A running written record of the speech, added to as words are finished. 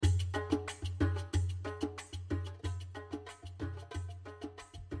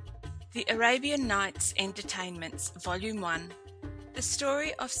The Arabian Nights Entertainments, Volume 1. The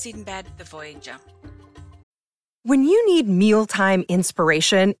Story of Sinbad the Voyager. When you need mealtime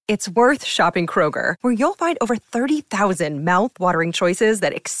inspiration, it's worth shopping Kroger, where you'll find over 30,000 mouth-watering choices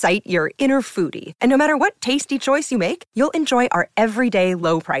that excite your inner foodie. And no matter what tasty choice you make, you'll enjoy our everyday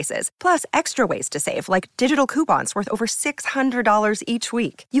low prices, plus extra ways to save, like digital coupons worth over $600 each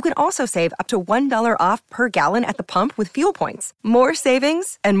week. You can also save up to $1 off per gallon at the pump with fuel points. More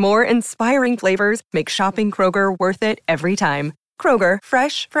savings and more inspiring flavors make shopping Kroger worth it every time. Kroger,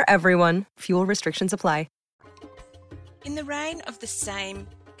 fresh for everyone. Fuel restrictions apply. In the reign of the same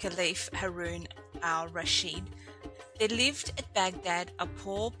Caliph Harun al-Rashid, there lived at Baghdad a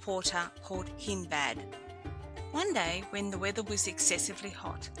poor porter called Hindbad. One day, when the weather was excessively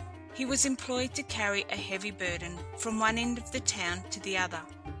hot, he was employed to carry a heavy burden from one end of the town to the other.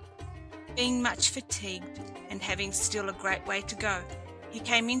 Being much fatigued and having still a great way to go, he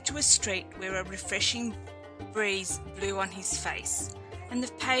came into a street where a refreshing breeze blew on his face, and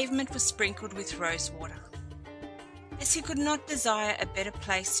the pavement was sprinkled with rose water. As he could not desire a better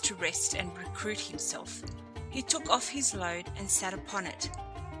place to rest and recruit himself, he took off his load and sat upon it,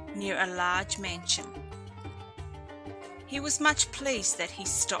 near a large mansion. He was much pleased that he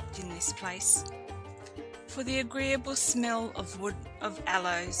stopped in this place, for the agreeable smell of wood of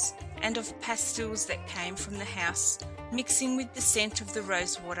aloes and of pastils that came from the house, mixing with the scent of the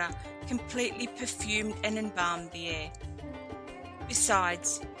rose water, completely perfumed and embalmed the air.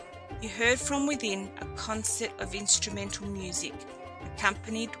 Besides, he heard from within a concert of instrumental music,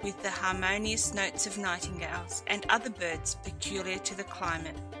 accompanied with the harmonious notes of nightingales and other birds peculiar to the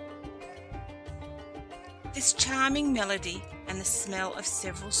climate. This charming melody and the smell of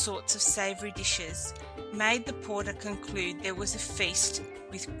several sorts of savoury dishes made the porter conclude there was a feast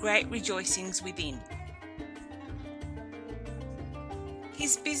with great rejoicings within.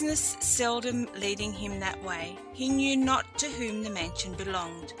 His business seldom leading him that way, he knew not to whom the mansion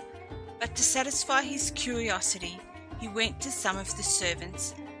belonged. But to satisfy his curiosity, he went to some of the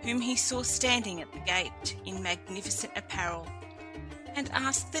servants, whom he saw standing at the gate in magnificent apparel, and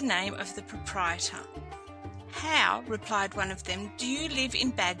asked the name of the proprietor. "How," replied one of them, "do you live in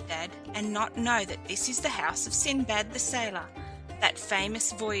Baghdad, and not know that this is the house of Sinbad the sailor, that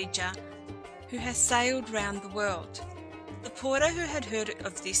famous voyager who has sailed round the world?" The porter, who had heard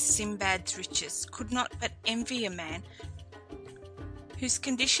of this Sinbad's riches, could not but envy a man whose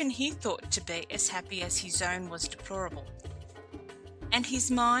condition he thought to be as happy as his own was deplorable. And his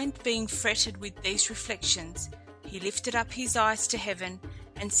mind being fretted with these reflections, he lifted up his eyes to heaven,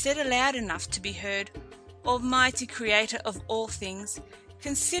 and said aloud enough to be heard, "Almighty Creator of all things,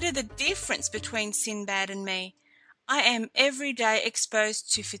 consider the difference between Sinbad and me. I am every day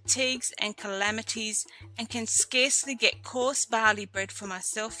exposed to fatigues and calamities, and can scarcely get coarse barley bread for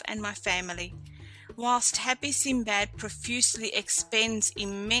myself and my family, whilst happy Sinbad profusely expends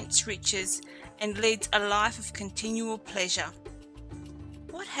immense riches and leads a life of continual pleasure.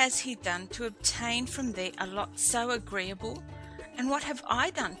 What has he done to obtain from thee a lot so agreeable, and what have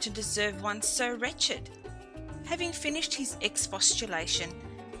I done to deserve one so wretched?" Having finished his expostulation,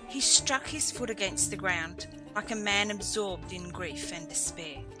 he struck his foot against the ground, like a man absorbed in grief and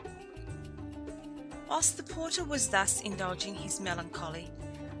despair. Whilst the porter was thus indulging his melancholy,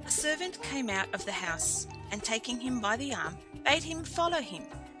 a servant came out of the house, and taking him by the arm, bade him follow him,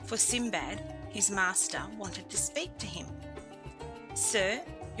 for Sinbad, his master, wanted to speak to him. "Sir,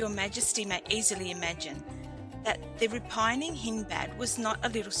 your majesty may easily imagine that the repining Hindbad was not a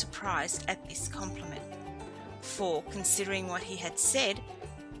little surprised at this compliment, for, considering what he had said,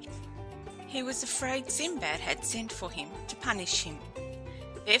 he was afraid Sinbad had sent for him to punish him.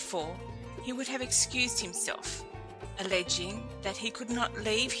 Therefore, he would have excused himself, alleging that he could not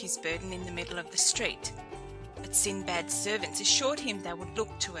leave his burden in the middle of the street, but Sinbad's servants assured him they would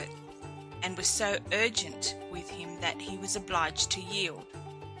look to it, and were so urgent with him that he was obliged to yield.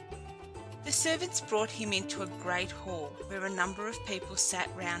 The servants brought him into a great hall, where a number of people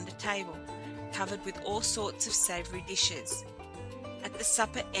sat round a table, covered with all sorts of savoury dishes. At the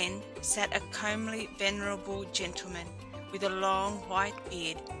supper end sat a comely, venerable gentleman, with a long white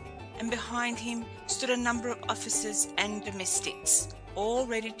beard, and behind him stood a number of officers and domestics, all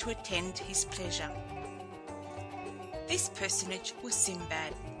ready to attend his pleasure. This personage was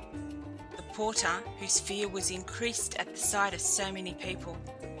Sinbad. The porter, whose fear was increased at the sight of so many people,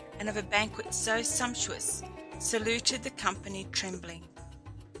 and of a banquet so sumptuous, saluted the company trembling.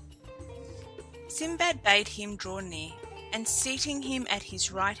 Sinbad bade him draw near, and seating him at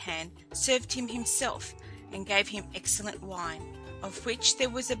his right hand, served him himself, and gave him excellent wine, of which there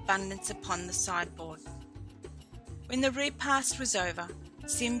was abundance upon the sideboard. When the repast was over,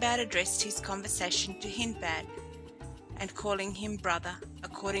 Sinbad addressed his conversation to Hindbad, and calling him brother,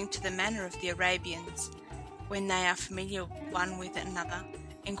 according to the manner of the Arabians, when they are familiar one with another,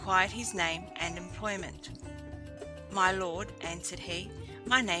 inquired his name and employment. "My lord," answered he,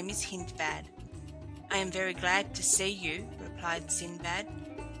 "my name is Hindbad." "I am very glad to see you," replied Sinbad,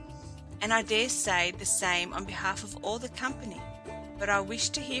 "and I dare say the same on behalf of all the company, but I wish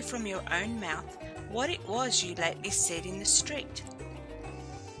to hear from your own mouth what it was you lately said in the street."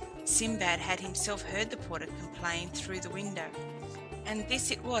 Sinbad had himself heard the porter complain through the window, and this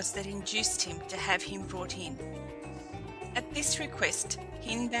it was that induced him to have him brought in. At this request,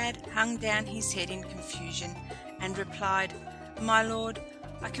 Hindbad hung down his head in confusion, and replied, "My lord,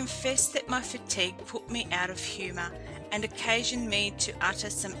 I confess that my fatigue put me out of humour, and occasioned me to utter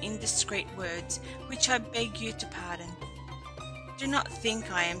some indiscreet words, which I beg you to pardon." "Do not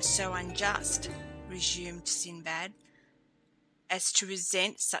think I am so unjust," resumed Sinbad, "as to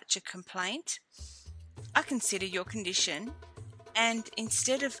resent such a complaint. I consider your condition, and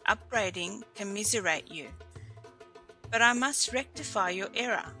instead of upbraiding, commiserate you. But I must rectify your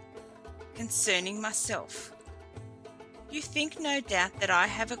error concerning myself. You think no doubt that I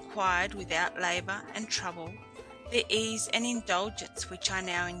have acquired without labour and trouble the ease and indulgence which I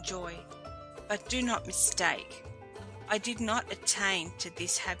now enjoy, but do not mistake. I did not attain to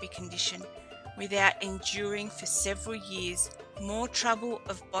this happy condition without enduring for several years more trouble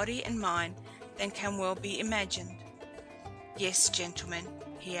of body and mind than can well be imagined. Yes, gentlemen,"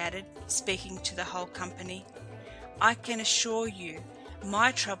 he added, speaking to the whole company, "I can assure you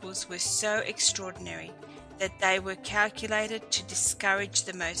my troubles were so extraordinary that they were calculated to discourage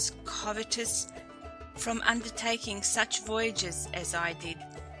the most covetous from undertaking such voyages as I did,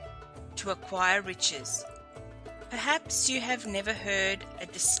 to acquire riches. Perhaps you have never heard a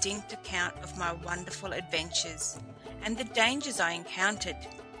distinct account of my wonderful adventures, and the dangers I encountered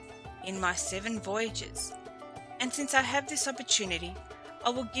in my 7 voyages, and since I have this opportunity, I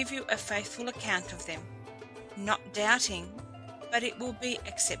will give you a faithful account of them, not doubting but it will be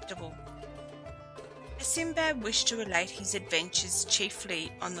acceptable." As Sinbad wished to relate his adventures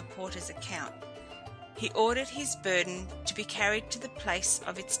chiefly on the porter's account, he ordered his burden to be carried to the place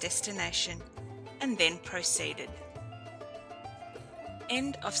of its destination, and then proceeded.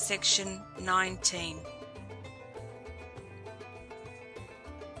 End of section 19.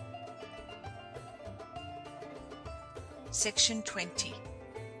 Section 20.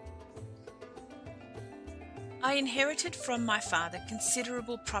 I inherited from my father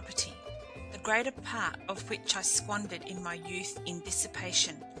considerable property, the greater part of which I squandered in my youth in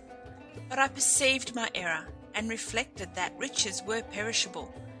dissipation. But I perceived my error, and reflected that riches were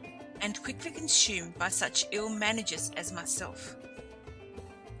perishable, and quickly consumed by such ill managers as myself.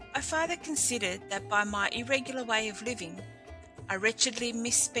 I farther considered that by my irregular way of living, I wretchedly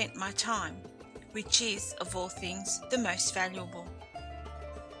misspent my time, which is, of all things, the most valuable.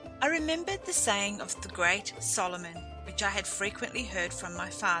 I remembered the saying of the great Solomon, which I had frequently heard from my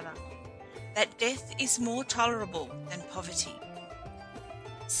father, that death is more tolerable than poverty.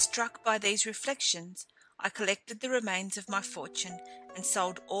 Struck by these reflections, I collected the remains of my fortune, and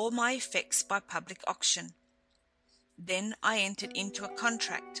sold all my effects by public auction. Then I entered into a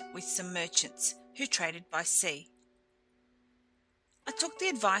contract with some merchants who traded by sea. I took the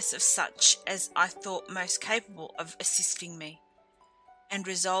advice of such as I thought most capable of assisting me, and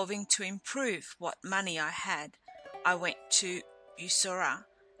resolving to improve what money I had, I went to Bussorah,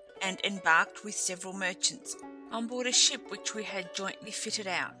 and embarked with several merchants on board a ship which we had jointly fitted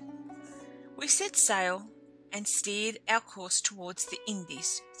out. We set sail, and steered our course towards the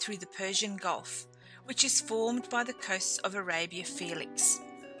Indies through the Persian Gulf, which is formed by the coasts of Arabia Felix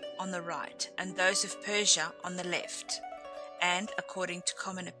on the right, and those of Persia on the left, and, according to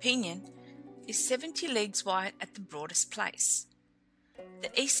common opinion, is 70 leagues wide at the broadest place.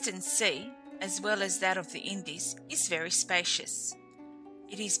 The Eastern Sea, as well as that of the Indies, is very spacious.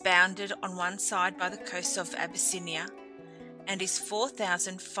 It is bounded on one side by the coast of Abyssinia, and is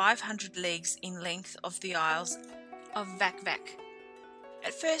 4,500 leagues in length of the Isles of Vakvak.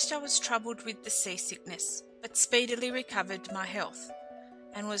 At first I was troubled with the seasickness, but speedily recovered my health,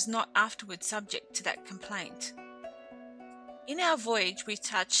 and was not afterward subject to that complaint. In our voyage we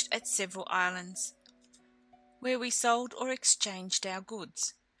touched at several islands, where we sold or exchanged our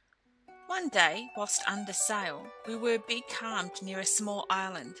goods. One day, whilst under sail, we were becalmed near a small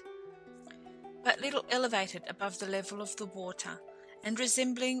island, but little elevated above the level of the water, and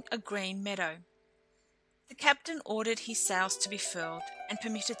resembling a green meadow. The captain ordered his sails to be furled, and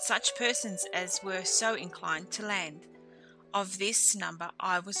permitted such persons as were so inclined to land. Of this number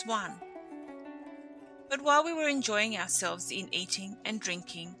I was one. But while we were enjoying ourselves in eating and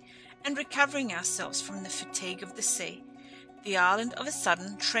drinking, and recovering ourselves from the fatigue of the sea, the island of a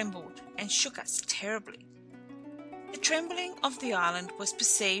sudden trembled and shook us terribly. The trembling of the island was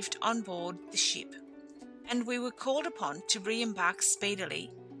perceived on board the ship, and we were called upon to re-embark speedily,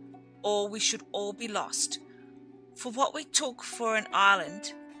 or we should all be lost, for what we took for an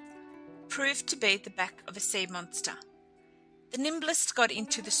island proved to be the back of a sea monster. The nimblest got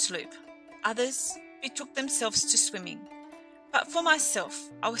into the sloop, others betook themselves to swimming, but for myself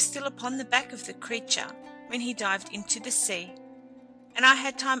I was still upon the back of the creature when he dived into the sea, and I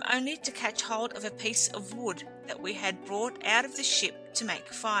had time only to catch hold of a piece of wood that we had brought out of the ship to make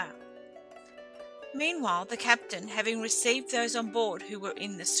a fire. Meanwhile, the captain, having received those on board who were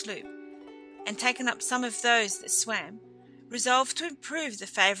in the sloop, and taken up some of those that swam, resolved to improve the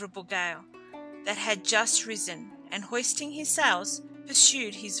favourable gale that had just risen, and hoisting his sails,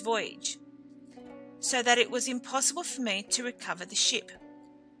 pursued his voyage, so that it was impossible for me to recover the ship.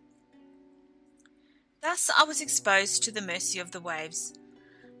 Thus I was exposed to the mercy of the waves.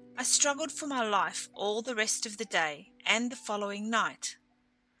 I struggled for my life all the rest of the day and the following night.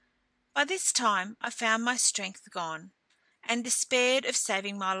 By this time I found my strength gone, and despaired of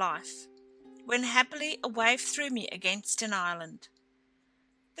saving my life, when happily a wave threw me against an island.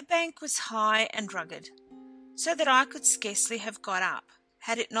 The bank was high and rugged, so that I could scarcely have got up,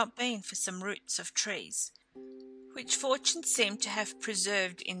 had it not been for some roots of trees, which fortune seemed to have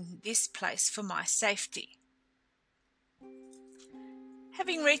preserved in this place for my safety.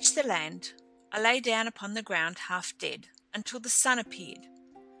 Having reached the land, I lay down upon the ground half dead, until the sun appeared.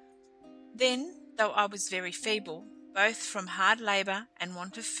 Then, though I was very feeble, both from hard labour and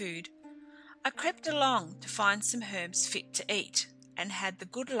want of food, I crept along to find some herbs fit to eat, and had the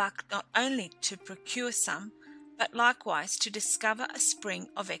good luck not only to procure some, but likewise to discover a spring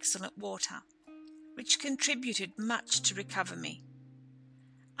of excellent water, which contributed much to recover me.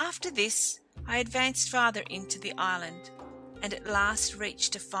 After this, I advanced farther into the island, and at last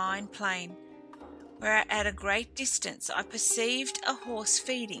reached a fine plain, where at a great distance I perceived a horse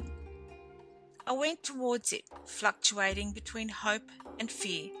feeding. I went towards it, fluctuating between hope and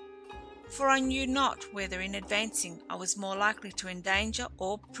fear, for I knew not whether in advancing I was more likely to endanger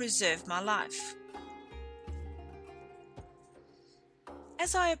or preserve my life.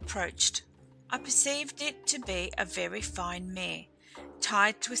 As I approached, I perceived it to be a very fine mare,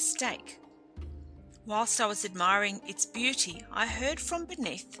 tied to a stake. Whilst I was admiring its beauty, I heard from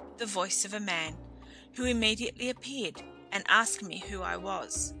beneath the voice of a man, who immediately appeared and asked me who I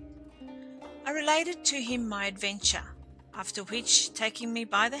was. I related to him my adventure, after which, taking me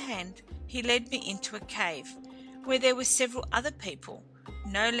by the hand, he led me into a cave, where there were several other people,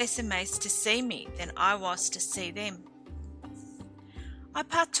 no less amazed to see me than I was to see them. I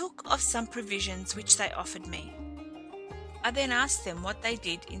partook of some provisions which they offered me. I then asked them what they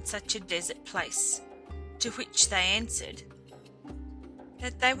did in such a desert place, to which they answered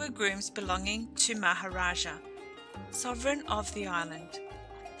that they were grooms belonging to Maharaja, sovereign of the island,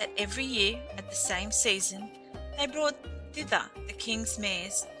 that every year at the same season they brought thither the king's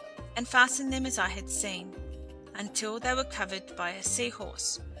mares, and fastened them as I had seen, until they were covered by a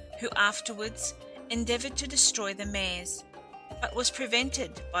seahorse, who afterwards endeavoured to destroy the mares, but was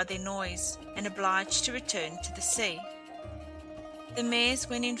prevented by their noise, and obliged to return to the sea. The mares,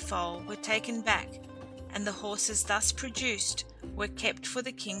 when in foal, were taken back, and the horses thus produced were kept for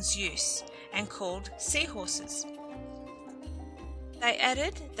the king's use, and called sea-horses. They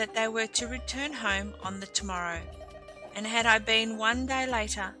added that they were to return home on the tomorrow, and had I been 1 day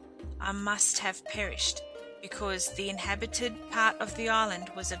later, I must have perished, because the inhabited part of the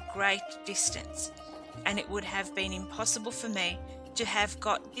island was a great distance, and it would have been impossible for me to have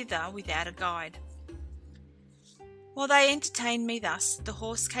got thither without a guide. While they entertained me thus, the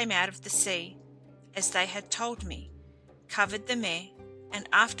horse came out of the sea, as they had told me, covered the mare, and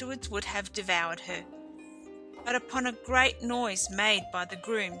afterwards would have devoured her. But upon a great noise made by the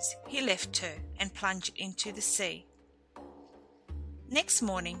grooms, he left her, and plunged into the sea. Next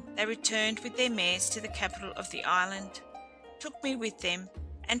morning they returned with their mares to the capital of the island, took me with them,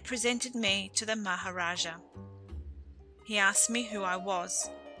 and presented me to the Maharaja. He asked me who I was,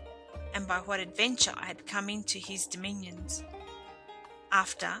 and by what adventure I had come into his dominions.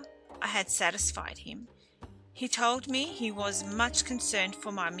 After I had satisfied him, he told me he was much concerned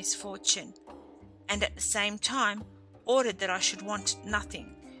for my misfortune, and at the same time ordered that I should want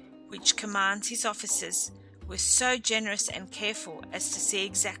nothing, which commands his officers were so generous and careful as to see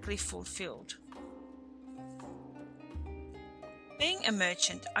exactly fulfilled. Being a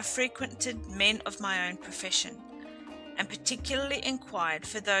merchant, I frequented men of my own profession, and particularly inquired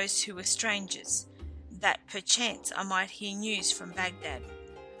for those who were strangers, that perchance I might hear news from Baghdad,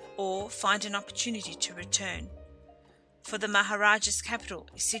 or find an opportunity to return, for the Maharajah's capital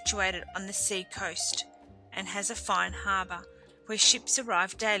is situated on the sea coast, and has a fine harbour, where ships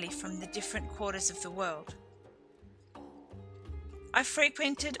arrive daily from the different quarters of the world. I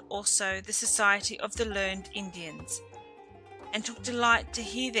frequented also the society of the learned Indians, and took delight to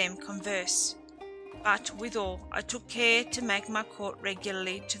hear them converse, but withal I took care to make my court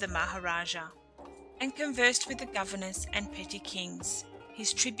regularly to the Maharajah, and conversed with the governors and petty kings,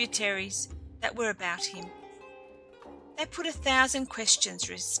 his tributaries that were about him. They put 1,000 questions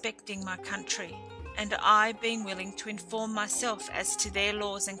respecting my country, and I, being willing to inform myself as to their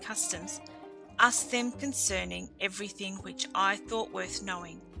laws and customs, asked them concerning everything which I thought worth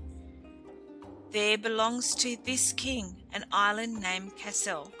knowing. There belongs to this king an island named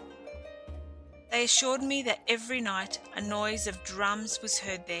Cassel. They assured me that every night a noise of drums was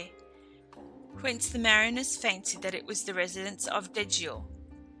heard there, whence the mariners fancied that it was the residence of Degial.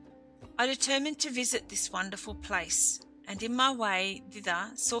 I determined to visit this wonderful place, and in my way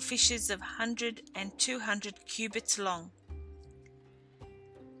thither saw fishes of 100 and 200 cubits long.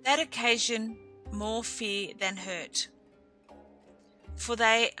 That occasioned more fear than hurt, for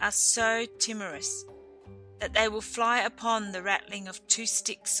they are so timorous that they will fly upon the rattling of 2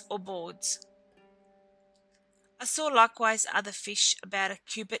 sticks or boards. I saw likewise other fish about a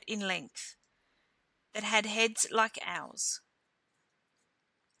cubit in length, that had heads like owls.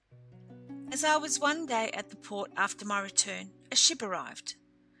 As I was one day at the port after my return, a ship arrived,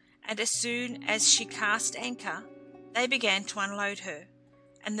 and as soon as she cast anchor, they began to unload her,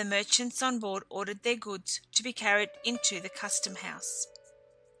 and the merchants on board ordered their goods to be carried into the custom house.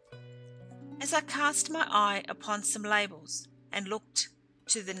 As I cast my eye upon some labels, and looked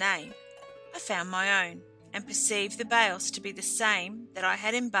to the name, I found my own, and perceived the bales to be the same that I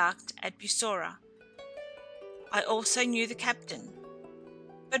had embarked at Bussorah. I also knew the captain,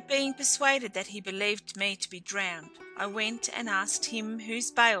 but being persuaded that he believed me to be drowned, I went and asked him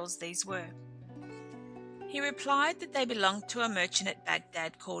whose bales these were. He replied that they belonged to a merchant at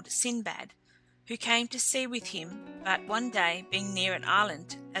Baghdad called Sinbad, who came to sea with him, but one day, being near an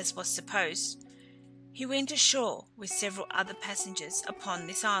island, as was supposed, he went ashore with several other passengers upon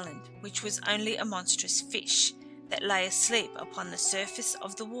this island, which was only a monstrous fish that lay asleep upon the surface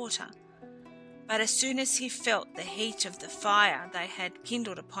of the water. But as soon as he felt the heat of the fire they had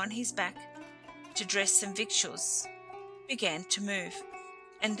kindled upon his back to dress some victuals, began to move,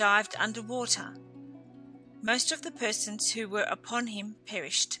 and dived under water. Most of the persons who were upon him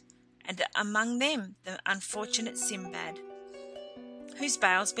perished, and among them the unfortunate Sinbad, whose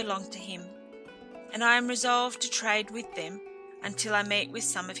bales belonged to him, and I am resolved to trade with them until I meet with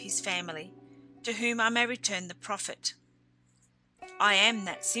some of his family, to whom I may return the profit. I am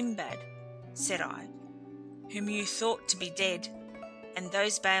that Sinbad, said I, whom you thought to be dead, and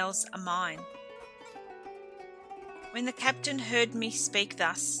those bales are mine. When the captain heard me speak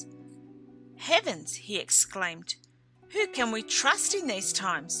thus, "Heavens!" he exclaimed, "who can we trust in these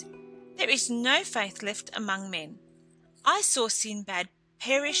times? There is no faith left among men. I saw Sinbad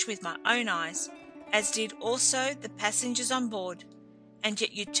perish with my own eyes, as did also the passengers on board, and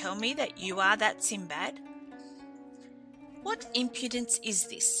yet you tell me that you are that Sinbad? What impudence is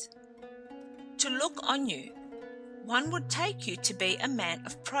this? To look on you, one would take you to be a man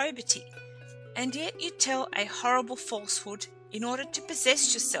of probity, and yet you tell a horrible falsehood in order to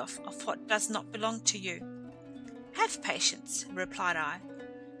possess yourself of what does not belong to you." "Have patience," replied I.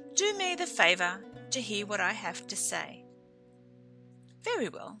 "Do me the favour to hear what I have to say." "Very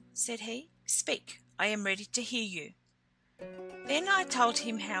well," said he. "Speak, I am ready to hear you." Then I told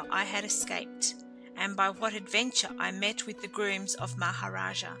him how I had escaped, and by what adventure I met with the grooms of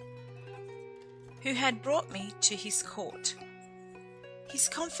Maharaja, who had brought me to his court. His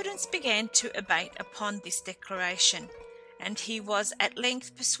confidence began to abate upon this declaration, and he was at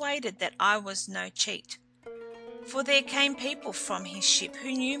length persuaded that I was no cheat, for there came people from his ship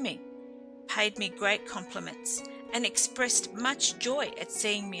who knew me, paid me great compliments, and expressed much joy at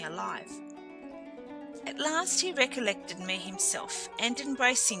seeing me alive. At last he recollected me himself, and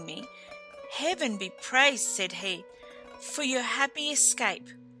embracing me, "Heaven be praised," said he, "for your happy escape.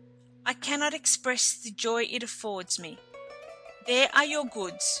 I cannot express the joy it affords me. There are your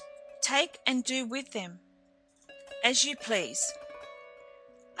goods. Take and do with them as you please."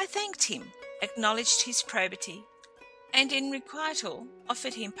 I thanked him, acknowledged his probity, and in requital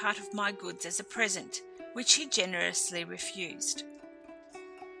offered him part of my goods as a present, which he generously refused.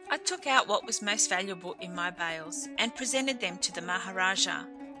 I took out what was most valuable in my bales, and presented them to the Maharajah,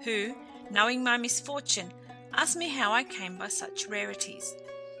 who, knowing my misfortune, asked me how I came by such rarities.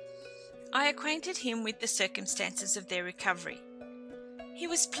 I acquainted him with the circumstances of their recovery. He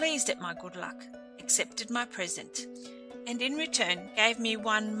was pleased at my good luck, accepted my present, and in return gave me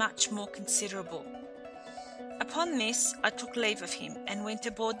one much more considerable. Upon this I took leave of him and went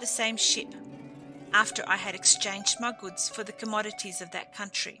aboard the same ship, after I had exchanged my goods for the commodities of that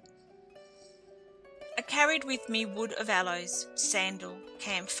country. I carried with me wood of aloes, sandal,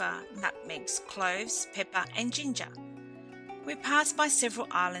 camphor, nutmegs, cloves, pepper, and ginger. We passed by several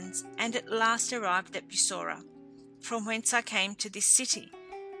islands, and at last arrived at Bussorah, from whence I came to this city,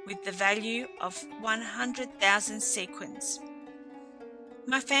 with the value of 100,000 sequins.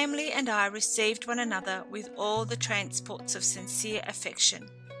 My family and I received one another with all the transports of sincere affection.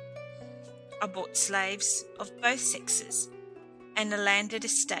 I bought slaves of both sexes, and a landed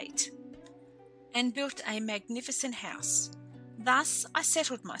estate, and built a magnificent house. Thus I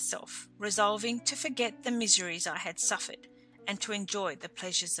settled myself, resolving to forget the miseries I had suffered, and to enjoy the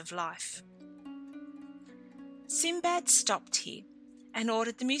pleasures of life. Sinbad stopped here, and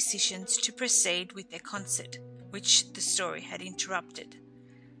ordered the musicians to proceed with their concert, which the story had interrupted.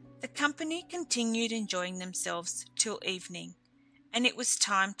 The company continued enjoying themselves till evening, and it was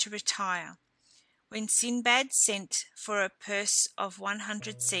time to retire, when Sinbad sent for a purse of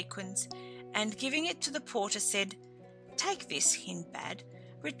 100 sequins, and giving it to the porter, said, "Take this, Hindbad,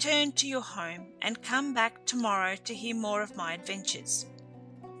 return to your home, and come back tomorrow to hear more of my adventures."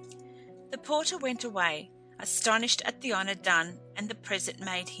 The porter went away, astonished at the honour done and the present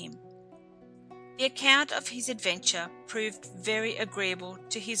made him. The account of his adventure proved very agreeable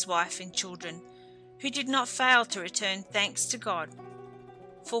to his wife and children, who did not fail to return thanks to God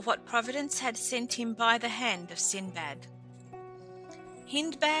for what Providence had sent him by the hand of Sinbad.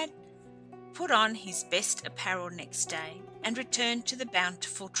 Hindbad put on his best apparel next day, and returned to the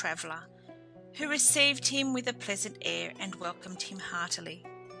bountiful traveller, who received him with a pleasant air and welcomed him heartily.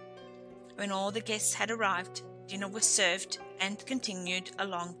 When all the guests had arrived, dinner was served and continued a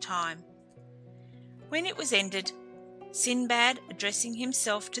long time. When it was ended, Sinbad, addressing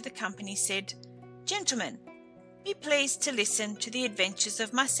himself to the company, said, "Gentlemen, be pleased to listen to the adventures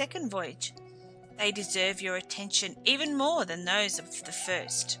of my second voyage. They deserve your attention even more than those of the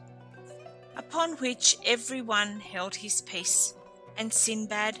first." Upon which every one held his peace, and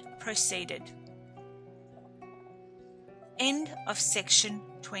Sinbad proceeded. End of section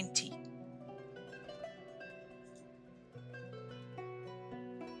 20.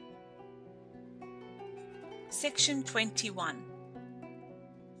 Section 21.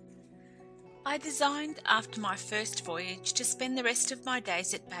 I designed after my first voyage to spend the rest of my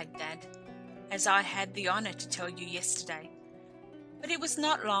days at Baghdad, as I had the honour to tell you yesterday, but it was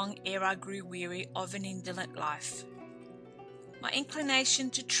not long ere I grew weary of an indolent life. My inclination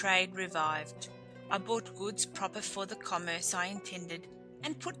to trade revived. I bought goods proper for the commerce I intended,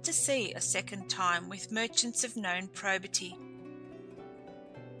 and put to sea a second time with merchants of known probity.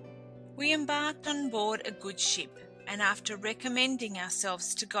 We embarked on board a good ship, and after recommending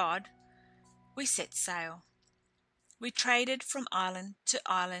ourselves to God, we set sail. We traded from island to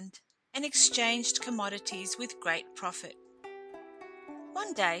island, and exchanged commodities with great profit.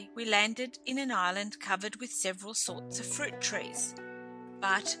 One day we landed in an island covered with several sorts of fruit trees,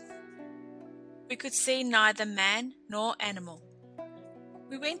 but we could see neither man nor animal.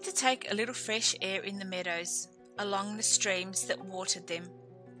 We went to take a little fresh air in the meadows, along the streams that watered them,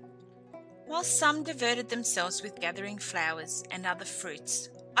 while some diverted themselves with gathering flowers and other fruits.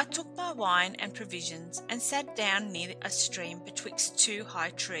 I took my wine and provisions, and sat down near a stream betwixt two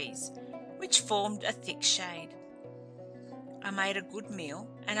high trees, which formed a thick shade. I made a good meal,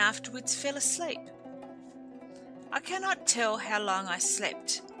 and afterwards fell asleep. I cannot tell how long I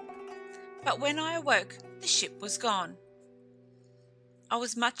slept, but when I awoke, the ship was gone. I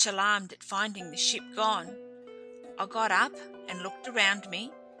was much alarmed at finding the ship gone. I got up and looked around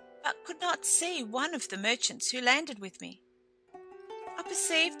me, but could not see one of the merchants who landed with me. I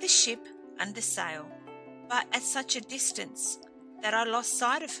perceived the ship under sail, but at such a distance that I lost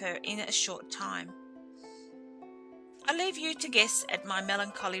sight of her in a short time. I leave you to guess at my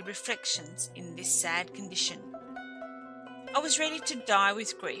melancholy reflections in this sad condition. I was ready to die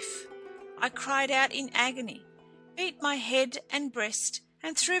with grief. I cried out in agony, beat my head and breast,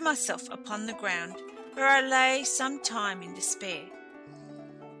 and threw myself upon the ground, where I lay some time in despair,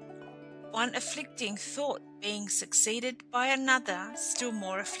 one afflicting thought being succeeded by another still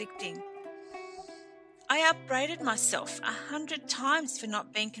more afflicting. I upbraided myself 100 times for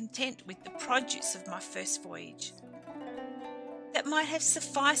not being content with the produce of my first voyage, that might have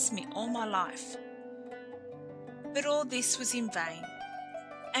sufficed me all my life. But all this was in vain,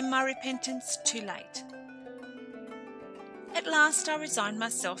 and my repentance too late. At last I resigned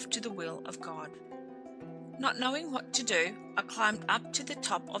myself to the will of God. Not knowing what to do, I climbed up to the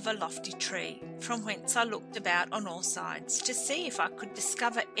top of a lofty tree, from whence I looked about on all sides to see if I could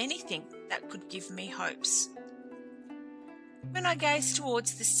discover anything that could give me hopes. When I gazed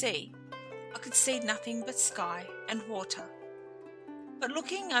towards the sea, I could see nothing but sky and water. But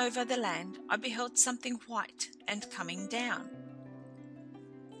looking over the land, I beheld something white and coming down.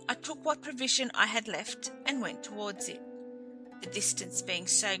 I took what provision I had left and went towards it, the distance being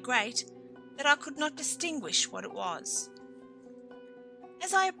so great that I could not distinguish what it was.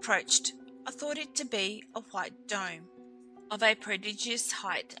 As I approached, I thought it to be a white dome, of a prodigious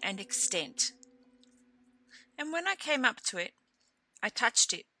height and extent. And when I came up to it, I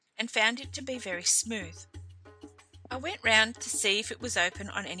touched it, and found it to be very smooth. I went round to see if it was open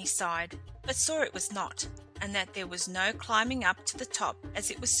on any side, but saw it was not, and that there was no climbing up to the top, as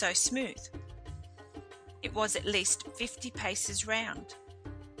it was so smooth. It was at least 50 paces round.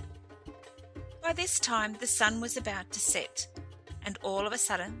 By this time the sun was about to set, and all of a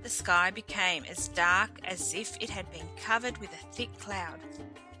sudden the sky became as dark as if it had been covered with a thick cloud.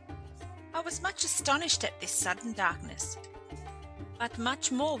 I was much astonished at this sudden darkness, but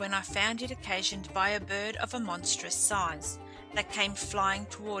much more when I found it occasioned by a bird of a monstrous size that came flying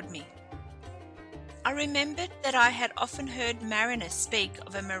toward me. I remembered that I had often heard mariners speak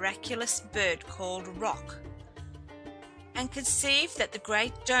of a miraculous bird called Roc, and conceived that the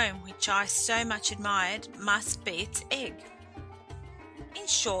great dome which I so much admired must be its egg. In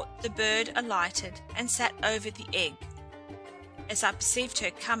short, the bird alighted and sat over the egg. As I perceived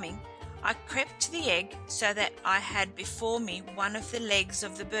her coming, I crept to the egg so that I had before me one of the legs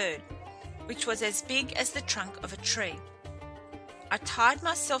of the bird, which was as big as the trunk of a tree. I tied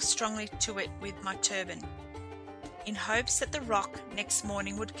myself strongly to it with my turban, in hopes that the Roc next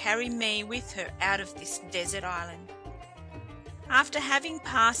morning would carry me with her out of this desert island. After having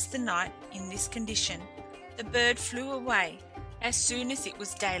passed the night in this condition, the bird flew away as soon as it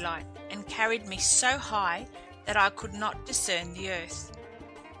was daylight, and carried me so high that I could not discern the earth.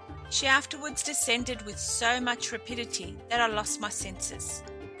 She afterwards descended with so much rapidity that I lost my senses.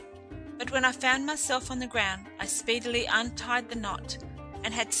 But when I found myself on the ground, I speedily untied the knot,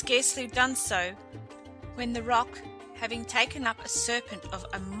 and had scarcely done so when the Roc, having taken up a serpent of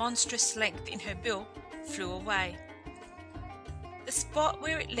a monstrous length in her bill, flew away. The spot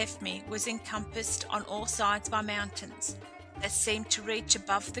where it left me was encompassed on all sides by mountains that seemed to reach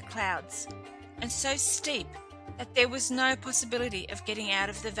above the clouds, and so steep that there was no possibility of getting out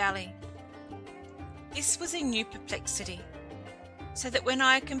of the valley. This was a new perplexity, so that when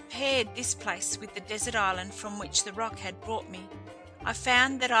I compared this place with the desert island from which the Roc had brought me, I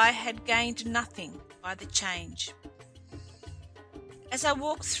found that I had gained nothing by the change. As I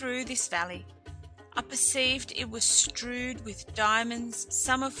walked through this valley, I perceived it was strewed with diamonds,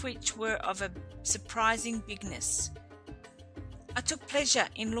 some of which were of a surprising bigness. I took pleasure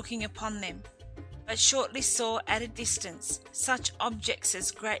in looking upon them, but shortly saw at a distance such objects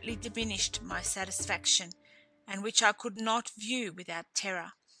as greatly diminished my satisfaction, and which I could not view without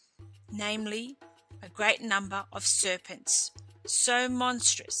terror, namely, a great number of serpents, so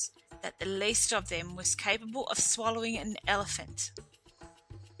monstrous that the least of them was capable of swallowing an elephant.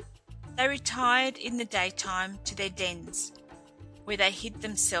 They retired in the daytime to their dens, where they hid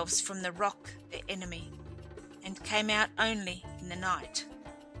themselves from the Roc, their enemy, and came out only in the night.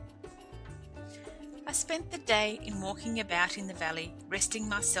 I spent the day in walking about in the valley, resting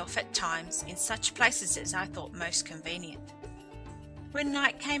myself at times in such places as I thought most convenient. When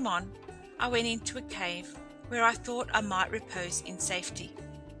night came on, I went into a cave, where I thought I might repose in safety.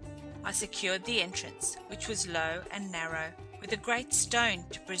 I secured the entrance, which was low and narrow, with a great stone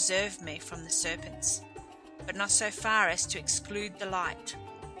to preserve me from the serpents, but not so far as to exclude the light.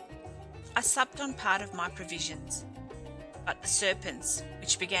 I supped on part of my provisions, but the serpents,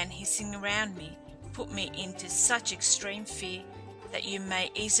 which began hissing around me, put me into such extreme fear that you may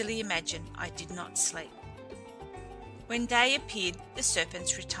easily imagine I did not sleep. When day appeared, the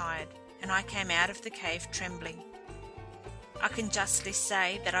serpents retired, and I came out of the cave trembling. I can justly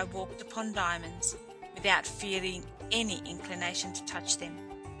say that I walked upon diamonds, without feeling any inclination to touch them.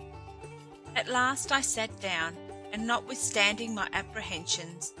 At last I sat down, and notwithstanding my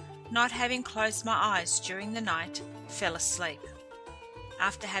apprehensions, not having closed my eyes during the night, fell asleep,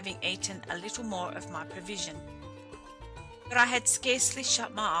 after having eaten a little more of my provision. But I had scarcely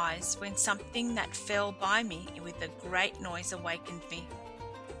shut my eyes when something that fell by me with a great noise awakened me.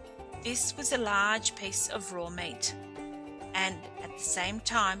 This was a large piece of raw meat, and at the same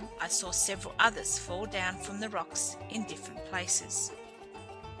time I saw several others fall down from the rocks in different places.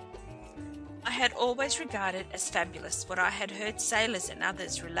 I had always regarded as fabulous what I had heard sailors and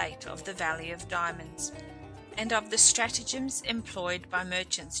others relate of the Valley of Diamonds, and of the stratagems employed by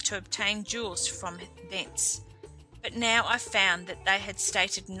merchants to obtain jewels from thence. But now I found that they had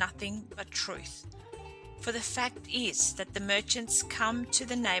stated nothing but truth. For the fact is that the merchants come to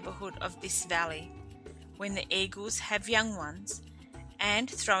the neighbourhood of this valley, when the eagles have young ones, and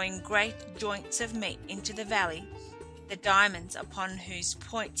throwing great joints of meat into the valley, the diamonds upon whose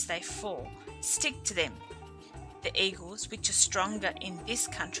points they fall stick to them. The eagles, which are stronger in this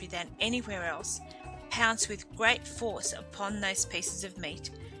country than anywhere else, pounce with great force upon those pieces of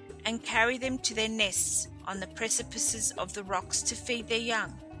meat, and carry them to their nests on the precipices of the rocks to feed their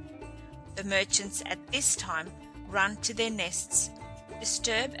young. The merchants at this time run to their nests,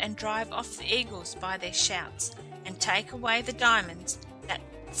 disturb and drive off the eagles by their shouts, and take away the diamonds that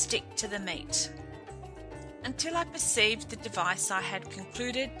stick to the meat. Until I perceived the device, I had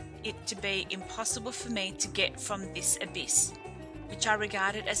concluded it to be impossible for me to get from this abyss, which I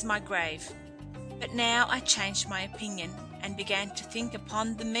regarded as my grave. But now I changed my opinion, and began to think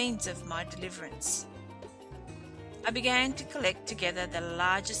upon the means of my deliverance. I began to collect together the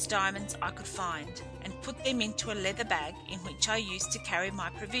largest diamonds I could find, and put them into a leather bag in which I used to carry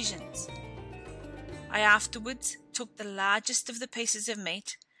my provisions. I afterwards took the largest of the pieces of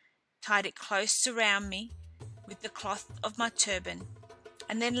meat, tied it close around me with the cloth of my turban,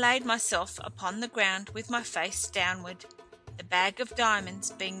 and then laid myself upon the ground with my face downward, the bag of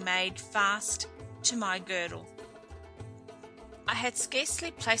diamonds being made fast to my girdle. I had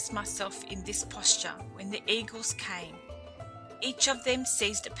scarcely placed myself in this posture when the eagles came. Each of them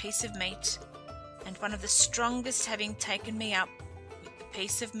seized a piece of meat, and one of the strongest, having taken me up with the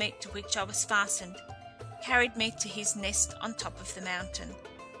piece of meat to which I was fastened, carried me to his nest on top of the mountain.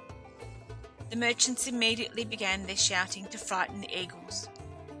 The merchants immediately began their shouting to frighten the eagles,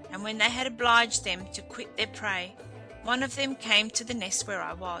 and when they had obliged them to quit their prey, one of them came to the nest where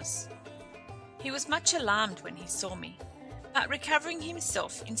I was. He was much alarmed when he saw me, but recovering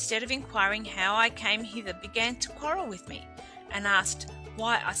himself, instead of inquiring how I came hither, began to quarrel with me, and asked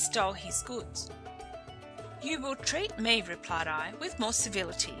why I stole his goods. "You will treat me," replied I, "with more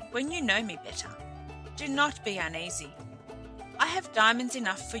civility when you know me better. Do not be uneasy. I have diamonds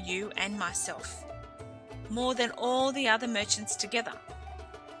enough for you and myself, more than all the other merchants together.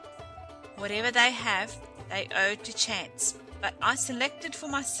 Whatever they have, they owe to chance, but I selected for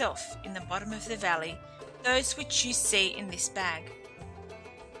myself in the bottom of the valley those which you see in this bag."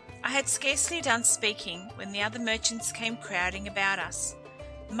 I had scarcely done speaking when the other merchants came crowding about us,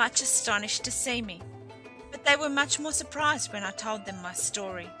 much astonished to see me, but they were much more surprised when I told them my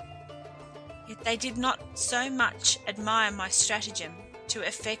story. Yet they did not so much admire my stratagem to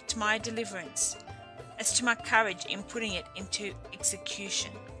effect my deliverance as to my courage in putting it into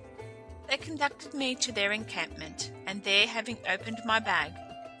execution. They conducted me to their encampment, and there, having opened my bag,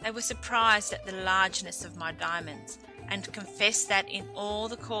 they were surprised at the largeness of my diamonds, and confessed that in all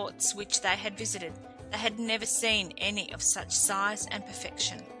the courts which they had visited, they had never seen any of such size and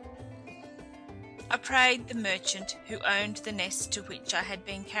perfection. I prayed the merchant who owned the nest to which I had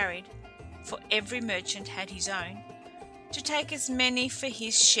been carried, for every merchant had his own, to take as many for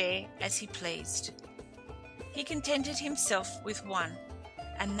his share as he pleased. He contented himself with one,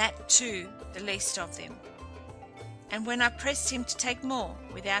 and that too the least of them. And when I pressed him to take more,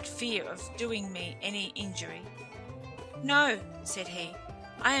 without fear of doing me any injury, "No," said he,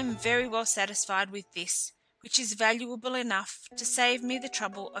 "I am very well satisfied with this, which is valuable enough to save me the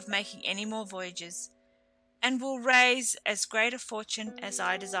trouble of making any more voyages, and will raise as great a fortune as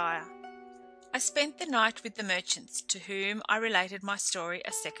I desire." I spent the night with the merchants, to whom I related my story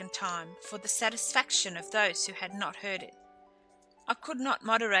a second time, for the satisfaction of those who had not heard it. I could not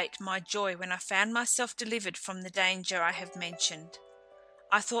moderate my joy when I found myself delivered from the danger I have mentioned.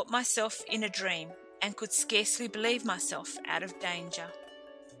 I thought myself in a dream, and could scarcely believe myself out of danger.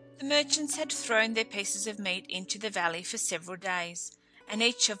 The merchants had thrown their pieces of meat into the valley for several days, and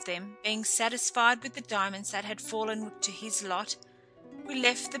each of them, being satisfied with the diamonds that had fallen to his lot, we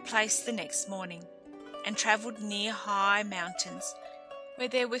left the place the next morning, and travelled near high mountains, where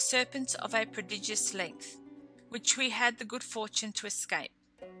there were serpents of a prodigious length, which we had the good fortune to escape.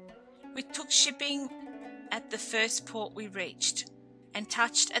 We took shipping at the first port we reached, and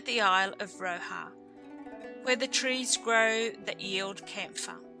touched at the Isle of Roha, where the trees grow that yield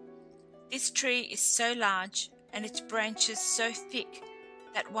camphor. This tree is so large, and its branches so thick,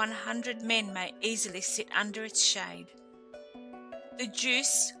 that 100 men may easily sit under its shade. The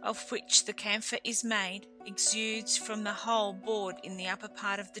juice of which the camphor is made exudes from the hole bored in the upper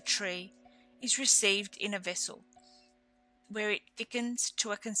part of the tree, is received in a vessel, where it thickens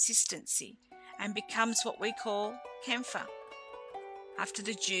to a consistency, and becomes what we call camphor. After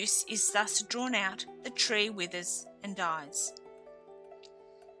the juice is thus drawn out, the tree withers and dies.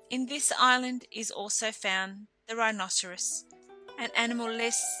 In this island is also found the rhinoceros, an animal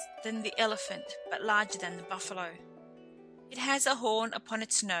less than the elephant but larger than the buffalo. It has a horn upon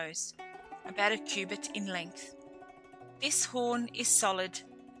its nose, about a cubit in length. This horn is solid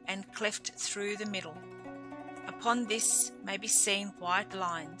and cleft through the middle. Upon this may be seen white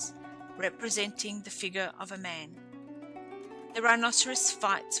lines, representing the figure of a man. The rhinoceros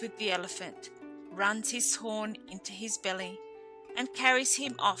fights with the elephant, runs his horn into his belly, and carries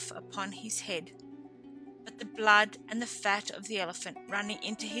him off upon his head, but the blood and the fat of the elephant running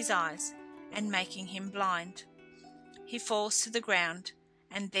into his eyes and making him blind. He falls to the ground,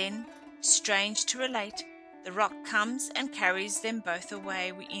 and then, strange to relate, the roc comes and carries them both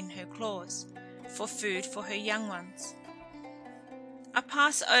away in her claws, for food for her young ones. I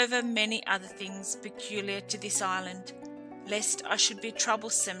pass over many other things peculiar to this island, lest I should be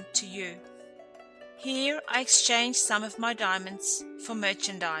troublesome to you. Here I exchanged some of my diamonds for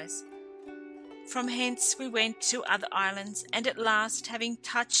merchandise. From hence we went to other islands, and at last, having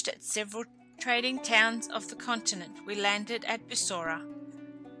touched at several trading towns of the continent, we landed at Bussorah,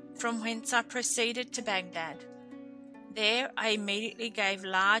 from whence I proceeded to Baghdad. There I immediately gave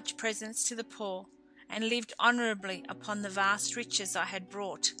large presents to the poor, and lived honourably upon the vast riches I had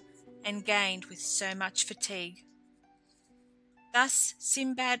brought and gained with so much fatigue. Thus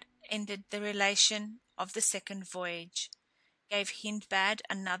Sinbad ended the relation of the second voyage, gave Hindbad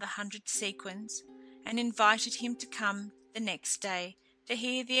another 100 sequins, and invited him to come the next day to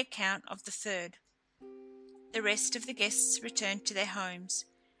hear the account of the third. The rest of the guests returned to their homes,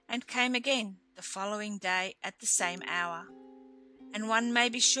 and came again the following day at the same hour, and one may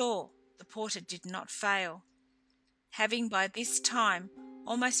be sure the porter did not fail, having by this time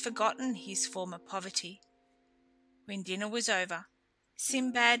almost forgotten his former poverty. When dinner was over,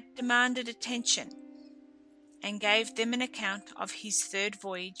 Sinbad demanded attention, and gave them an account of his third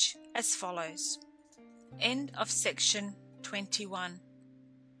voyage as follows. End of section 21.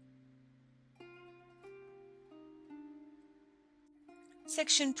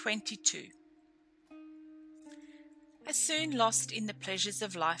 Section 22. I soon lost in the pleasures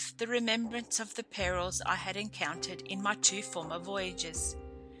of life the remembrance of the perils I had encountered in my 2 former voyages,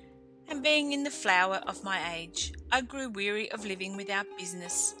 and being in the flower of my age, I grew weary of living without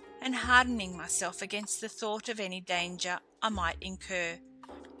business, and hardening myself against the thought of any danger I might incur,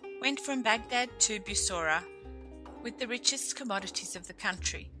 went from Baghdad to Bussorah with the richest commodities of the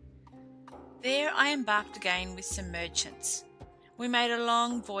country. There I embarked again with some merchants. We made a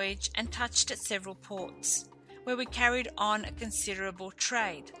long voyage and touched at several ports, where we carried on a considerable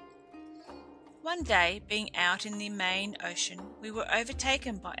trade. One day, being out in the main ocean, we were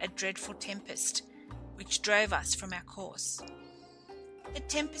overtaken by a dreadful tempest, which drove us from our course. The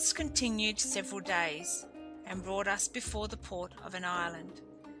tempest continued several days, and brought us before the port of an island,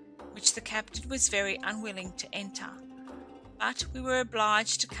 which the captain was very unwilling to enter, but we were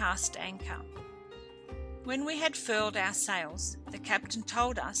obliged to cast anchor. When we had furled our sails, the captain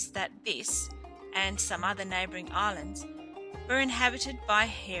told us that this, and some other neighbouring islands, were inhabited by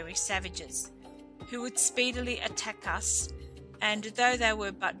hairy savages, who would speedily attack us, and though they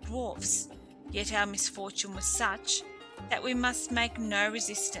were but dwarfs, yet our misfortune was such that we must make no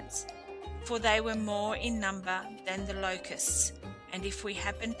resistance, for they were more in number than the locusts, and if we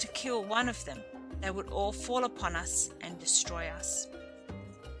happened to kill one of them, they would all fall upon us and destroy us.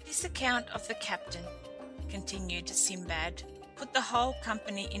 This account of the captain, continued Sinbad, put the whole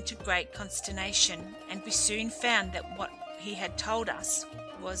company into great consternation, and we soon found that what he had told us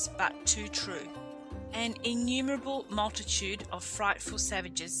was but too true. An innumerable multitude of frightful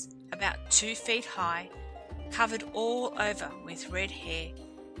savages, about 2 feet high, covered all over with red hair,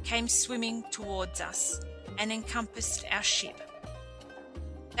 came swimming towards us, and encompassed our ship.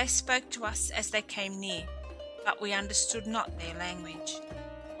 They spoke to us as they came near, but we understood not their language.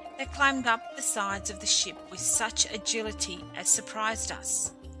 They climbed up the sides of the ship with such agility as surprised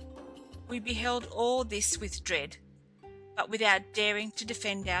us. We beheld all this with dread, but without daring to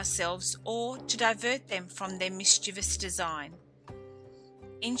defend ourselves or to divert them from their mischievous design.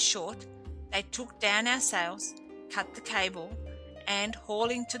 In short, they took down our sails, cut the cable, and,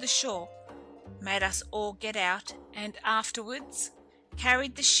 hauling to the shore, made us all get out, and afterwards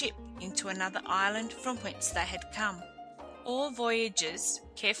carried the ship into another island from whence they had come. All voyagers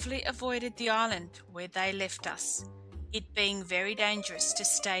carefully avoided the island where they left us, it being very dangerous to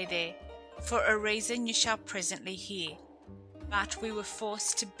stay there, for a reason you shall presently hear, but we were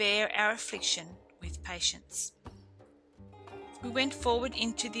forced to bear our affliction with patience. We went forward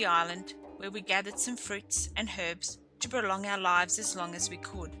into the island, where we gathered some fruits and herbs to prolong our lives as long as we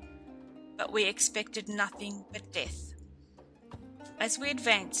could, but we expected nothing but death. As we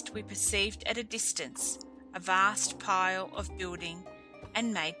advanced, we perceived at a distance a vast pile of building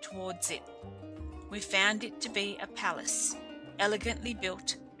and made towards it. We found it to be a palace, elegantly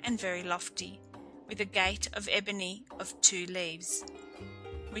built and very lofty, with a gate of ebony of 2 leaves,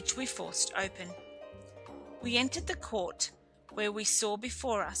 which we forced open. We entered the court, where we saw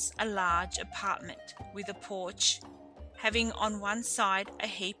before us a large apartment with a porch, having on one side a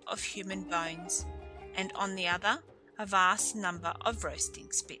heap of human bones, and on the other a vast number of roasting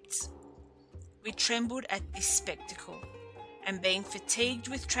spits. We trembled at this spectacle, and being fatigued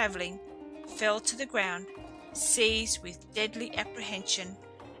with travelling, fell to the ground, seized with deadly apprehension,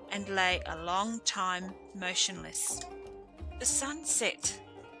 and lay a long time motionless. The sun set,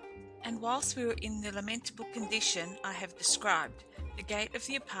 and whilst we were in the lamentable condition I have described, the gate of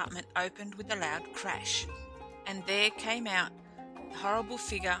the apartment opened with a loud crash, and there came out the horrible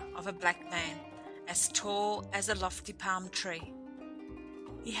figure of a black man, as tall as a lofty palm tree.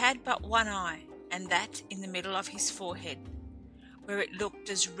 He had but one eye, and that in the middle of his forehead, where it looked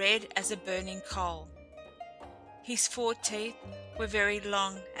as red as a burning coal. His 4 teeth were very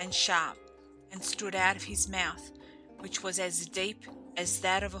long and sharp, and stood out of his mouth, which was as deep as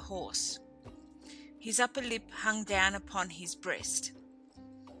that of a horse. His upper lip hung down upon his breast.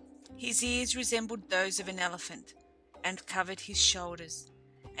 His ears resembled those of an elephant, and covered his shoulders,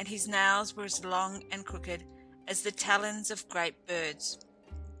 and his nails were as long and crooked as the talons of great birds.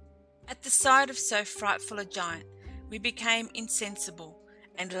 At the sight of so frightful a giant, we became insensible,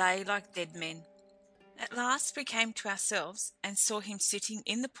 and lay like dead men. At last we came to ourselves, and saw him sitting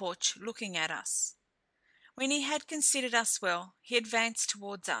in the porch looking at us. When he had considered us well, he advanced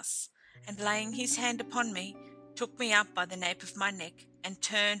towards us, and laying his hand upon me, took me up by the nape of my neck, and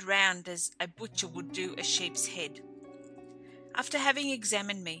turned round as a butcher would do a sheep's head. After having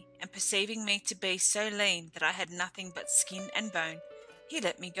examined me, and perceiving me to be so lean that I had nothing but skin and bone, he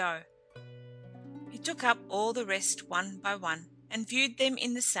let me go. He took up all the rest one by one, and viewed them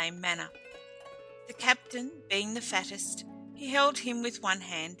in the same manner. The captain, being the fattest, he held him with one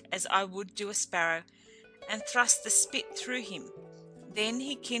hand, as I would do a sparrow, and thrust the spit through him. Then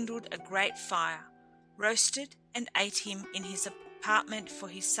he kindled a great fire, roasted, and ate him in his apartment for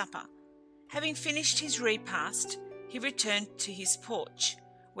his supper. Having finished his repast, he returned to his porch,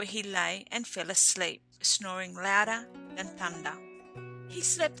 where he lay and fell asleep, snoring louder than thunder. He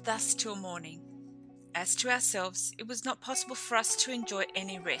slept thus till morning. As to ourselves, it was not possible for us to enjoy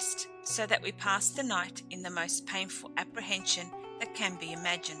any rest, so that we passed the night in the most painful apprehension that can be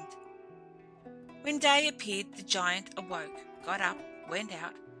imagined. When day appeared, the giant awoke, got up, went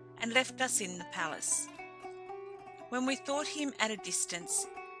out, and left us in the palace. When we thought him at a distance,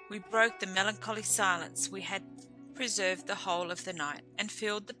 we broke the melancholy silence we had preserved the whole of the night, and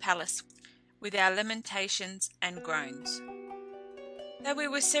filled the palace with our lamentations and groans. Though we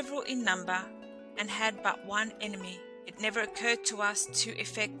were several in number, and had but one enemy, it never occurred to us to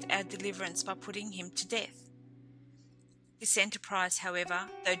effect our deliverance by putting him to death. This enterprise, however,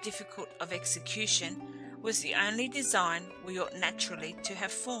 though difficult of execution, was the only design we ought naturally to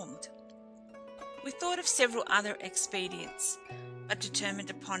have formed. We thought of several other expedients, but determined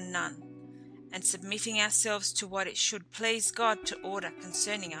upon none, and submitting ourselves to what it should please God to order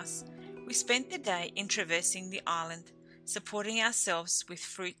concerning us, we spent the day in traversing the island, supporting ourselves with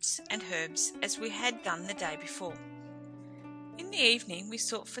fruits and herbs as we had done the day before. In the evening we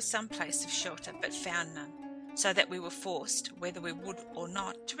sought for some place of shelter, but found none, so that we were forced, whether we would or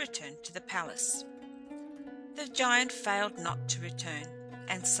not, to return to the palace. The giant failed not to return,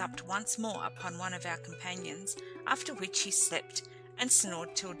 and supped once more upon one of our companions, after which he slept and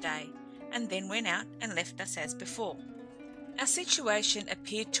snored till day, and then went out and left us as before. Our situation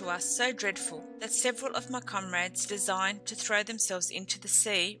appeared to us so dreadful that several of my comrades designed to throw themselves into the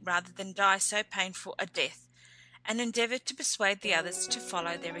sea rather than die so painful a death, and endeavoured to persuade the others to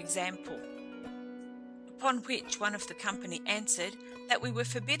follow their example. Upon which one of the company answered that we were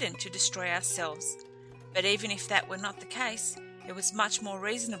forbidden to destroy ourselves, but even if that were not the case, it was much more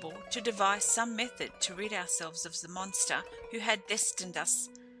reasonable to devise some method to rid ourselves of the monster who had destined us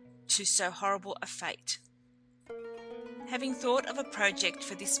to so horrible a fate. Having thought of a project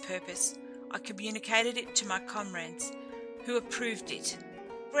for this purpose, I communicated it to my comrades, who approved it.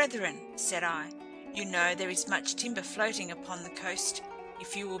 "Brethren," said I, "you know there is much timber floating upon the coast.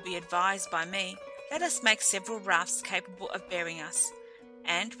 If you will be advised by me, let us make several rafts capable of bearing us,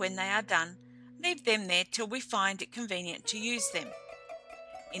 and when they are done, leave them there till we find it convenient to use them.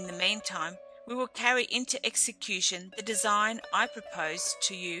 In the meantime, we will carry into execution the design I proposed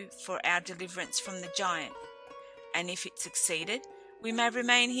to you for our deliverance from the giant, and if it succeeded, we may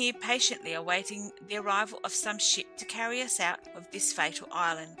remain here patiently awaiting the arrival of some ship to carry us out of this fatal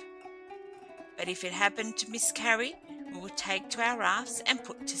island. But if it happened to miscarry, we will take to our rafts and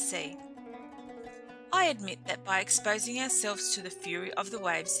put to sea. I admit that by exposing ourselves to the fury of the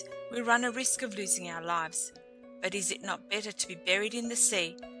waves, we run a risk of losing our lives. But is it not better to be buried in the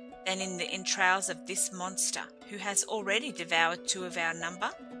sea than in the entrails of this monster, who has already devoured 2 of our number?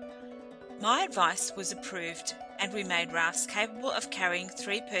 My advice was approved, and we made rafts capable of carrying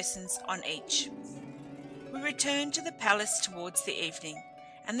 3 persons on each. We returned to the palace towards the evening,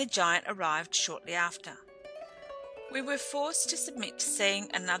 and the giant arrived shortly after. We were forced to submit to seeing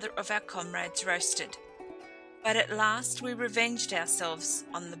another of our comrades roasted, but at last we revenged ourselves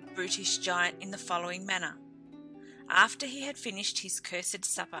on the brutish giant in the following manner. After he had finished his cursed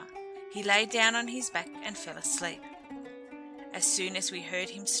supper, he lay down on his back and fell asleep. As soon as we heard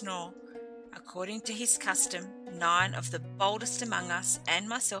him snore, according to his custom, 9 of the boldest among us and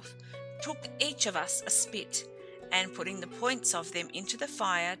myself took each of us a spit, and putting the points of them into the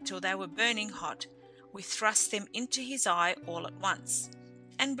fire till they were burning hot, we thrust them into his eye all at once,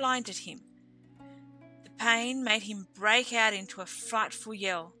 and blinded him. The pain made him break out into a frightful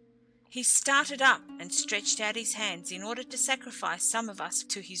yell. He started up and stretched out his hands in order to sacrifice some of us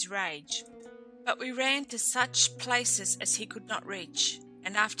to his rage. But we ran to such places as he could not reach,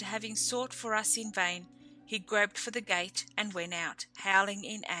 and after having sought for us in vain, he groped for the gate and went out, howling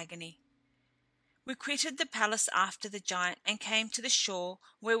in agony. We quitted the palace after the giant and came to the shore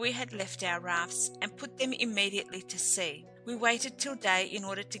where we had left our rafts and put them immediately to sea. We waited till day in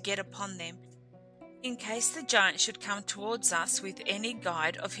order to get upon them, in case the giant should come towards us with any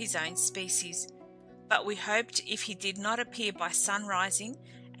guide of his own species. But we hoped if he did not appear by sun rising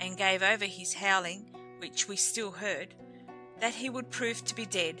and gave over his howling, which we still heard, that he would prove to be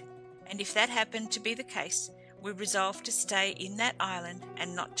dead, and if that happened to be the case, we resolved to stay in that island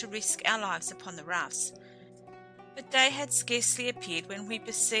and not to risk our lives upon the rafts. But day had scarcely appeared when we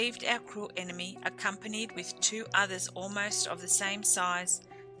perceived our cruel enemy accompanied with 2 others almost of the same size,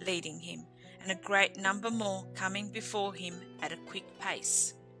 leading him, and a great number more coming before him at a quick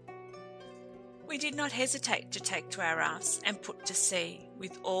pace. We did not hesitate to take to our rafts and put to sea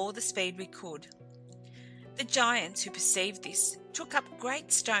with all the speed we could. The giants, who perceived this, took up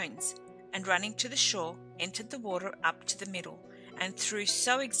great stones, and running to the shore, entered the water up to the middle, and threw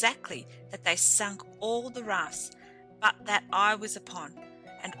so exactly that they sunk all the rafts but that I was upon,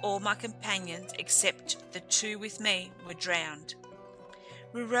 and all my companions, except the 2 with me, were drowned.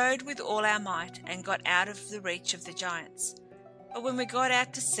 We rowed with all our might, and got out of the reach of the giants. But when we got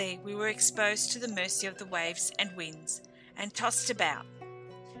out to sea, we were exposed to the mercy of the waves and winds, and tossed about,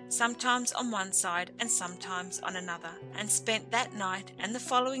 sometimes on one side and sometimes on another, and spent that night and the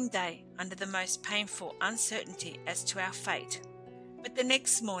following day under the most painful uncertainty as to our fate. But the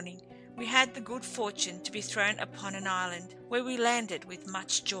next morning we had the good fortune to be thrown upon an island, where we landed with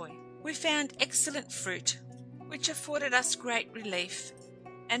much joy. We found excellent fruit, which afforded us great relief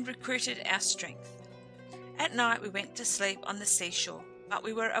and recruited our strength. At night we went to sleep on the seashore, but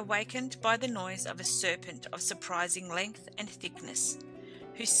we were awakened by the noise of a serpent of surprising length and thickness,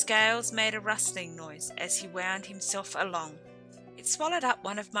 whose scales made a rustling noise as he wound himself along. It swallowed up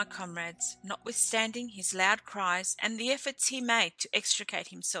one of my comrades, notwithstanding his loud cries and the efforts he made to extricate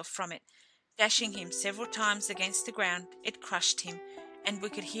himself from it. Dashing him several times against the ground, it crushed him, and we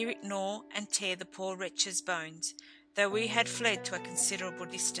could hear it gnaw and tear the poor wretch's bones, though we had fled to a considerable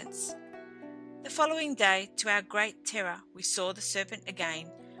distance. The following day, to our great terror, we saw the serpent again,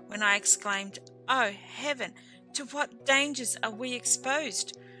 when I exclaimed, "Oh, heaven! To what dangers are we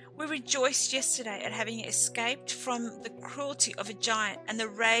exposed? We rejoiced yesterday at having escaped from the cruelty of a giant and the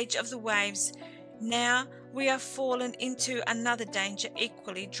rage of the waves. Now we are fallen into another danger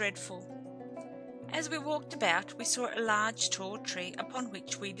equally dreadful." As we walked about, we saw a large tall tree upon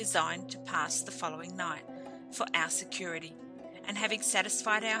which we designed to pass the following night for our security, and having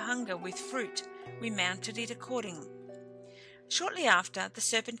satisfied our hunger with fruit, we mounted it accordingly. Shortly after, the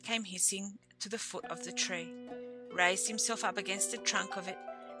serpent came hissing to the foot of the tree, raised himself up against the trunk of it,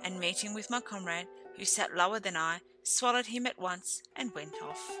 and meeting with my comrade, who sat lower than I, swallowed him at once and went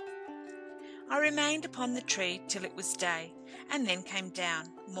off. I remained upon the tree till it was day, and then came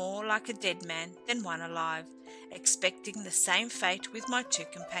down, more like a dead man than one alive, expecting the same fate with my 2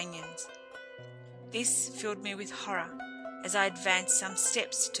 companions. This filled me with horror, as I advanced some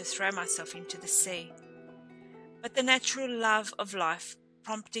steps to throw myself into the sea. But the natural love of life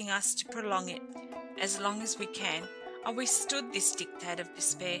prompting us to prolong it as long as we can, I withstood this dictate of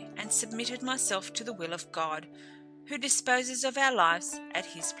despair and submitted myself to the will of God, who disposes of our lives at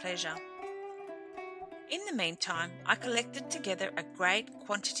his pleasure. In the meantime, I collected together a great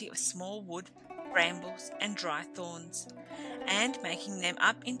quantity of small wood, brambles, and dry thorns, and making them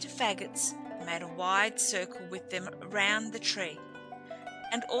up into faggots, made a wide circle with them round the tree,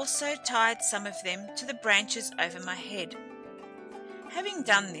 and also tied some of them to the branches over my head. Having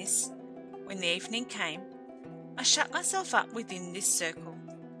done this, when the evening came, I shut myself up within this circle,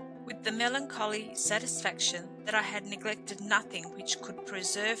 with the melancholy satisfaction that I had neglected nothing which could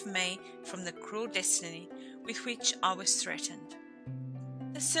preserve me from the cruel destiny with which I was threatened.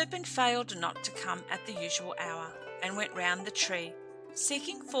 The serpent failed not to come at the usual hour, and went round the tree,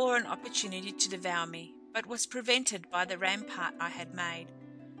 seeking for an opportunity to devour me, but was prevented by the rampart I had made,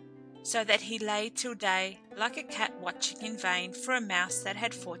 so that he lay till day like a cat watching in vain for a mouse that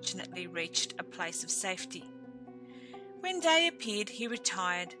had fortunately reached a place of safety. When day appeared he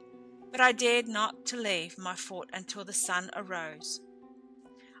retired, but I dared not to leave my fort until the sun arose.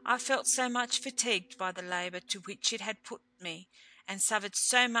 I felt so much fatigued by the labour to which it had put me, and suffered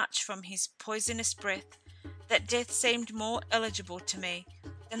so much from his poisonous breath, that death seemed more eligible to me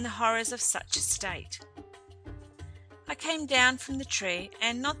than the horrors of such a state. I came down from the tree,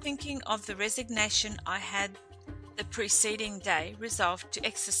 and not thinking of the resignation I had the preceding day resolved to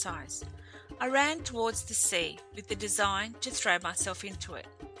exercise, I ran towards the sea with the design to throw myself into it.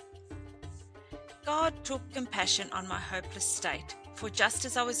 God took compassion on my hopeless state, for just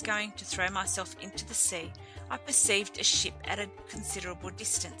as I was going to throw myself into the sea, I perceived a ship at a considerable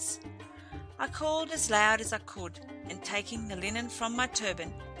distance. I called as loud as I could, and taking the linen from my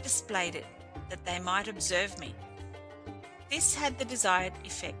turban, displayed it, that they might observe me. This had the desired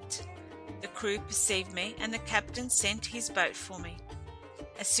effect. The crew perceived me, and the captain sent his boat for me.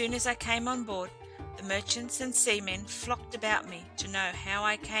 As soon as I came on board, the merchants and seamen flocked about me to know how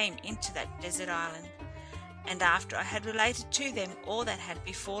I came into that desert island, and after I had related to them all that had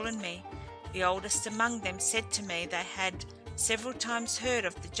befallen me, the oldest among them said to me they had several times heard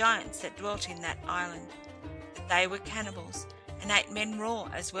of the giants that dwelt in that island, that they were cannibals, and ate men raw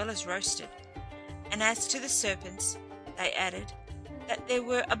as well as roasted. And as to the serpents, they added that there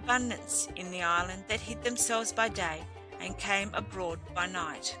were abundance in the island that hid themselves by day and came abroad by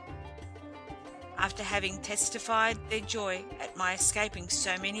night. After having testified their joy at my escaping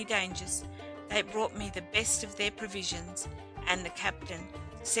so many dangers, they brought me the best of their provisions, and the captain,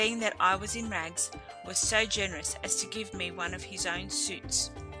 seeing that I was in rags, was so generous as to give me one of his own suits.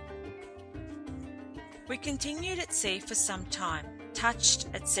 We continued at sea for some time, touched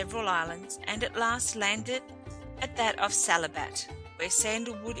at several islands, and at last landed at that of Salabat, where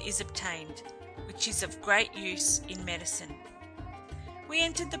sandalwood is obtained, which is of great use in medicine. We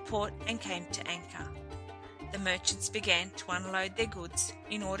entered the port and came to anchor. The merchants began to unload their goods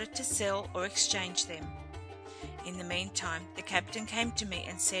in order to sell or exchange them. In the meantime, the captain came to me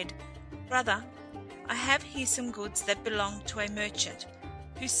and said, "Brother, I have here some goods that belong to a merchant,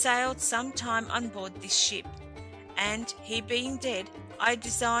 who sailed some time on board this ship, and he being dead, I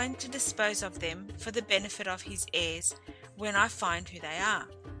design to dispose of them for the benefit of his heirs, when I find who they are."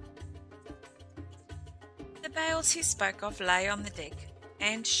 The bales he spoke of lay on the deck,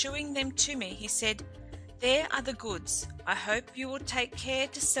 and shewing them to me, he said, "There are the goods. I hope you will take care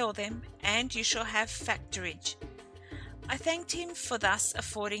to sell them, and you shall have factorage." I thanked him for thus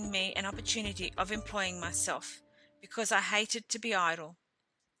affording me an opportunity of employing myself, because I hated to be idle.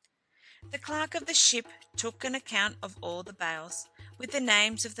 The clerk of the ship took an account of all the bales, with the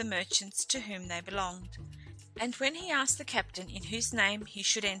names of the merchants to whom they belonged, and when he asked the captain in whose name he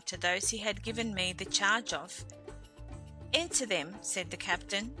should enter those he had given me the charge of, "Enter them," said the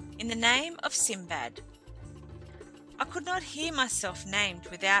captain, "in the name of Sinbad." I could not hear myself named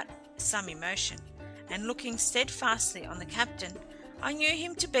without some emotion, and looking steadfastly on the captain, I knew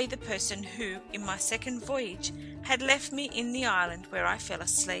him to be the person who, in my second voyage, had left me in the island where I fell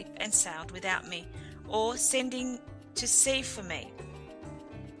asleep and sailed without me, or sending to sea for me.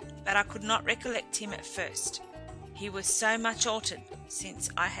 But I could not recollect him at first. He was so much altered since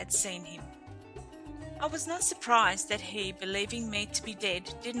I had seen him. I was not surprised that he, believing me to be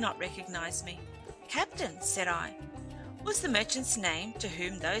dead, did not recognize me. "Captain," said I, "was the merchant's name to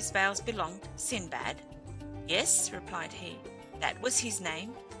whom those bales belonged Sinbad?" "Yes," replied he, "that was his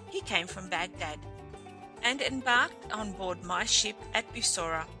name. He came from Baghdad, and embarked on board my ship at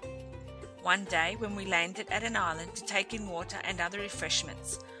Bussorah. One day, when we landed at an island to take in water and other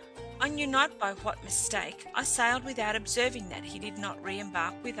refreshments, I knew not by what mistake I sailed without observing that he did not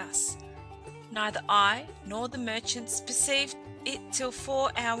re-embark with us. Neither I nor the merchants perceived it till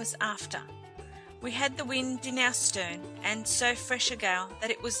 4 hours after, We had the wind in our stern, and so fresh a gale that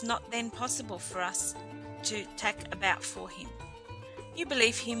it was not then possible for us to tack about for him. You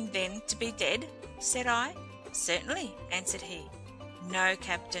believe him then to be dead? Said I. Certainly, answered he. No,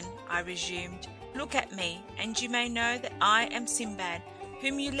 captain, I resumed. Look at me, and you may know that I am Sinbad,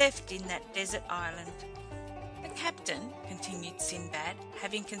 whom you left in that desert island. The captain, continued Sinbad,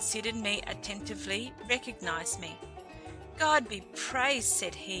 having considered me attentively, recognized me. God be praised,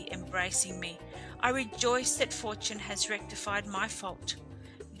 said he, embracing me. I rejoice that fortune has rectified my fault.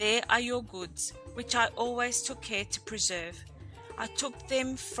 There are your goods, which I always took care to preserve. I took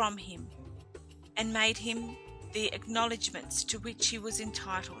them from him, and made him the acknowledgments to which he was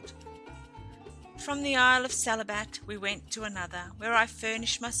entitled. From the Isle of Salabat we went to another, where I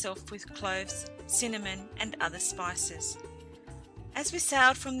furnished myself with cloves, cinnamon, and other spices. As we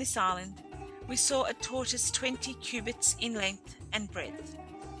sailed from this island, we saw a tortoise 20 cubits in length and breadth.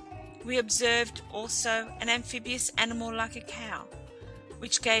 We observed also an amphibious animal like a cow,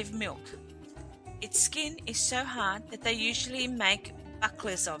 which gave milk. Its skin is so hard that they usually make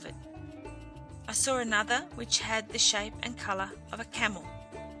bucklers of it. I saw another which had the shape and colour of a camel.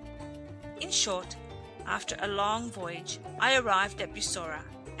 In short, after a long voyage, I arrived at Bussorah,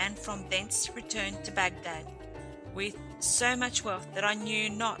 and from thence returned to Baghdad, with so much wealth that I knew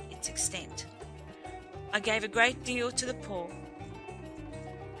not its extent. I gave a great deal to the poor,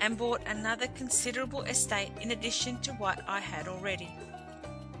 and bought another considerable estate in addition to what I had already.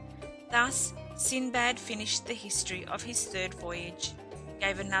 Thus Sinbad finished the history of his third voyage,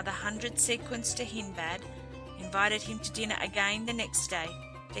 gave another 100 sequins to Hindbad, invited him to dinner again the next day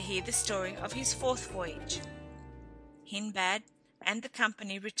to hear the story of his fourth voyage. Hindbad and the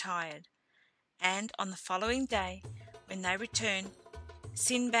company retired, and on the following day, when they returned,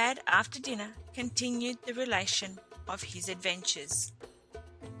 Sinbad, after dinner, continued the relation of his adventures.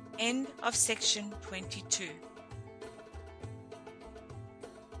 End of section 22.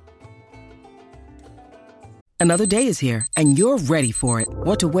 Another day is here, and you're ready for it.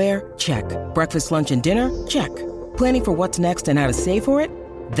 What to wear? Check. Breakfast, lunch, and dinner? Check. Planning for what's next and how to save for it?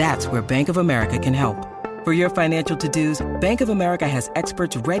 That's where Bank of America can help. For your financial to-dos, Bank of America has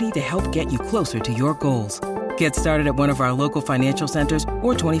experts ready to help get you closer to your goals. Get started at one of our local financial centers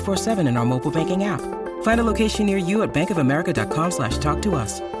or 24/7 in our mobile banking app. Find a location near you at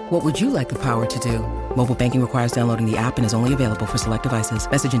bankofamerica.com/talktous. What would you like the power to do? Mobile banking requires downloading the app and is only available for select devices.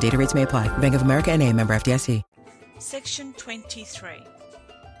 Message and data rates may apply. Bank of America N.A., member FDIC. Section 23.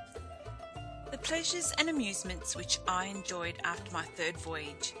 The pleasures and amusements which I enjoyed after my third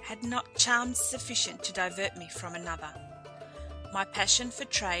voyage had not charms sufficient to divert me from another. My passion for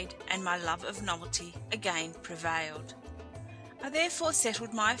trade and my love of novelty again prevailed. I therefore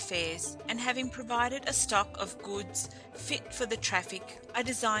settled my affairs, and having provided a stock of goods fit for the traffic I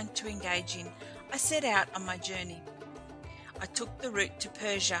designed to engage in, I set out on my journey. I took the route to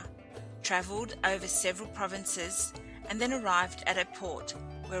Persia, travelled over several provinces, and then arrived at a port,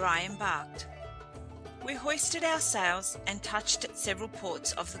 where I embarked. We hoisted our sails and touched at several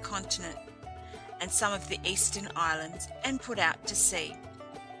ports of the continent, and some of the eastern islands, and put out to sea.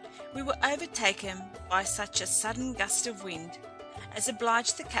 We were overtaken by such a sudden gust of wind as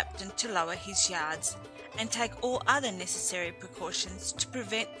obliged the captain to lower his yards, and take all other necessary precautions to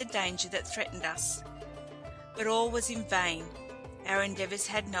prevent the danger that threatened us. But all was in vain. Our endeavours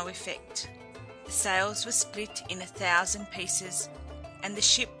had no effect. The sails were split in 1,000 pieces, and the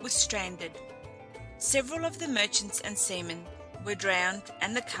ship was stranded. Several of the merchants and seamen were drowned,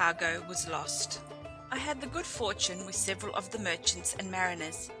 and the cargo was lost. I had the good fortune, with several of the merchants and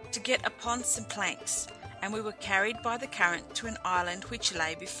mariners, to get upon some planks, and we were carried by the current to an island which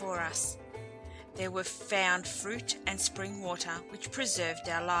lay before us. There were found fruit and spring water, which preserved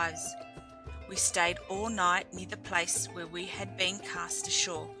our lives. We stayed all night near the place where we had been cast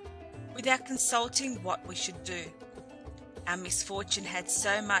ashore, without consulting what we should do. Our misfortune had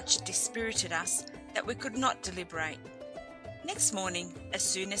so much dispirited us that we could not deliberate. Next morning, as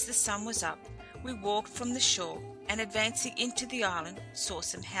soon as the sun was up, we walked from the shore, and advancing into the island, saw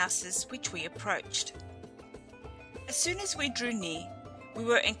some houses which we approached. As soon as we drew near, we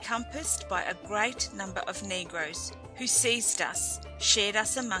were encompassed by a great number of negroes, who seized us, shared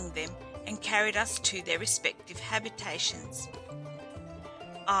us among them, and carried us to their respective habitations.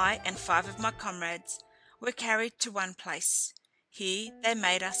 I and 5 of my comrades were carried to one place. Here they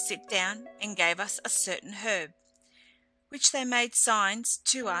made us sit down, and gave us a certain herb, which they made signs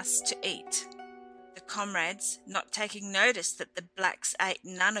to us to eat. The comrades, not taking notice that the blacks ate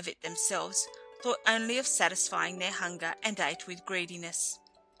none of it themselves, thought only of satisfying their hunger, and ate with greediness.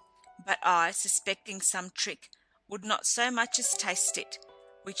 But I, suspecting some trick, would not so much as taste it,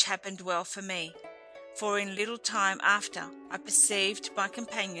 which happened well for me, for in little time after I perceived my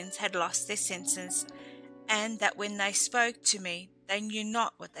companions had lost their senses, and that when they spoke to me they knew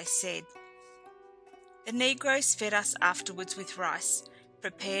not what they said. The negroes fed us afterwards with rice,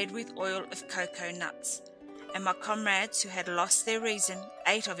 prepared with oil of cocoa nuts, and my comrades who had lost their reason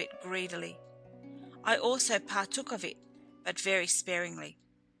ate of it greedily. I also partook of it, but very sparingly.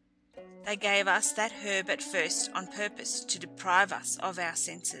 They gave us that herb at first on purpose to deprive us of our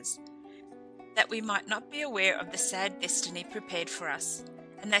senses, that we might not be aware of the sad destiny prepared for us,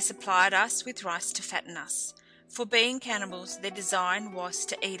 and they supplied us with rice to fatten us, for being cannibals their design was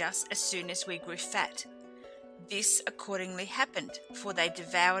to eat us as soon as we grew fat. This accordingly happened, for they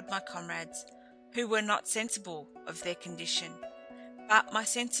devoured my comrades, who were not sensible of their condition. But my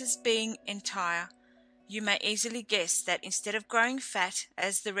senses being entire, you may easily guess that instead of growing fat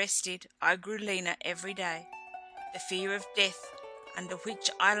as the rest did, I grew leaner every day. The fear of death, under which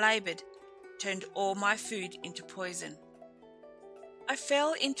I laboured, turned all my food into poison. I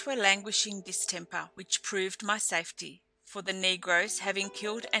fell into a languishing distemper, which proved my safety, for the negroes, having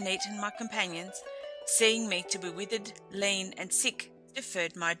killed and eaten my companions, seeing me to be withered, lean, and sick,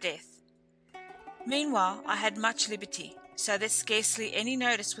 deferred my death. Meanwhile I had much liberty, so that scarcely any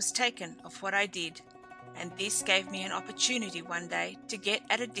notice was taken of what I did, and this gave me an opportunity one day to get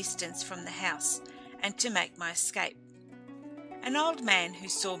at a distance from the house, and to make my escape. An old man who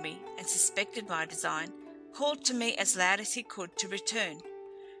saw me and suspected my design called to me as loud as he could to return,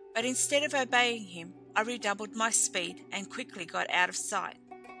 but instead of obeying him, I redoubled my speed and quickly got out of sight.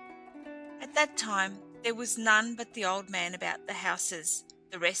 At that time there was none but the old man about the houses,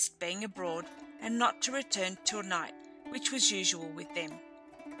 the rest being abroad, and not to return till night, which was usual with them.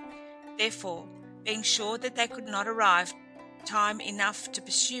 Therefore, being sure that they could not arrive time enough to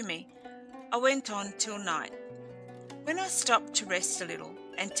pursue me, I went on till night, when I stopped to rest a little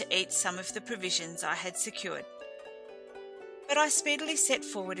and to eat some of the provisions I had secured. But I speedily set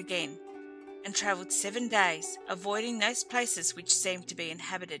forward again, and travelled 7 days, avoiding those places which seemed to be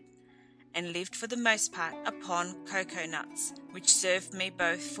inhabited, and lived for the most part upon cocoa nuts, which served me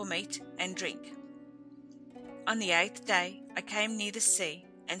both for meat and drink. On the 8th day I came near the sea,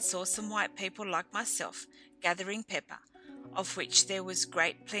 and saw some white people like myself gathering pepper, of which there was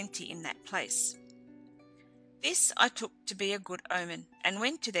great plenty in that place. This I took to be a good omen, and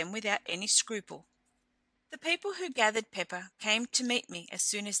went to them without any scruple. The people who gathered pepper came to meet me as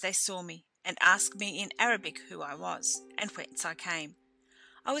soon as they saw me, and asked me in Arabic who I was, and whence I came.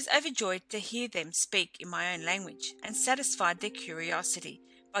 I was overjoyed to hear them speak in my own language, and satisfied their curiosity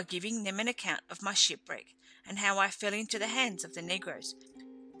by giving them an account of my shipwreck, and how I fell into the hands of the negroes.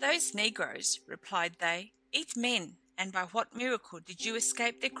 "Those negroes," replied they, "eat men, and by what miracle did you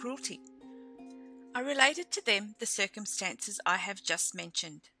escape their cruelty?" I related to them the circumstances I have just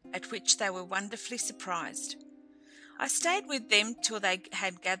mentioned, at which they were wonderfully surprised. I stayed with them till they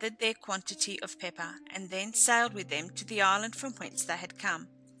had gathered their quantity of pepper, and then sailed with them to the island from whence they had come.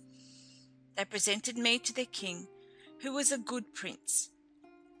 They presented me to their king, who was a good prince.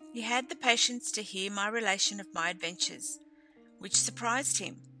 He had the patience to hear my relation of my adventures, which surprised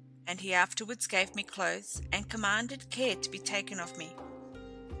him, and he afterwards gave me clothes, and commanded care to be taken of me.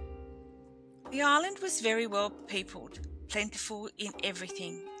 The island was very well peopled, plentiful in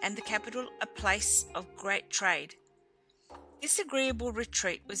everything, and the capital a place of great trade. This agreeable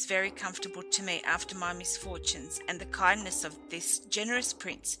retreat was very comfortable to me after my misfortunes, and the kindness of this generous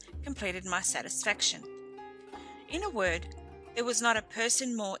prince completed my satisfaction. In a word, there was not a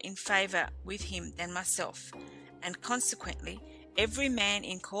person more in favour with him than myself, and consequently every man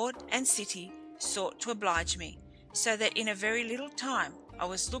in court and city sought to oblige me, so that in a very little time I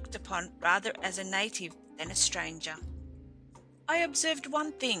was looked upon rather as a native than a stranger. I observed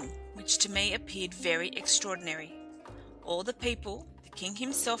one thing which to me appeared very extraordinary. All the people, the king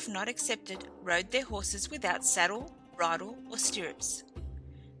himself not excepted, rode their horses without saddle, bridle, or stirrups.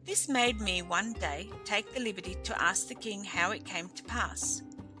 This made me one day take the liberty to ask the king how it came to pass.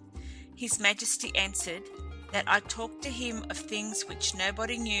 His Majesty answered that I talked to him of things which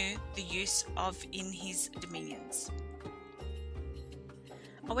nobody knew the use of in his dominions.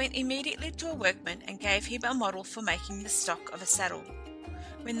 I went immediately to a workman and gave him a model for making the stock of a saddle.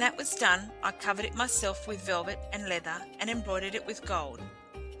 When that was done, I covered it myself with velvet and leather, and embroidered it with gold.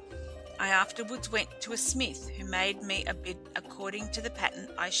 I afterwards went to a smith, who made me a bit according to the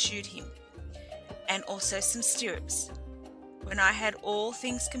pattern I shewed him, and also some stirrups. When I had all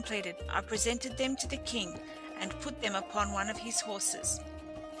things completed, I presented them to the king, and put them upon one of his horses.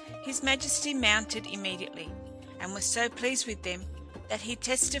 His Majesty mounted immediately, and was so pleased with them that he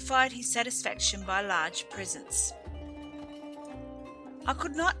testified his satisfaction by large presents. I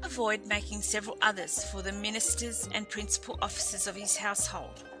could not avoid making several others for the ministers and principal officers of his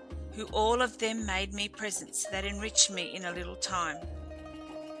household, who all of them made me presents that enriched me in a little time.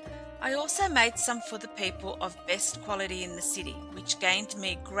 I also made some for the people of best quality in the city, which gained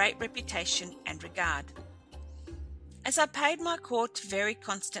me great reputation and regard. As I paid my court very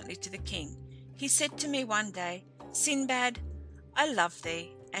constantly to the king, he said to me one day, "Sinbad, I love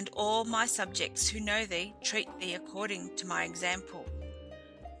thee, and all my subjects who know thee treat thee according to my example.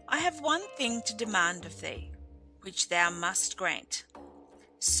 I have one thing to demand of thee, which thou must grant."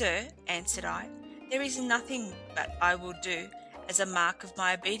 "Sir," answered I, "there is nothing but I will do as a mark of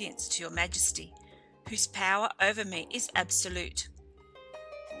my obedience to your majesty, whose power over me is absolute."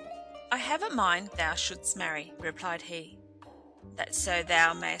 "I have a mind thou shouldst marry," replied he, "that so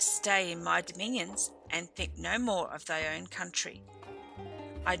thou mayest stay in my dominions, and think no more of thy own country."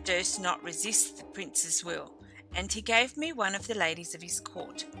 I durst not resist the prince's will, and he gave me one of the ladies of his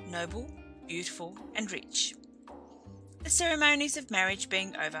court, noble, beautiful, and rich. The ceremonies of marriage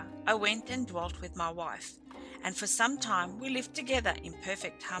being over, I went and dwelt with my wife, and for some time we lived together in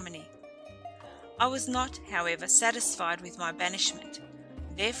perfect harmony. I was not, however, satisfied with my banishment,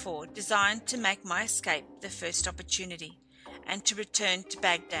 therefore designed to make my escape the first opportunity, and to return to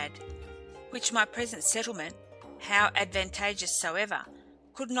Bagdad, which my present settlement, how advantageous soever,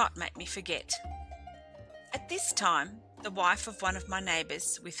 could not make me forget. At this time, the wife of one of my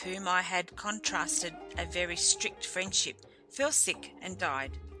neighbours, with whom I had contrasted a very strict friendship, fell sick and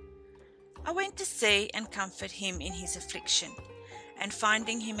died. I went to see and comfort him in his affliction, and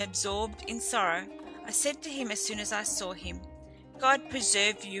finding him absorbed in sorrow, I said to him as soon as I saw him, "God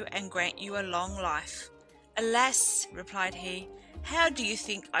preserve you and grant you a long life." "Alas," replied he, "how do you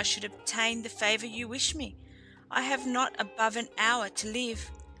think I should obtain the favour you wish me? I have not above an hour to live."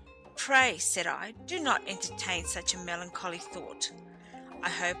 "Pray," said I, "do not entertain such a melancholy thought. I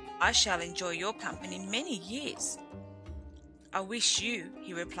hope I shall enjoy your company many years." "I wish you,"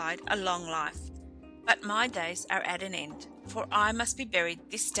 he replied, "a long life, but my days are at an end, for I must be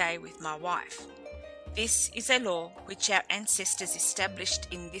buried this day with my wife. This is a law which our ancestors established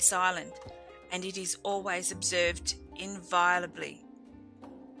in this island, and it is always observed inviolably.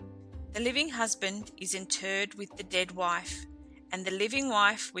 The living husband is interred with the dead wife, and the living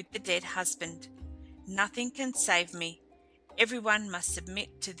wife with the dead husband. Nothing can save me. Everyone must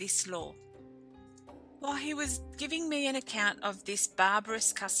submit to this law." While he was giving me an account of this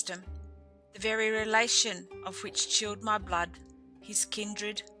barbarous custom, the very relation of which chilled my blood, his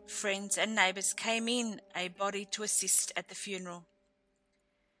kindred, friends, and neighbours came in a body to assist at the funeral.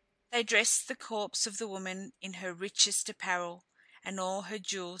 They dressed the corpse of the woman in her richest apparel, and all her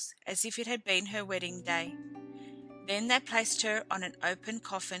jewels, as if it had been her wedding day. Then they placed her on an open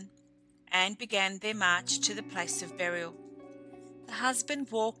coffin, and began their march to the place of burial. The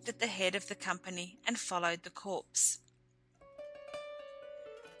husband walked at the head of the company and followed the corpse.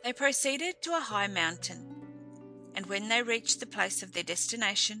 They proceeded to a high mountain, and when they reached the place of their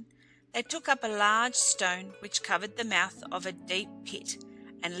destination, they took up a large stone which covered the mouth of a deep pit,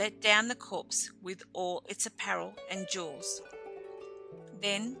 and let down the corpse with all its apparel and jewels.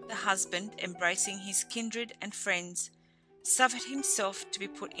 Then the husband, embracing his kindred and friends, suffered himself to be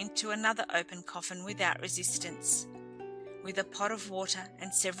put into another open coffin without resistance, with a pot of water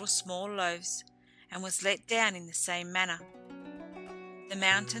and several small loaves, and was let down in the same manner. The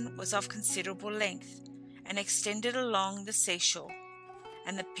mountain was of considerable length, and extended along the seashore,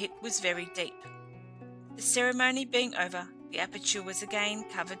 and the pit was very deep. The ceremony being over, the aperture was again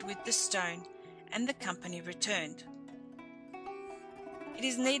covered with the stone, and the company returned. It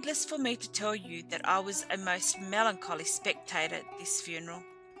is needless for me to tell you that I was a most melancholy spectator at this funeral.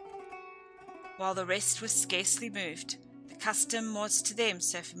 While the rest was scarcely moved, the custom was to them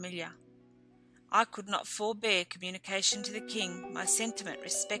so familiar. I could not forbear communication to the king my sentiment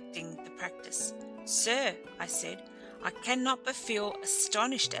respecting the practice. "Sir," I said, "I cannot but feel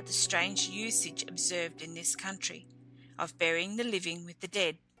astonished at the strange usage observed in this country, of burying the living with the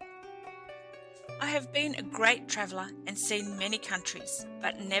dead. I have been a great traveller and seen many countries,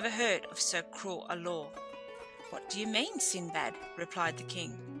 but never heard of so cruel a law." "What do you mean, Sinbad?" replied the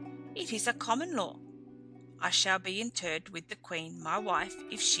king. "It is a common law. I shall be interred with the queen, my wife,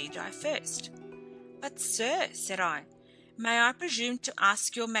 if she die first." "But, sir," said I, "may I presume to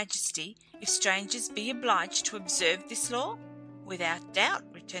ask your majesty if strangers be obliged to observe this law?" "Without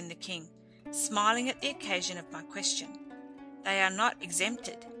doubt," returned the king, smiling at the occasion of my question. "They are not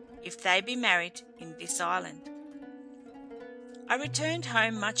exempted, if they be married in this island." I returned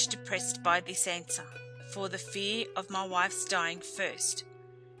home much depressed by this answer, for the fear of my wife's dying first,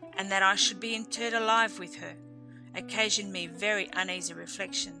 and that I should be interred alive with her, occasioned me very uneasy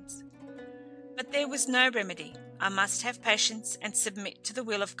reflections. But there was no remedy. I must have patience and submit to the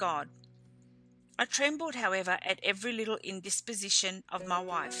will of God. I trembled, however, at every little indisposition of my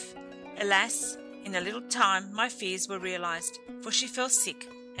wife. Alas, in a little time my fears were realized, for she fell sick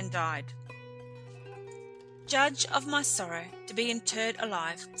and died. Judge of my sorrow. To be interred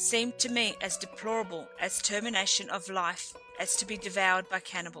alive seemed to me as deplorable as termination of life as to be devoured by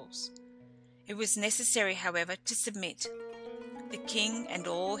cannibals. It was necessary, however, to submit. The king and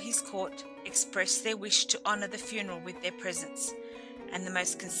all his court expressed their wish to honour the funeral with their presence, and the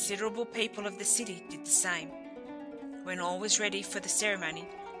most considerable people of the city did the same. When all was ready for the ceremony,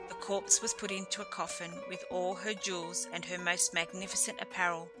 the corpse was put into a coffin with all her jewels and her most magnificent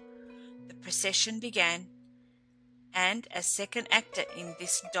apparel. The procession began, and as second actor in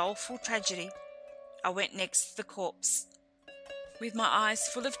this doleful tragedy, I went next the corpse, with my eyes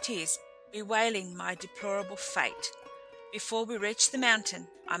full of tears, bewailing my deplorable fate. Before we reached the mountain,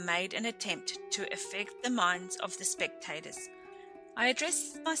 I made an attempt to affect the minds of the spectators. I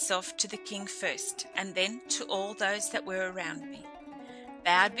addressed myself to the king first, and then to all those that were around me.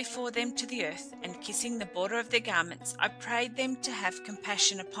 Bowed before them to the earth, and kissing the border of their garments, I prayed them to have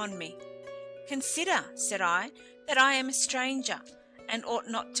compassion upon me. Consider, said I, that I am a stranger, and ought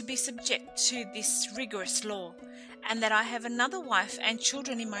not to be subject to this rigorous law, and that I have another wife and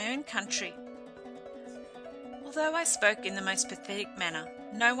children in my own country. Although I spoke in the most pathetic manner,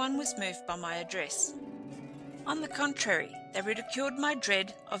 no one was moved by my address. On the contrary, they ridiculed my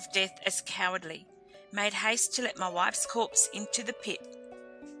dread of death as cowardly, made haste to let my wife's corpse into the pit,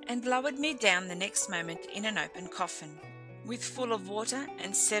 and lowered me down the next moment in an open coffin, with full of water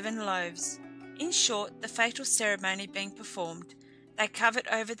and 7 loaves. In short, the fatal ceremony being performed, they covered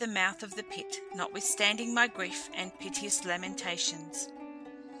over the mouth of the pit, notwithstanding my grief and piteous lamentations.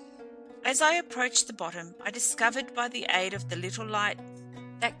 As I approached the bottom, I discovered by the aid of the little light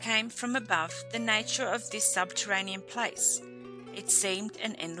that came from above the nature of this subterranean place. It seemed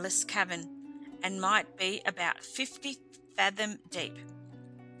an endless cavern, and might be about 50 fathom deep.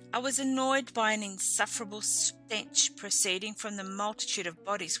 I was annoyed by an insufferable stench proceeding from the multitude of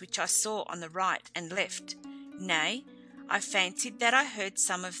bodies which I saw on the right and left. Nay, I fancied that I heard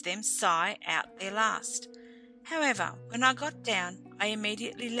some of them sigh out their last. However, when I got down, I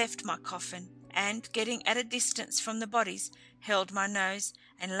immediately left my coffin, and, getting at a distance from the bodies, held my nose,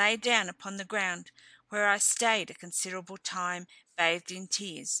 and lay down upon the ground, where I stayed a considerable time, bathed in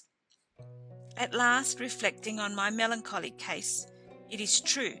tears. At last, reflecting on my melancholy case, "It is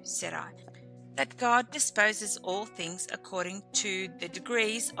true," said I, "that God disposes all things according to the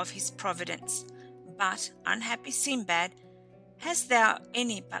degrees of his providence. But, unhappy Sinbad, hast thou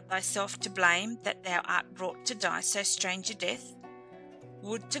any but thyself to blame that thou art brought to die so strange a death?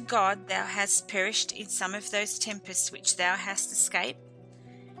 Would to God thou hadst perished in some of those tempests which thou hast escaped.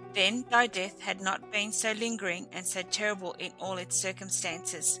 Then thy death had not been so lingering and so terrible in all its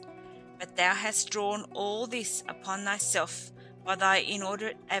circumstances. But thou hast drawn all this upon thyself by thy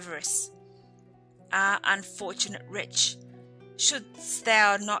inordinate avarice. Ah, unfortunate wretch! Shouldst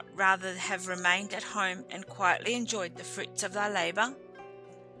thou not rather have remained at home and quietly enjoyed the fruits of thy labour?"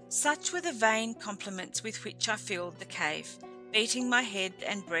 Such were the vain compliments with which I filled the cave, beating my head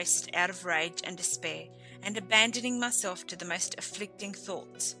and breast out of rage and despair, and abandoning myself to the most afflicting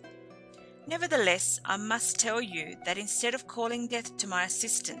thoughts. Nevertheless, I must tell you that instead of calling death to my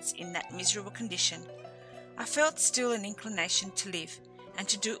assistance in that miserable condition, I felt still an inclination to live, and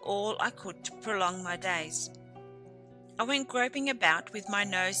to do all I could to prolong my days. I went groping about with my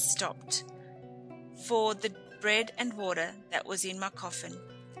nose stopped for the bread and water that was in my coffin,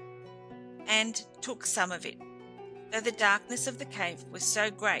 and took some of it, though the darkness of the cave was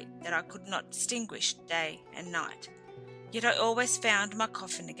so great that I could not distinguish day and night. Yet I always found my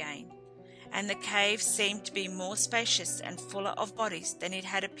coffin again, and the cave seemed to be more spacious and fuller of bodies than it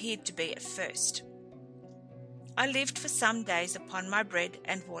had appeared to be at first. I lived for some days upon my bread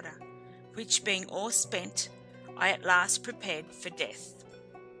and water, which being all spent, I at last prepared for death.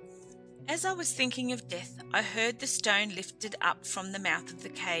 As I was thinking of death, I heard the stone lifted up from the mouth of the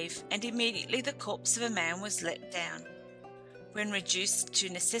cave, and immediately the corpse of a man was let down. When reduced to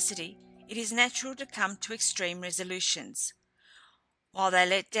necessity, it is natural to come to extreme resolutions. While they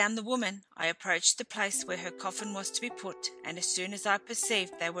let down the woman, I approached the place where her coffin was to be put, and as soon as I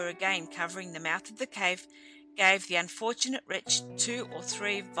perceived they were again covering the mouth of the cave, gave the unfortunate wretch 2 or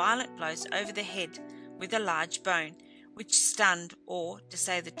 3 violent blows over the head with a large bone, which stunned, or, to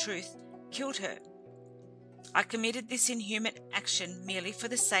say the truth, killed her. I committed this inhuman action merely for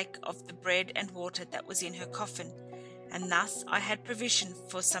the sake of the bread and water that was in her coffin, and thus I had provision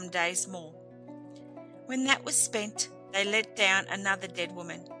for some days more. When that was spent, they let down another dead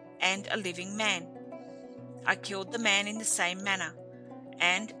woman and a living man. I killed the man in the same manner,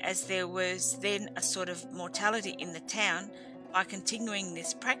 and as there was then a sort of mortality in the town, by continuing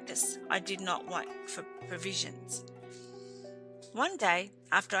this practice, I did not wait for provisions. One day,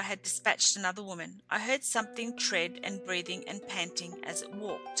 after I had dispatched another woman, I heard something tread and breathing and panting as it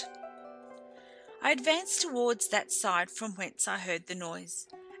walked. I advanced towards that side from whence I heard the noise,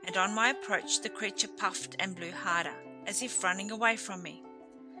 and on my approach the creature puffed and blew harder, as if running away from me.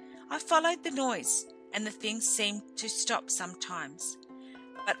 I followed the noise, and the thing seemed to stop sometimes,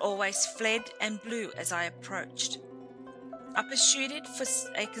 but always fled and blew as I approached. I pursued it for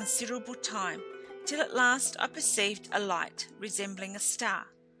a considerable time, till at last I perceived a light resembling a star.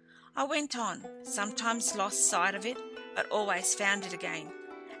 I went on, sometimes lost sight of it, but always found it again,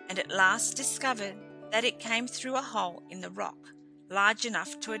 and at last discovered that it came through a hole in the rock, large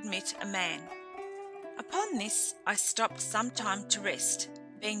enough to admit a man. Upon this I stopped some time to rest,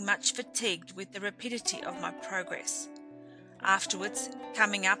 being much fatigued with the rapidity of my progress. Afterwards,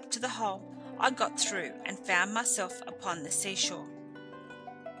 coming up to the hole, I got through and found myself upon the seashore.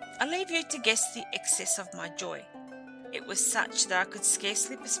 I leave you to guess the excess of my joy. It was such that I could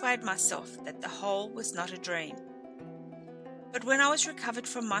scarcely persuade myself that the whole was not a dream. But when I was recovered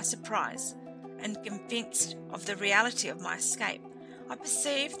from my surprise, and convinced of the reality of my escape, I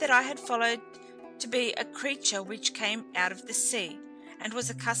perceived that I had followed to be a creature which came out of the sea, and was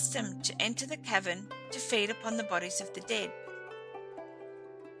accustomed to enter the cavern to feed upon the bodies of the dead.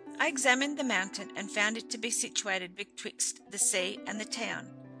 I examined the mountain, and found it to be situated betwixt the sea and the town,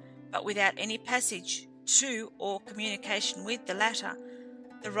 but without any passage to or communication with the latter,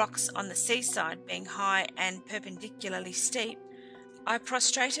 the rocks on the seaside being high and perpendicularly steep. I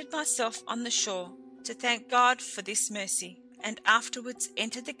prostrated myself on the shore to thank God for this mercy, and afterwards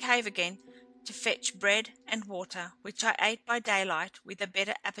entered the cave again to fetch bread and water, which I ate by daylight with a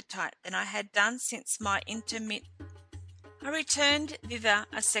better appetite than I had done since my interment. I returned thither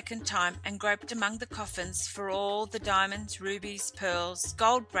a second time, and groped among the coffins for all the diamonds, rubies, pearls,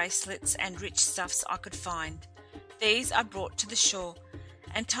 gold bracelets, and rich stuffs I could find. These I brought to the shore,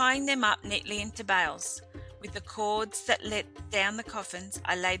 and tying them up neatly into bales, with the cords that let down the coffins,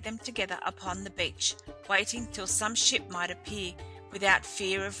 I laid them together upon the beach, waiting till some ship might appear, without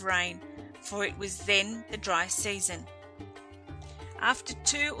fear of rain, for it was then the dry season. After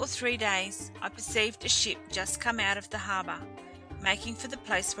 2 or 3 days, I perceived a ship just come out of the harbour, making for the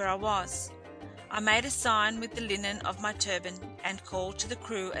place where I was. I made a sign with the linen of my turban, and called to the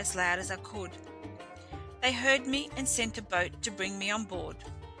crew as loud as I could. They heard me, and sent a boat to bring me on board.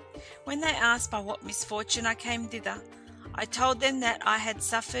 When they asked by what misfortune I came thither, I told them that I had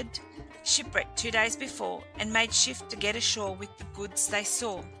suffered shipwreck 2 days before, and made shift to get ashore with the goods they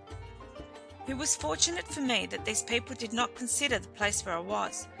saw. It was fortunate for me that these people did not consider the place where I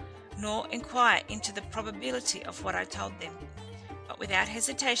was, nor inquire into the probability of what I told them, but without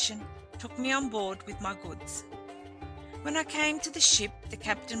hesitation took me on board with my goods. When I came to the ship, the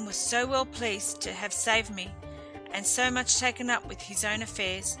captain was so well pleased to have saved me, and so much taken up with his own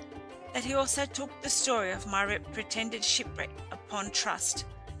affairs, that he also took the story of my pretended shipwreck upon trust,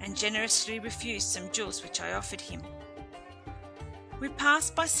 and generously refused some jewels which I offered him. We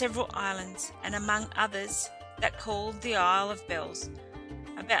passed by several islands, and among others that called the Isle of Bells,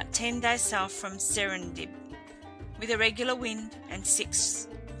 about 10 days sail from Serendib, with a regular wind, and 6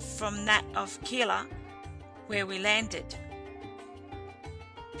 from that of Keelah, where we landed.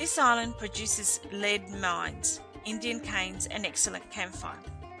 This island produces lead mines, Indian canes, and excellent camphor.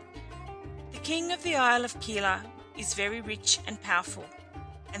 The king of the Isle of Keelah is very rich and powerful,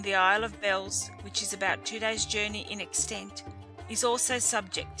 and the Isle of Bells, which is about 2 days' journey in extent, is also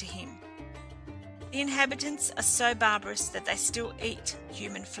subject to him. The inhabitants are so barbarous that they still eat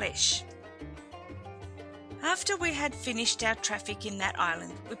human flesh. After we had finished our traffic in that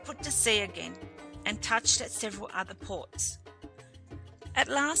island, we put to sea again, and touched at several other ports. At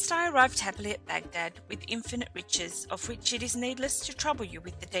last I arrived happily at Baghdad, with infinite riches, of which it is needless to trouble you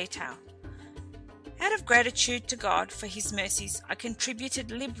with the detail. Out of gratitude to God for his mercies, I contributed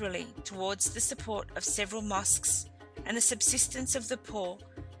liberally towards the support of several mosques, and the subsistence of the poor,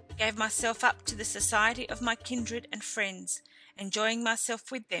 gave myself up to the society of my kindred and friends, enjoying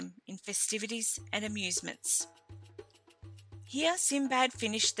myself with them in festivities and amusements. Here Sinbad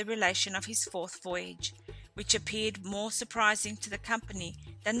finished the relation of his 4th voyage, which appeared more surprising to the company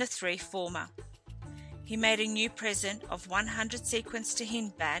than the 3 former. He made a new present of 100 sequins to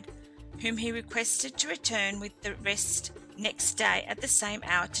Hindbad, whom he requested to return with the rest next day at the same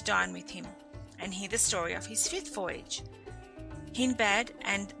hour to dine with him, and hear the story of his 5th voyage. Hindbad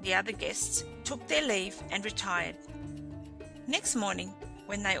and the other guests took their leave and retired. Next morning,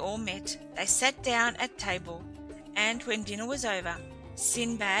 when they all met, they sat down at table, and when dinner was over,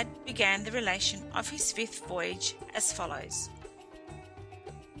 Sinbad began the relation of his 5th voyage as follows.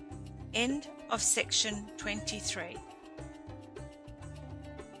 End of section 23.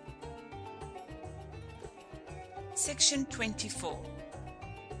 Section 24.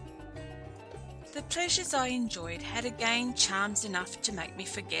 The pleasures I enjoyed had again charms enough to make me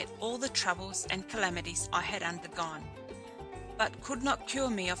forget all the troubles and calamities I had undergone, but could not cure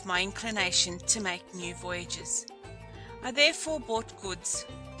me of my inclination to make new voyages. I therefore bought goods,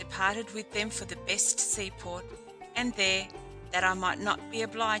 departed with them for the best seaport, and there, that I might not be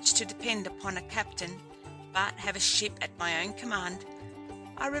obliged to depend upon a captain, but have a ship at my own command,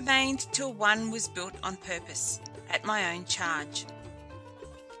 I remained till one was built on purpose, at my own charge.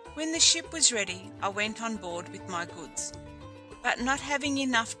 When the ship was ready, I went on board with my goods, but not having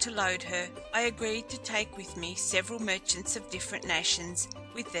enough to load her, I agreed to take with me several merchants of different nations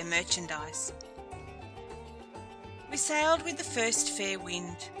with their merchandise. We sailed with the first fair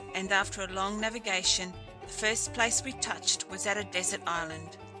wind, and after a long navigation, the first place we touched was at a desert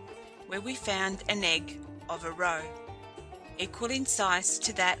island, where we found an egg of a roe, equal in size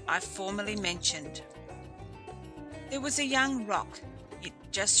to that I formerly mentioned. There was a young roc, it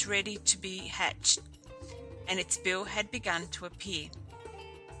just ready to be hatched, and its bill had begun to appear.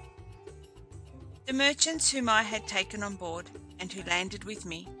 The merchants whom I had taken on board, and who landed with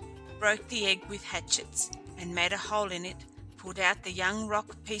me, broke the egg with hatchets, and made a hole in it, pulled out the young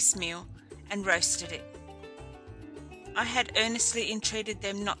roc piecemeal, and roasted it. I had earnestly entreated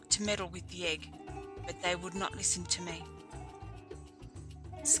them not to meddle with the egg, but they would not listen to me.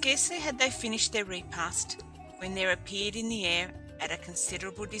 Scarcely had they finished their repast, when there appeared in the air, at a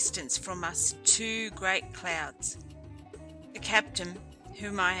considerable distance from us, 2 great clouds. The captain,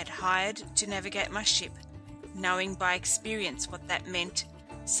 whom I had hired to navigate my ship, knowing by experience what that meant,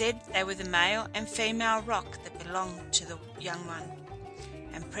 said they were the male and female roc that belonged to the young one,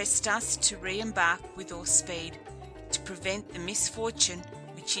 and pressed us to re-embark with all speed, to prevent the misfortune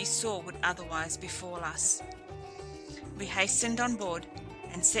which he saw would otherwise befall us. We hastened on board,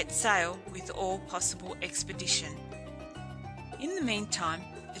 and set sail with all possible expedition. In the meantime,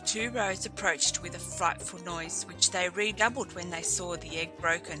 the 2 roes approached with a frightful noise, which they redoubled when they saw the egg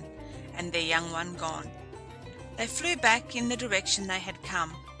broken, and their young one gone. They flew back in the direction they had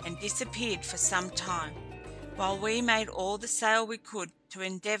come, and disappeared for some time, while we made all the sail we could to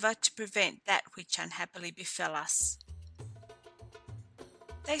endeavour to prevent that which unhappily befell us.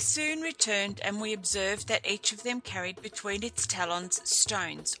 They soon returned, and we observed that each of them carried between its talons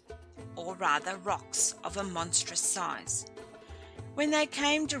stones, or rather rocks, of a monstrous size. When they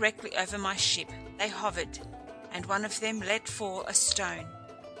came directly over my ship, they hovered, and one of them let fall a stone.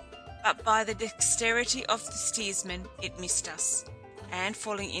 But by the dexterity of the steersman it missed us, and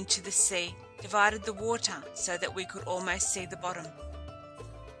falling into the sea, divided the water so that we could almost see the bottom.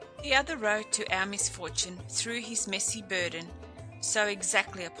 The other roe, to our misfortune, threw his messy burden so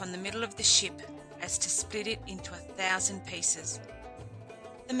exactly upon the middle of the ship as to split it into 1,000 pieces.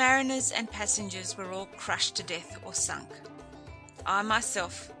 The mariners and passengers were all crushed to death or sunk. I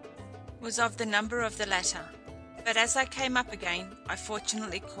myself was of the number of the latter, but as I came up again, I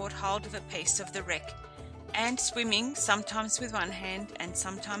fortunately caught hold of a piece of the wreck, and swimming, sometimes with one hand and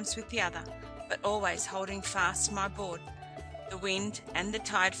sometimes with the other, but always holding fast my board, the wind and the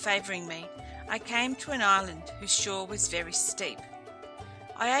tide favouring me, I came to an island whose shore was very steep.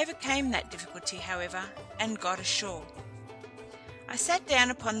 I overcame that difficulty, however, and got ashore. I sat down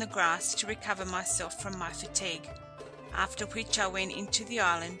upon the grass to recover myself from my fatigue, after which I went into the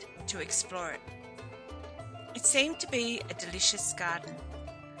island to explore it. It seemed to be a delicious garden.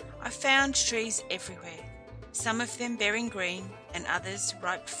 I found trees everywhere, some of them bearing green and others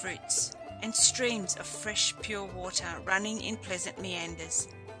ripe fruits, and streams of fresh pure water running in pleasant meanders.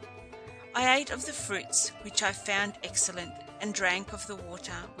 I ate of the fruits, which I found excellent, and drank of the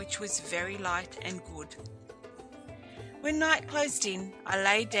water, which was very light and good. When night closed in, I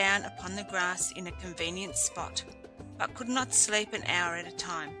lay down upon the grass in a convenient spot, but could not sleep an hour at a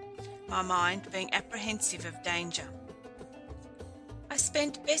time, my mind being apprehensive of danger. I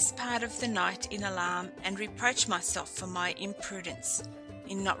spent best part of the night in alarm, and reproached myself for my imprudence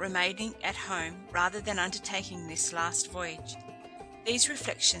in not remaining at home rather than undertaking this last voyage. These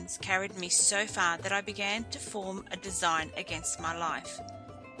reflections carried me so far that I began to form a design against my life.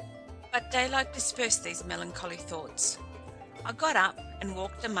 But daylight dispersed these melancholy thoughts. I got up and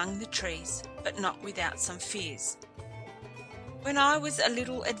walked among the trees, but not without some fears. When I was a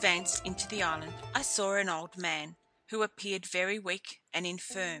little advanced into the island, I saw an old man, who appeared very weak and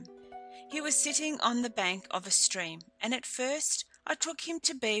infirm. He was sitting on the bank of a stream, and at first I took him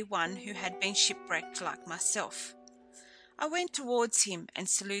to be one who had been shipwrecked like myself. I went towards him and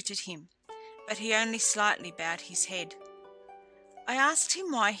saluted him, but he only slightly bowed his head. I asked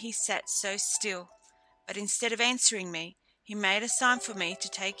him why he sat so still, but instead of answering me, he made a sign for me to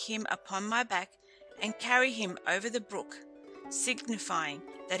take him upon my back and carry him over the brook, signifying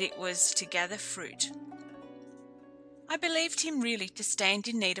that it was to gather fruit. I believed him really to stand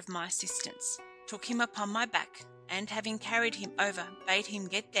in need of my assistance, took him upon my back, and having carried him over, bade him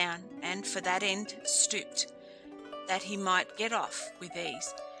get down, and for that end stooped, that he might get off with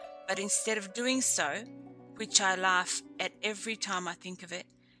ease. But instead of doing so, which I laugh at every time I think of it,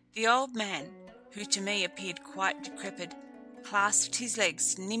 the old man, who to me appeared quite decrepit, clasped his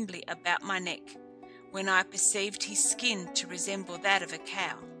legs nimbly about my neck, when I perceived his skin to resemble that of a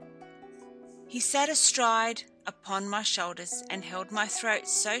cow. He sat astride upon my shoulders and held my throat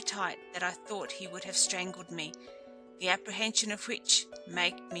so tight that I thought he would have strangled me, the apprehension of which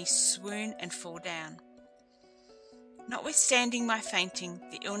made me swoon and fall down. Notwithstanding my fainting,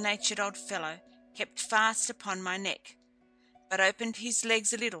 the ill-natured old fellow kept fast upon my neck, but opened his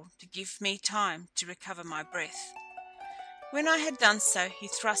legs a little to give me time to recover my breath. When I had done so, he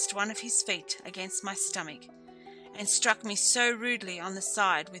thrust one of his feet against my stomach, and struck me so rudely on the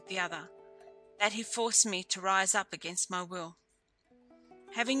side with the other, that he forced me to rise up against my will.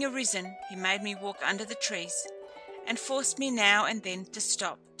 Having arisen, he made me walk under the trees, and forced me now and then to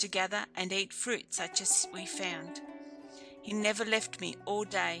stop, to gather and eat fruit such as we found. He never left me all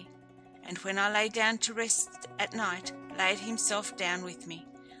day, and when I lay down to rest at night, laid himself down with me,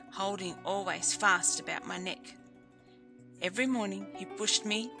 holding always fast about my neck. Every morning he pushed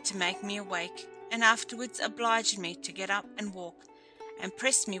me to make me awake, and afterwards obliged me to get up and walk, and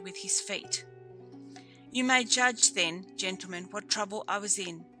pressed me with his feet. You may judge then, gentlemen, what trouble I was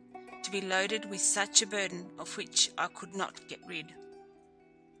in, to be loaded with such a burden of which I could not get rid.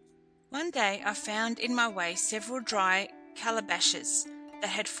 One day I found in my way several dry calabashes that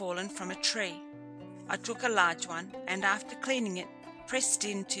had fallen from a tree. I took a large one, and after cleaning it, pressed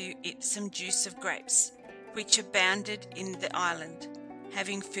into it some juice of grapes, which abounded in the island.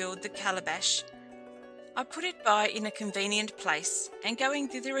 Having filled the calabash, I put it by in a convenient place, and going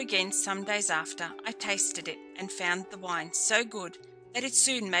thither again some days after, I tasted it, and found the wine so good that it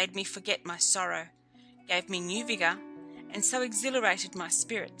soon made me forget my sorrow, gave me new vigour, and so exhilarated my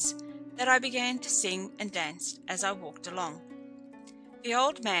spirits, that I began to sing and dance as I walked along. The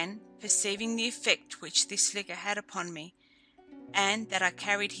old man, perceiving the effect which this liquor had upon me, and that I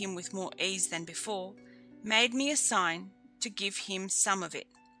carried him with more ease than before, made me a sign to give him some of it.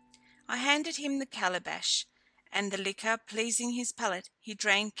 I handed him the calabash, and the liquor pleasing his palate, he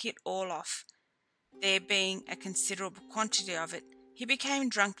drank it all off. There being a considerable quantity of it, he became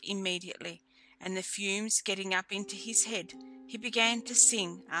drunk immediately, and the fumes getting up into his head, he began to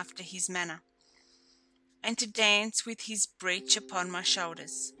sing after his manner, and to dance with his breech upon my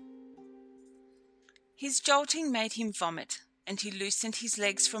shoulders. His jolting made him vomit, and he loosened his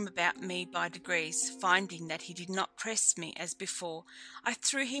legs from about me by degrees. Finding that he did not press me as before, I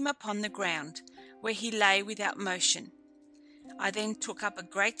threw him upon the ground, where he lay without motion. I then took up a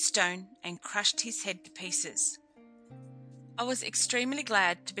great stone and crushed his head to pieces. I was extremely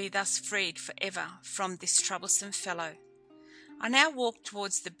glad to be thus freed for ever from this troublesome fellow. I now walked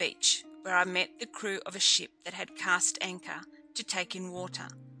towards the beach, where I met the crew of a ship that had cast anchor to take in water.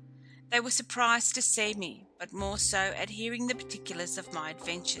 They were surprised to see me, but more so at hearing the particulars of my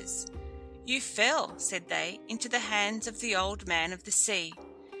adventures. "You fell," said they, "into the hands of the Old Man of the Sea,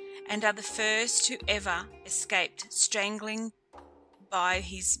 and are the first who ever escaped strangling by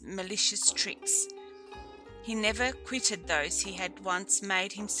his malicious tricks. He never quitted those he had once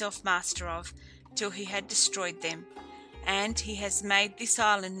made himself master of, till he had destroyed them, and he has made this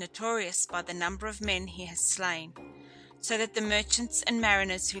island notorious by the number of men he has slain, so that the merchants and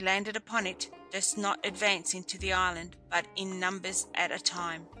mariners who landed upon it durst not advance into the island but in numbers at a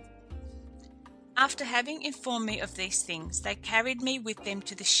time." After having informed me of these things, they carried me with them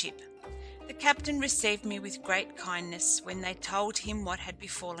to the ship. The captain received me with great kindness when they told him what had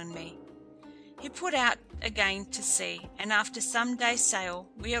befallen me. He put out again to sea, and after some days' sail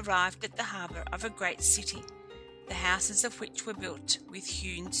we arrived at the harbour of a great city, the houses of which were built with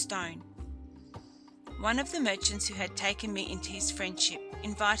hewn stone. One of the merchants who had taken me into his friendship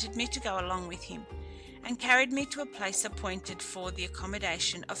invited me to go along with him, and carried me to a place appointed for the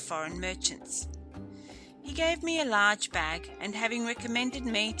accommodation of foreign merchants. He gave me a large bag, and having recommended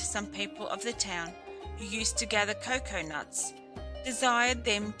me to some people of the town who used to gather cocoa nuts, desired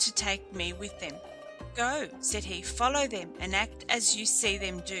them to take me with them. "Go," said he, "follow them and act as you see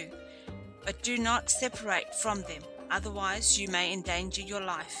them do, but do not separate from them, otherwise you may endanger your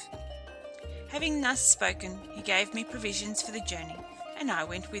life." Having thus spoken, he gave me provisions for the journey, and I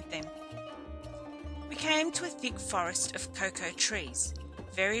went with them. We came to a thick forest of cocoa trees,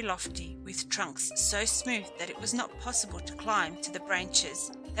 very lofty, with trunks so smooth that it was not possible to climb to the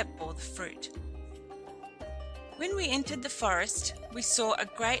branches that bore the fruit. When we entered the forest, we saw a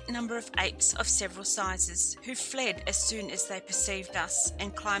great number of apes of several sizes, who fled as soon as they perceived us,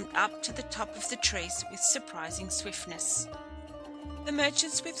 and climbed up to the top of the trees with surprising swiftness. The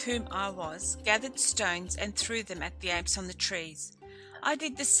merchants with whom I was gathered stones and threw them at the apes on the trees. I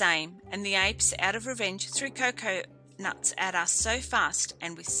did the same, and the apes, out of revenge, threw cocoa nuts at us so fast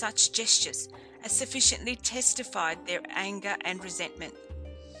and with such gestures as sufficiently testified their anger and resentment.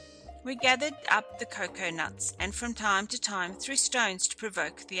 We gathered up the cocoa nuts, and from time to time threw stones to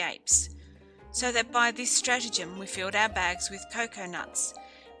provoke the apes, so that by this stratagem we filled our bags with cocoa nuts,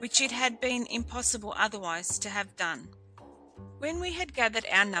 which it had been impossible otherwise to have done. When we had gathered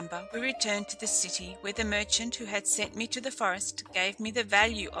our number, we returned to the city, where the merchant who had sent me to the forest gave me the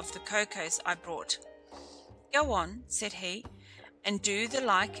value of the cocoas I brought. "Go on," said he, "and do the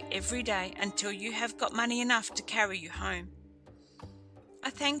like every day until you have got money enough to carry you home." I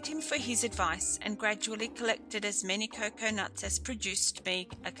thanked him for his advice, and gradually collected as many cocoa nuts as produced me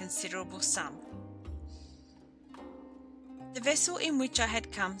a considerable sum. The vessel in which I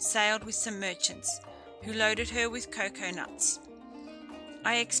had come sailed with some merchants, who loaded her with cocoa nuts.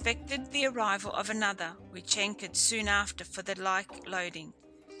 I expected the arrival of another, which anchored soon after for the like loading.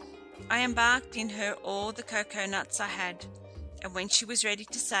 I embarked in her all the cocoa nuts I had, and when she was ready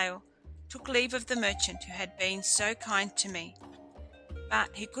to sail, took leave of the merchant who had been so kind to me.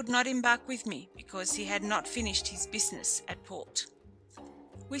 But he could not embark with me, because he had not finished his business at port.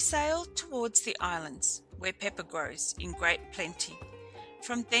 We sailed towards the islands, where pepper grows in great plenty.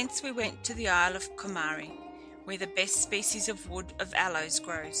 From thence we went to the Isle of Comari, where the best species of wood of aloes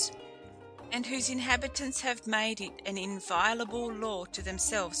grows, and whose inhabitants have made it an inviolable law to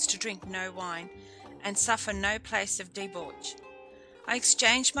themselves to drink no wine, and suffer no place of debauch. I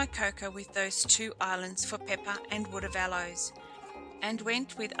exchanged my cocoa with those 2 islands for pepper and wood of aloes, and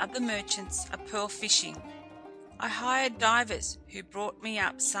went with other merchants a pearl fishing. I hired divers, who brought me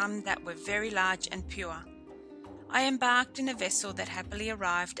up some that were very large and pure. I embarked in a vessel that happily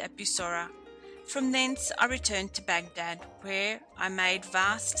arrived at Bussorah. From thence I returned to Baghdad, where I made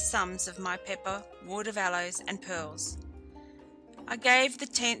vast sums of my pepper, wood of aloes, and pearls. I gave the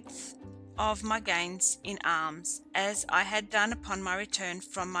 10th of my gains in alms, as I had done upon my return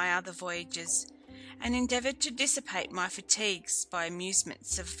from my other voyages, and endeavoured to dissipate my fatigues by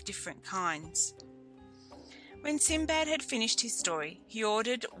amusements of different kinds. When Sinbad had finished his story, he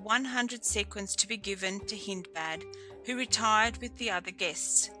ordered 100 sequins to be given to Hindbad, who retired with the other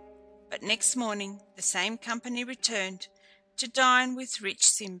guests. But next morning the same company returned to dine with rich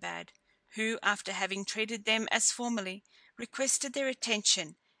Sinbad, who, after having treated them as formerly, requested their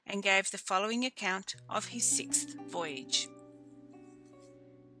attention, and gave the following account of his 6th voyage.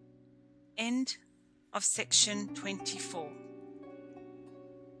 End of section 24.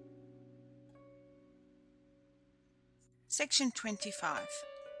 Section 25.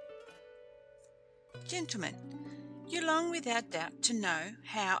 Gentlemen, you long without doubt to know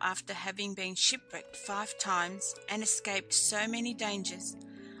how, after having been shipwrecked 5 times and escaped so many dangers,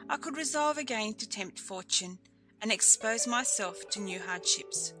 I could resolve again to tempt fortune and expose myself to new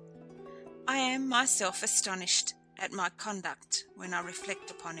hardships. I am myself astonished at my conduct when I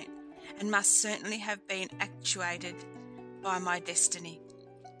reflect upon it, and must certainly have been actuated by my destiny.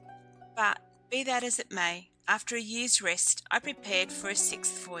 But, be that as it may, after a year's rest, I prepared for a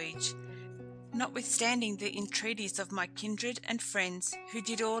 6th voyage, notwithstanding the entreaties of my kindred and friends, who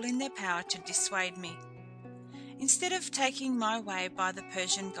did all in their power to dissuade me. Instead of taking my way by the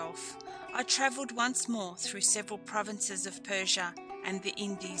Persian Gulf, I travelled once more through several provinces of Persia and the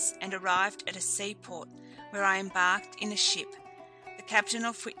Indies, and arrived at a seaport, where I embarked in a ship, the captain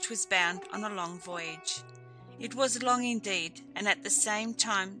of which was bound on a long voyage. It was long indeed, and at the same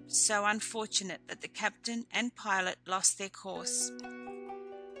time so unfortunate that the captain and pilot lost their course.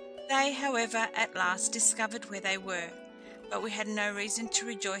 They, however, at last discovered where they were, but we had no reason to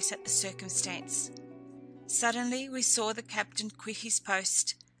rejoice at the circumstance. Suddenly we saw the captain quit his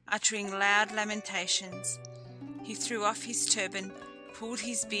post, uttering loud lamentations. He threw off his turban, pulled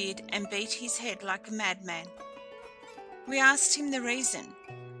his beard, and beat his head like a madman. We asked him the reason,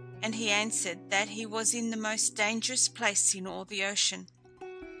 and he answered that he was in the most dangerous place in all the ocean.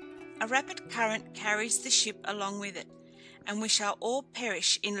 A rapid current carries the ship along with it, and we shall all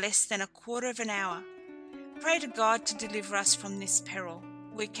perish in less than a quarter of an hour. pray to God to deliver us from this peril.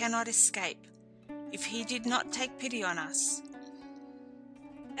 We cannot escape, if he did not take pity on us."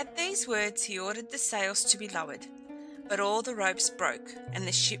 At these words he ordered the sails to be lowered, but all the ropes broke, and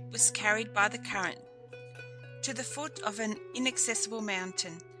the ship was carried by the current to the foot of an inaccessible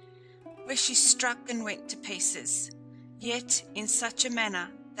mountain, where she struck and went to pieces, yet in such a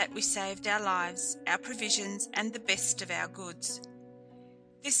manner that we saved our lives, our provisions, and the best of our goods.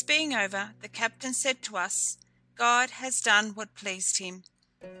 This being over, the captain said to us, "God has done what pleased him.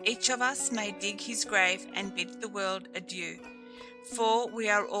 Each of us may dig his grave and bid the world adieu, for we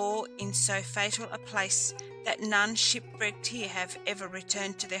are all in so fatal a place that none shipwrecked here have ever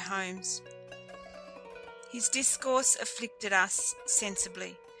returned to their homes." His discourse afflicted us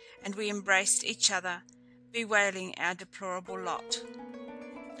sensibly, and we embraced each other, bewailing our deplorable lot.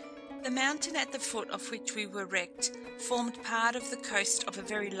 The mountain at the foot of which we were wrecked formed part of the coast of a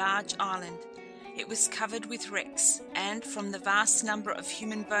very large island. It was covered with wrecks, and from the vast number of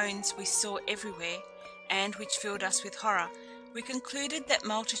human bones we saw everywhere, and which filled us with horror, we concluded that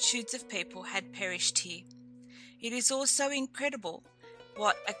multitudes of people had perished here. It is also incredible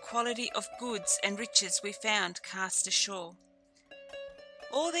what a quantity of goods and riches we found cast ashore.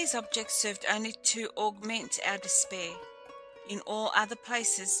 All these objects served only to augment our despair. In all other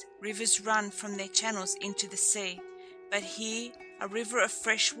places, rivers run from their channels into the sea, but here a river of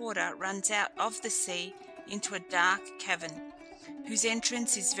fresh water runs out of the sea into a dark cavern, whose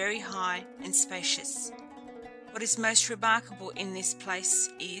entrance is very high and spacious. What is most remarkable in this place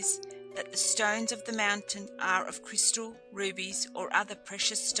is that the stones of the mountain are of crystal, rubies, or other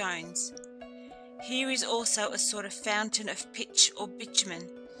precious stones. Here is also a sort of fountain of pitch or bitumen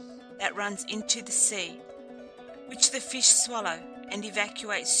that runs into the sea, which the fish swallow and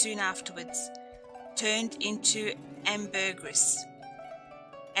evacuate soon afterwards, turned into ambergris,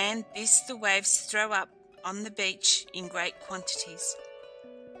 and this the waves throw up on the beach in great quantities.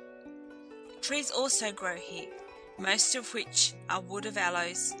 Trees also grow here, most of which are wood of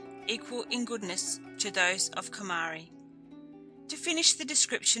aloes, equal in goodness to those of Comari. To finish the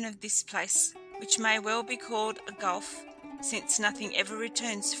description of this place, which may well be called a gulf, since nothing ever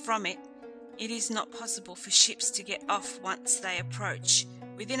returns from it, it is not possible for ships to get off once they approach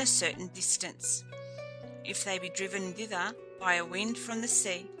within a certain distance. If they be driven thither by a wind from the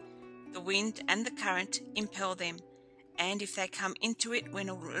sea, the wind and the current impel them, and if they come into it when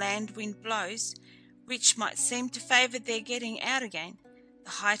a land wind blows, which might seem to favour their getting out again,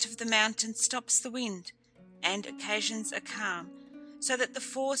 the height of the mountain stops the wind, and occasions a calm, so that the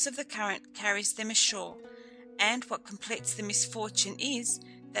force of the current carries them ashore, and what completes the misfortune is,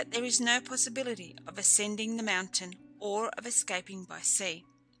 that there is no possibility of ascending the mountain, or of escaping by sea.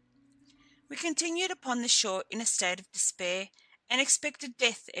 We continued upon the shore in a state of despair, and expected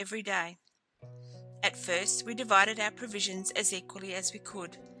death every day. At first we divided our provisions as equally as we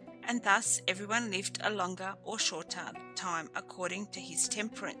could, and thus everyone lived a longer or shorter time according to his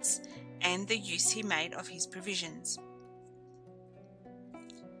temperance and the use he made of his provisions.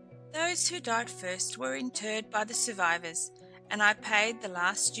 Those who died first were interred by the survivors, and I paid the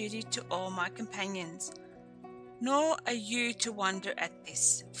last duty to all my companions. Nor are you to wonder at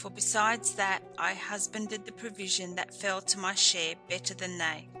this, for besides that I husbanded the provision that fell to my share better than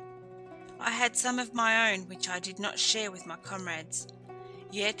they. I had some of my own which I did not share with my comrades.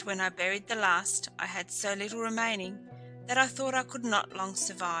 Yet when I buried the last, I had so little remaining that I thought I could not long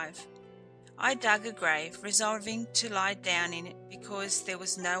survive. I dug a grave, resolving to lie down in it, because there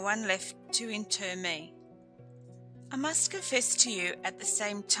was no one left to inter me. I must confess to you at the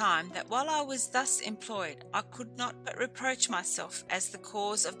same time that while I was thus employed, I could not but reproach myself as the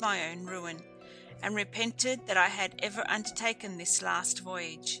cause of my own ruin, and repented that I had ever undertaken this last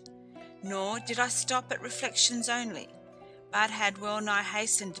voyage. Nor did I stop at reflections only, but had well nigh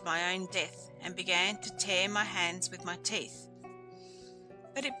hastened my own death, and began to tear my hands with my teeth.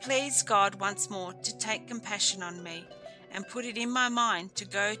 But it pleased God once more to take compassion on me, and put it in my mind to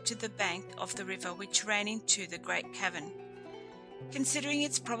go to the bank of the river which ran into the great cavern. Considering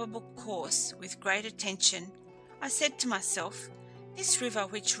its probable course with great attention, I said to myself, this river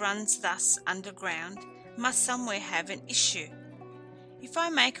which runs thus underground must somewhere have an issue. If I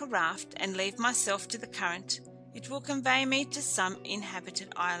make a raft and leave myself to the current, it will convey me to some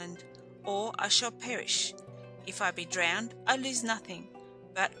inhabited island, or I shall perish. If I be drowned, I lose nothing,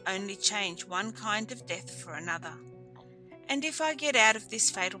 but only change one kind of death for another. And if I get out of this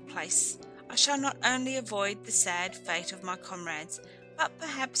fatal place, I shall not only avoid the sad fate of my comrades, but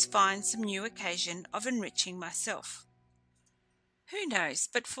perhaps find some new occasion of enriching myself. Who knows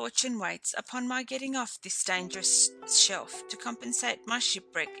but fortune waits upon my getting off this dangerous shelf to compensate my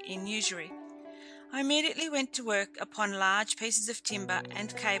shipwreck in usury? I immediately went to work upon large pieces of timber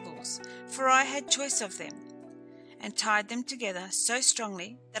and cables, for I had choice of them, and tied them together so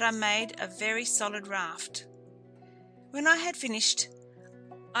strongly that I made a very solid raft. When I had finished,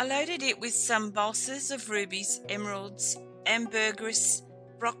 I loaded it with some balsas of rubies, emeralds, ambergris,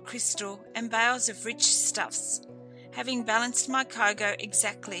 rock crystal, and bales of rich stuffs. Having balanced my cargo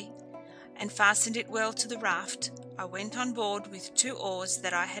exactly and fastened it well to the raft, I went on board with 2 oars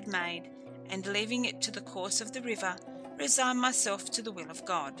that I had made, and leaving it to the course of the river, resigned myself to the will of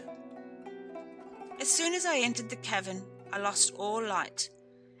God. As soon as I entered the cavern, I lost all light,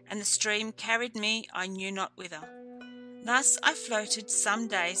 and the stream carried me I knew not whither. Thus I floated some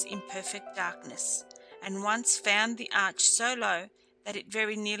days in perfect darkness, and once found the arch so low that it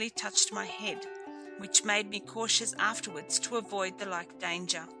very nearly touched my head, which made me cautious afterwards to avoid the like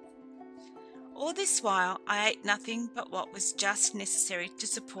danger. All this while I ate nothing but what was just necessary to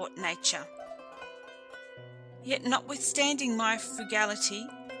support nature. Yet notwithstanding my frugality,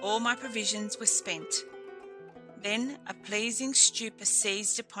 all my provisions were spent. Then a pleasing stupor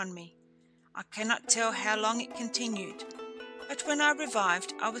seized upon me. I cannot tell how long it continued, but when I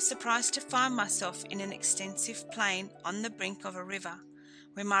revived, I was surprised to find myself in an extensive plain on the brink of a river,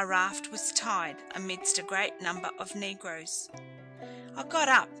 where my raft was tied amidst a great number of negroes. I got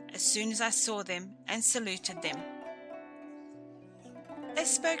up as soon as I saw them and saluted them. They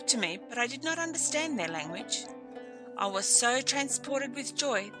spoke to me, but I did not understand their language. I was so transported with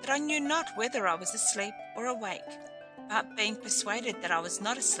joy that I knew not whether I was asleep or awake, but being persuaded that I was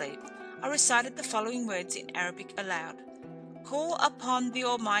not asleep, I recited the following words in Arabic aloud. Call upon the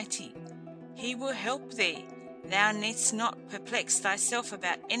Almighty. He will help thee. Thou needst not perplex thyself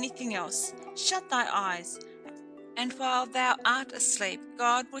about anything else. Shut thy eyes, and while thou art asleep,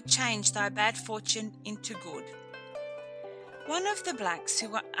 God will change thy bad fortune into good. One of the blacks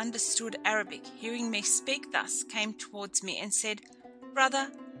who understood Arabic, hearing me speak thus, came towards me and said, Brother,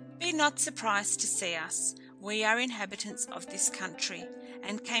 be not surprised to see us. We are inhabitants of this country,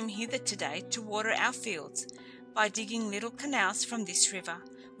 and came hither today to water our fields by digging little canals from this river,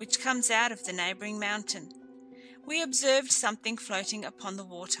 which comes out of the neighbouring mountain. We observed something floating upon the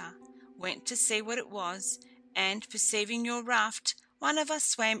water, went to see what it was, and perceiving your raft, one of us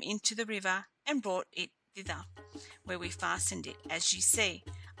swam into the river and brought it thither, where we fastened it, as you see,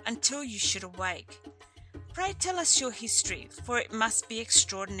 until you should awake. Pray tell us your history, for it must be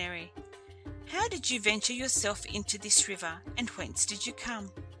extraordinary. How did you venture yourself into this river, and whence did you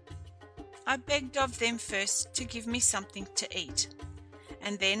come? I begged of them first to give me something to eat,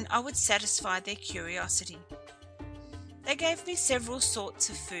 and then I would satisfy their curiosity. They gave me several sorts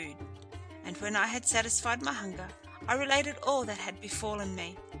of food, and when I had satisfied my hunger, I related all that had befallen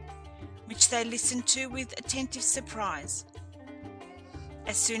me, which they listened to with attentive surprise.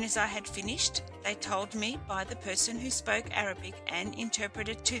 As soon as I had finished, they told me by the person who spoke Arabic and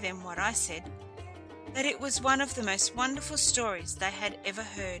interpreted to them what I said, that it was one of the most wonderful stories they had ever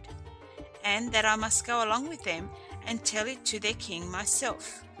heard, and that I must go along with them and tell it to their king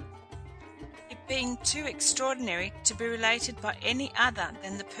myself, it being too extraordinary to be related by any other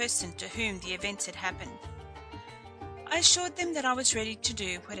than the person to whom the events had happened. I assured them that I was ready to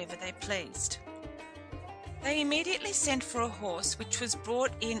do whatever they pleased. They immediately sent for a horse, which was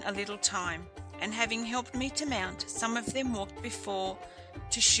brought in a little time, and having helped me to mount, some of them walked before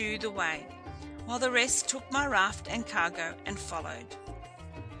to shew the way, while the rest took my raft and cargo and followed.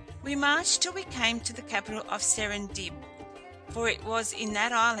 We marched till we came to the capital of Serendib, for it was in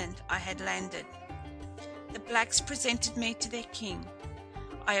that island I had landed. The blacks presented me to their king.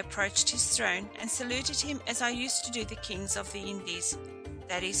 I approached his throne and saluted him as I used to do the kings of the Indies.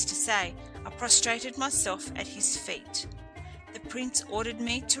 That is to say, I prostrated myself at his feet. The prince ordered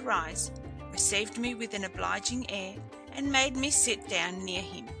me to rise, received me with an obliging air, and made me sit down near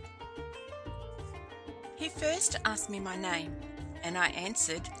him. He first asked me my name, and I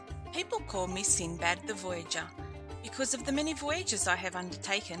answered, People call me Sinbad the Voyager, because of the many voyages I have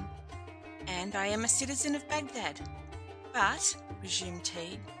undertaken, and I am a citizen of Baghdad. But, resumed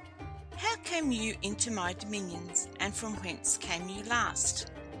he, how came you into my dominions, and from whence came you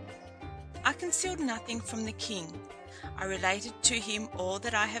last? I concealed nothing from the king. I related to him all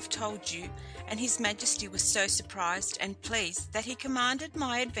that I have told you, and his majesty was so surprised and pleased that he commanded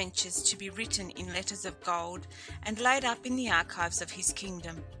my adventures to be written in letters of gold and laid up in the archives of his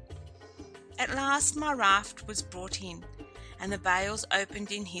kingdom. At last my raft was brought in, and the bales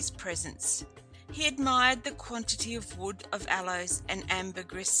opened in his presence. He admired the quantity of wood of aloes and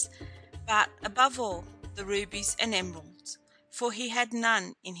ambergris, but above all the rubies and emeralds, for he had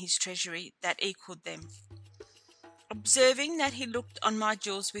none in his treasury that equalled them. Observing that he looked on my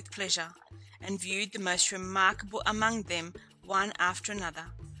jewels with pleasure, and viewed the most remarkable among them one after another,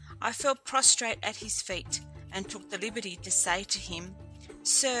 I fell prostrate at his feet, and took the liberty to say to him,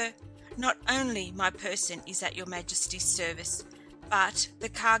 "Sir, not only my person is at your Majesty's service, but the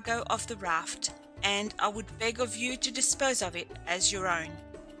cargo of the raft, and I would beg of you to dispose of it as your own."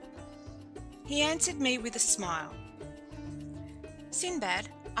 He answered me with a smile, "Sinbad,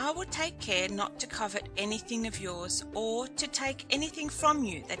 I will take care not to covet anything of yours, or to take anything from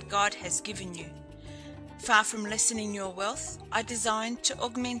you that God has given you. Far from lessening your wealth, I design to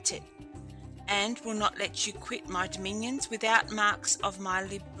augment it, and will not let you quit my dominions without marks of my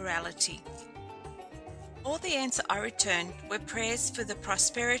liberality." All the answer I returned were prayers for the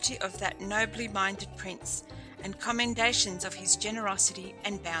prosperity of that nobly minded prince, and commendations of his generosity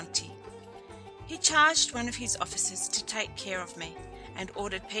and bounty. He charged one of his officers to take care of me, and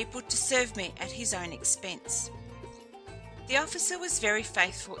ordered people to serve me at his own expense. The officer was very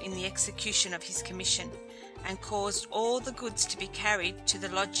faithful in the execution of his commission, and caused all the goods to be carried to the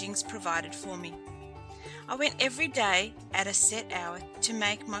lodgings provided for me. I went every day at a set hour to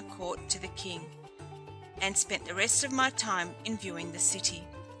make my court to the king, and spent the rest of my time in viewing the city,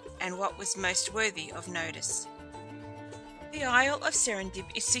 and what was most worthy of notice. The Isle of Serendib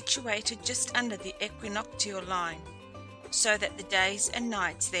is situated just under the equinoctial line, so that the days and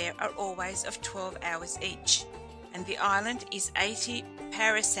nights there are always of 12 hours each, and the island is 80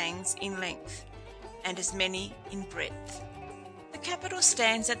 parasangs in length, and as many in breadth. The capital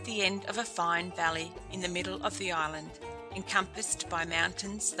stands at the end of a fine valley in the middle of the island, encompassed by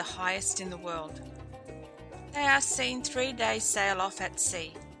mountains, the highest in the world. They are seen 3 days' sail off at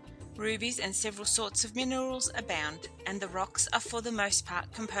sea. Rubies and several sorts of minerals abound, and the rocks are for the most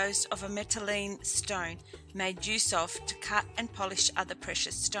part composed of a metalline stone made use of to cut and polish other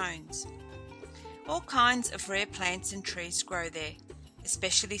precious stones. All kinds of rare plants and trees grow there,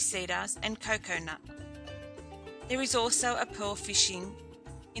 especially cedars and cocoa-nut. There is also a pearl fishing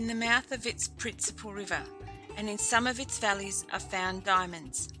in the mouth of its principal river, and in some of its valleys are found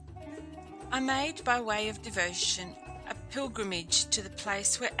diamonds. I made, by way of devotion, a pilgrimage to the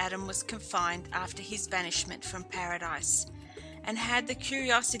place where Adam was confined after his banishment from paradise, and had the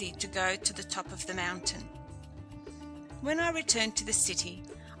curiosity to go to the top of the mountain. When I returned to the city,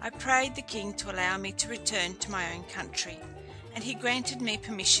 I prayed the king to allow me to return to my own country, and he granted me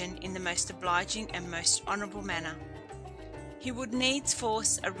permission in the most obliging and most honourable manner. He would needs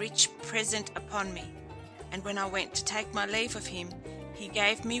force a rich present upon me, and when I went to take my leave of him, he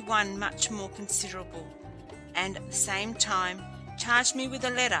gave me one much more considerable, and at the same time charged me with a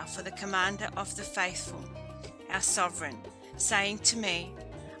letter for the commander of the faithful, our sovereign, saying to me,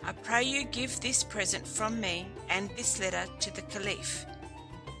 "I pray you give this present from me and this letter to the Caliph,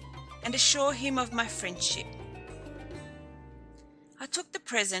 and assure him of my friendship." I took the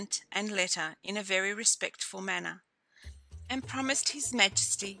present and letter in a very respectful manner, and promised his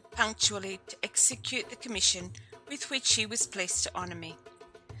Majesty punctually to execute the commission with which he was pleased to honour me.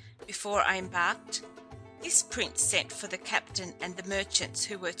 Before I embarked, this prince sent for the captain and the merchants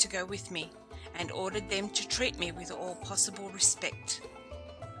who were to go with me, and ordered them to treat me with all possible respect.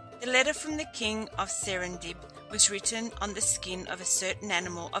 The letter from the king of Serendib was written on the skin of a certain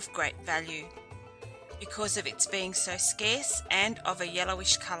animal of great value, because of its being so scarce and of a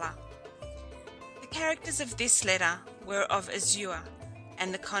yellowish colour. The characters of this letter were of azure,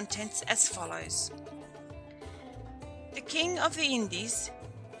 and the contents as follows: "The king of the Indies,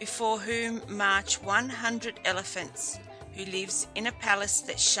 before whom march 100 elephants, who lives in a palace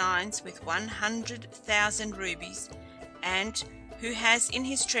that shines with 100,000 rubies, and who has in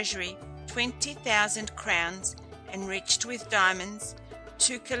his treasury 20,000 crowns enriched with diamonds,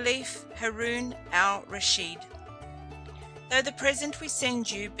 to Caliph Harun al-Rashid. Though the present we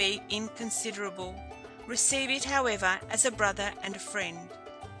send you be inconsiderable, receive it, however, as a brother and a friend,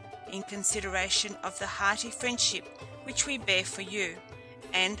 in consideration of the hearty friendship which we bear for you,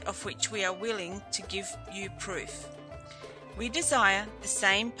 and of which we are willing to give you proof. We desire the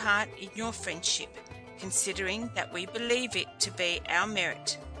same part in your friendship, considering that we believe it to be our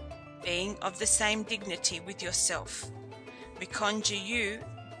merit, being of the same dignity with yourself. We conjure you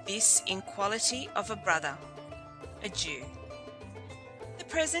this in quality of a brother. Adieu." The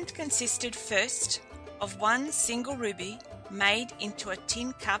present consisted first of one single ruby made into a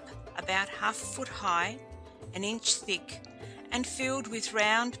tin cup about ½ foot high, an inch thick, and filled with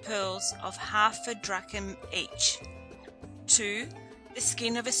round pearls of ½ a drachm each. 2. The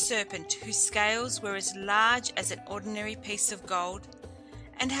skin of a serpent whose scales were as large as an ordinary piece of gold,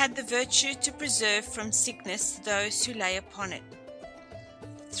 and had the virtue to preserve from sickness those who lay upon it.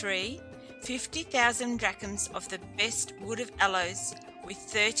 3. 50,000 drachms of the best wood of aloes, with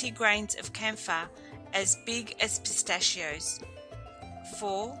 30 grains of camphor as big as pistachios.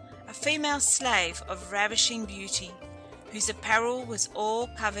 4. A female slave of ravishing beauty, whose apparel was all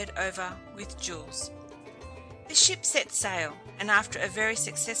covered over with jewels. The ship set sail, and after a very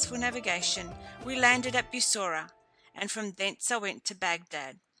successful navigation, we landed at Bussorah, and from thence I went to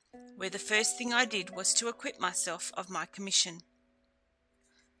Baghdad, where the first thing I did was to acquit myself of my commission.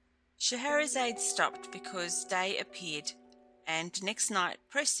 Scheherazade stopped because day appeared, and next night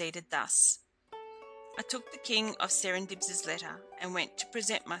proceeded thus. I took the king of Serendib's letter, and went to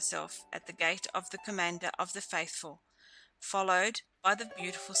present myself at the gate of the commander of the faithful, followed by the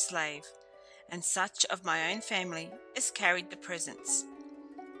beautiful slave, and such of my own family as carried the presents.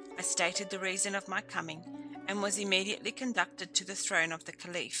 I stated the reason of my coming, and was immediately conducted to the throne of the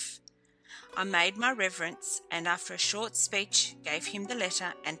Caliph. I made my reverence, and after a short speech gave him the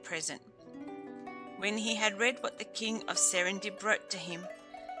letter and present. When he had read what the king of Serendib wrote to him,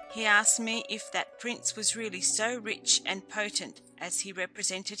 he asked me if that prince was really so rich and potent as he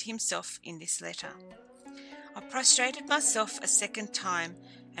represented himself in this letter. I prostrated myself a second time,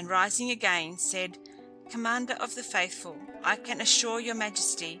 and rising again said, Commander of the faithful, I can assure your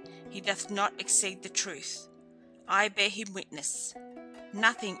majesty he doth not exceed the truth. I bear him witness.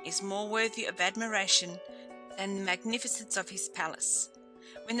 Nothing is more worthy of admiration than the magnificence of his palace.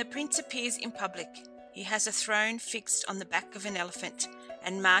 When the prince appears in public, he has a throne fixed on the back of an elephant,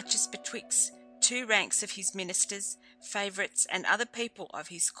 and marches betwixt 2 ranks of his ministers, favourites, and other people of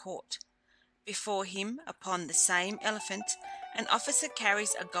his court. Before him, upon the same elephant, an officer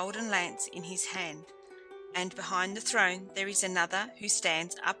carries a golden lance in his hand, and behind the throne there is another who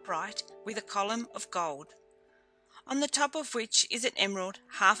stands upright with a column of gold, on the top of which is an emerald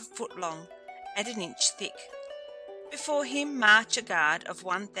 1/2 foot long and 1 inch thick. Before him march a guard of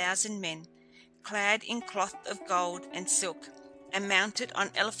 1,000 men, clad in cloth of gold and silk, and mounted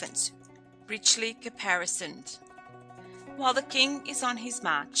on elephants richly caparisoned. While the king is on his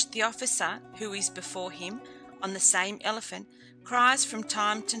march, the officer, who is before him on the same elephant, cries from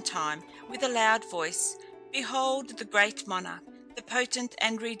time to time with a loud voice, Behold the great monarch, the potent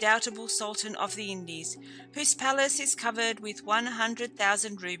and redoubtable Sultan of the Indies, whose palace is covered with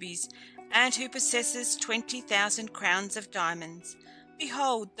 100,000 rubies, and who possesses 20,000 crowns of diamonds.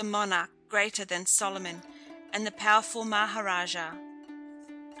 Behold the monarch greater than Solomon, and the powerful Maharaja.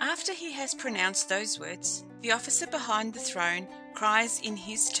 After he has pronounced those words, the officer behind the throne cries in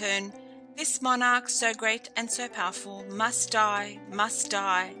his turn, This monarch so great and so powerful must die, must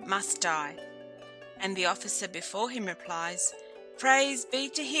die, must die. And the officer before him replies, Praise be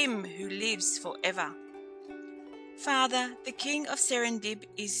to him who lives for ever. Father, the king of Serendib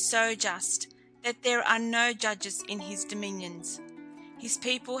is so just that there are no judges in his dominions. His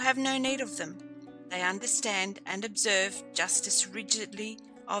people have no need of them. They understand and observe justice rigidly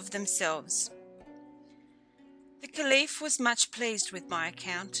of themselves. The Caliph was much pleased with my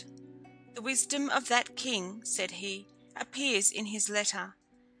account. The wisdom of that king, said he, appears in his letter,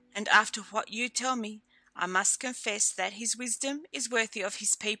 and after what you tell me, I must confess that his wisdom is worthy of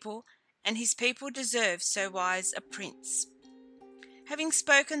his people, and his people deserve so wise a prince. Having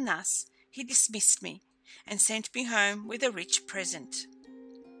spoken thus, he dismissed me, and sent me home with a rich present.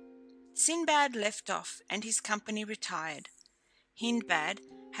 Sinbad left off, and his company retired. Hindbad,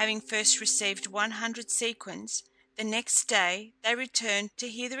 having first received 100 sequins, the next day they returned to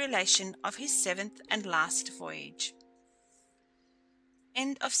hear the relation of his 7th and last voyage.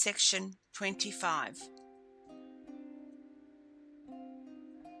 End of section 25.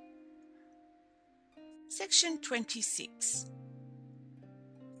 Section 26.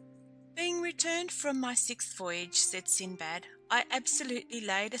 Being returned from my 6th voyage, said Sinbad, I absolutely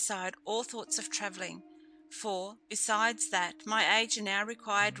laid aside all thoughts of travelling, for, besides that my age now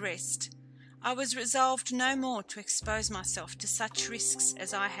required rest, I was resolved no more to expose myself to such risks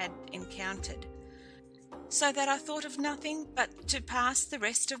as I had encountered, so that I thought of nothing but to pass the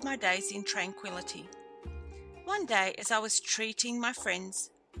rest of my days in tranquillity. One day, as I was treating my friends,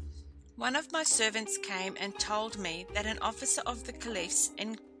 one of my servants came and told me that an officer of the Caliph's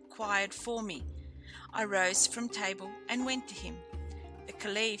inquired for me. I rose from table and went to him. The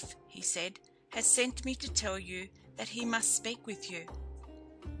Caliph, he said, has sent me to tell you that he must speak with you.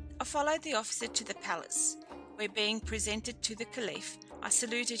 I followed the officer to the palace, where being presented to the Caliph, I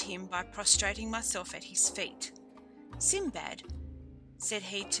saluted him by prostrating myself at his feet. Sinbad, said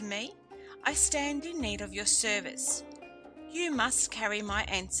he to me, I stand in need of your service. You must carry my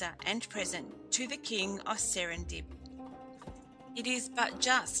answer and present to the king of Serendib. It is but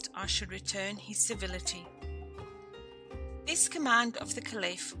just I should return his civility. This command of the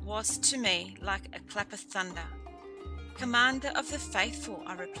Caliph was to me like a clap of thunder. "Commander of the faithful,"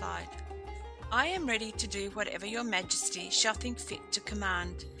 I replied, "I am ready to do whatever your majesty shall think fit to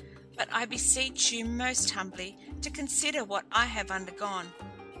command, but I beseech you most humbly to consider what I have undergone.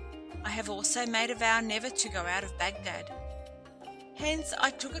 I have also made a vow never to go out of Baghdad." Hence I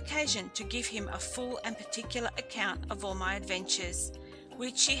took occasion to give him a full and particular account of all my adventures,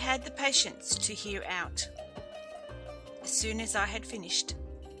 which he had the patience to hear out. As soon as I had finished,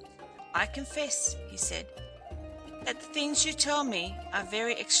 "I confess," he said, "that the things you tell me are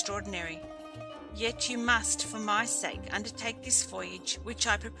very extraordinary. Yet you must, for my sake, undertake this voyage which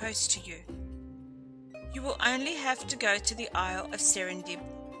I propose to you. You will only have to go to the Isle of Serendib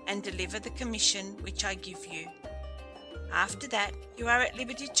and deliver the commission which I give you. After that you are at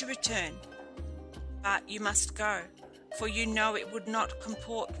liberty to return. But you must go, for you know it would not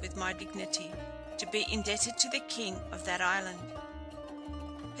comport with my dignity to be indebted to the king of that island."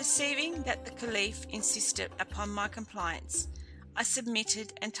 Perceiving that the Caliph insisted upon my compliance, I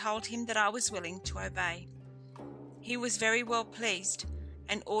submitted and told him that I was willing to obey. He was very well pleased,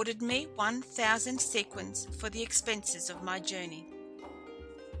 and ordered me 1,000 sequins for the expenses of my journey.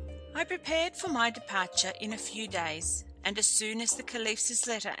 I prepared for my departure in a few days, and as soon as the Caliph's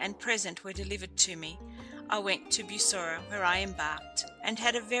letter and present were delivered to me, I went to Bussorah, where I embarked, and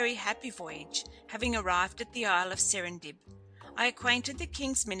had a very happy voyage. Having arrived at the Isle of Serendib, I acquainted the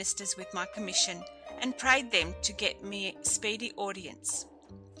king's ministers with my commission, and prayed them to get me speedy audience.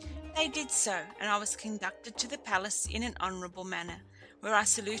 They did so, and I was conducted to the palace in an honourable manner, where I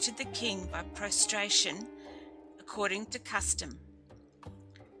saluted the king by prostration, according to custom.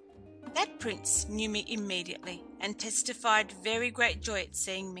 That prince knew me immediately, and testified very great joy at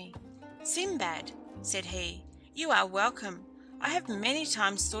seeing me. "Sinbad," said he, "you are welcome. I have many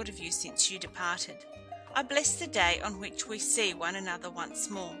times thought of you since you departed. I bless the day on which we see one another once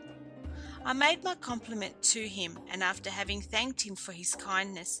more." I made my compliment to him, and after having thanked him for his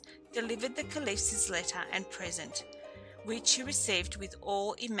kindness, delivered the Caliph's letter and present, which he received with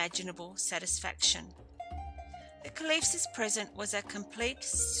all imaginable satisfaction. The Caliph's present was a complete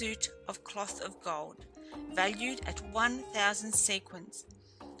suit of cloth of gold, valued at 1,000 sequins,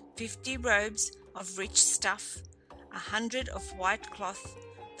 50 robes of rich stuff, 100 of white cloth,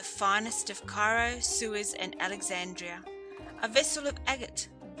 the finest of Cairo, Suez, and Alexandria, a vessel of agate,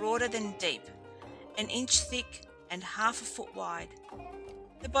 broader than deep, an inch thick and half a foot wide,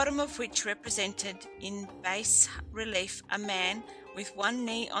 the bottom of which represented in bas relief a man with one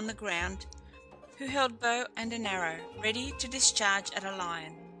knee on the ground, who held bow and an arrow, ready to discharge at a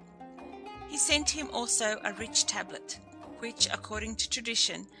lion. He sent him also a rich tablet, which, according to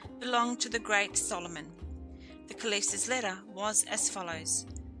tradition, belonged to the great Solomon. The Caliph's letter was as follows: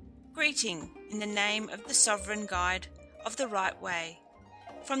 "Greeting, in the name of the sovereign guide of the right way,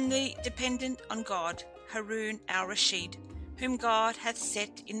 from the dependent on God, Harun al-Rashid, whom God hath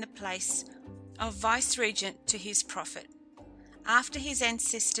set in the place of vice-regent to his prophet, after his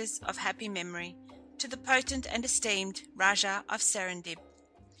ancestors of happy memory, to the potent and esteemed Rajah of Serendib.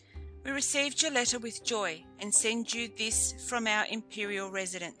 We received your letter with joy, and send you this from our imperial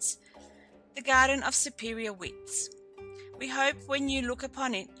residence, the garden of superior wits. We hope when you look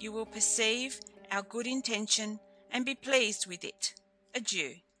upon it you will perceive our good intention and be pleased with it.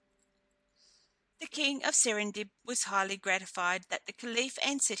 Adieu." The king of Serendib was highly gratified that the Caliph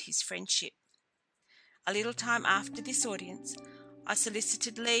answered his friendship. A little time after this audience, I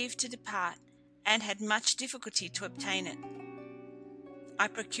solicited leave to depart, and had much difficulty to obtain it. I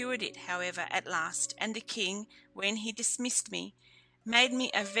procured it, however, at last, and the king, when he dismissed me, made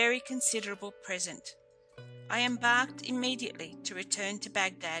me a very considerable present. I embarked immediately to return to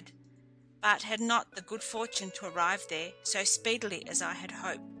Baghdad, but had not the good fortune to arrive there so speedily as I had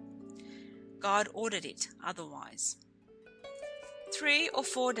hoped. God ordered it otherwise. 3 or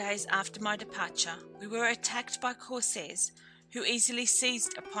 4 days after my departure, we were attacked by corsairs, who easily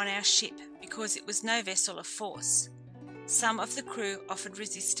seized upon our ship, because it was no vessel of force. Some of the crew offered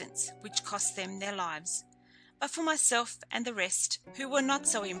resistance, which cost them their lives, but for myself and the rest, who were not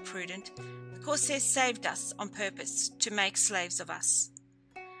so imprudent, the corsairs saved us on purpose to make slaves of us.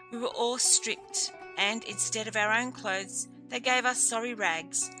 We were all stripped, and instead of our own clothes, they gave us sorry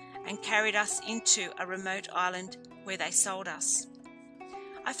rags, and carried us into a remote island, where they sold us.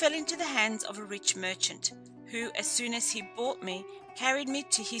 I fell into the hands of a rich merchant, who, as soon as he bought me, carried me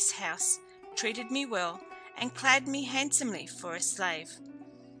to his house, treated me well, and clad me handsomely for a slave.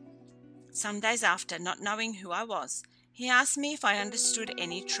 Some days after, not knowing who I was, he asked me if I understood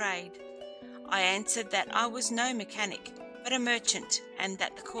any trade. I answered that I was no mechanic, but a merchant, and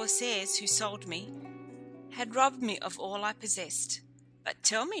that the corsairs who sold me had robbed me of all I possessed. "But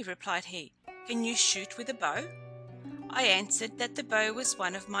tell me," replied he, "can you shoot with a bow?" I answered that the bow was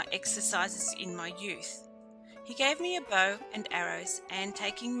one of my exercises in my youth. He gave me a bow and arrows, and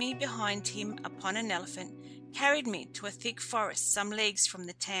taking me behind him upon an elephant, carried me to a thick forest some leagues from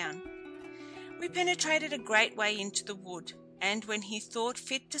the town. We penetrated a great way into the wood, and when he thought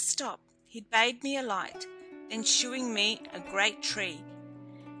fit to stop, he bade me alight, then shewing me a great tree.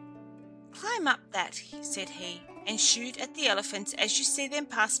 "Climb up that," said he, "and shoot at the elephants as you see them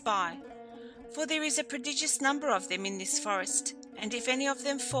pass by, for there is a prodigious number of them in this forest, and if any of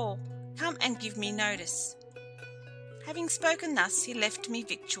them fall, come and give me notice." Having spoken thus, he left me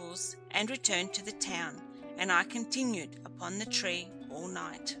victuals, and returned to the town, and I continued upon the tree all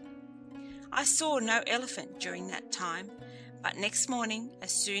night. I saw no elephant during that time, but next morning,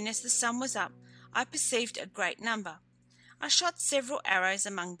 as soon as the sun was up, I perceived a great number. I shot several arrows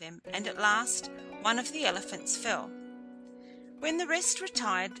among them, and at last one of the elephants fell. When the rest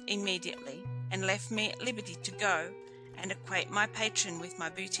retired immediately, and left me at liberty to go and acquaint my patron with my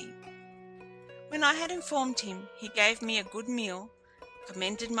booty. When I had informed him, he gave me a good meal,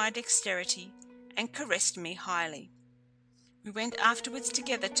 commended my dexterity, and caressed me highly. We went afterwards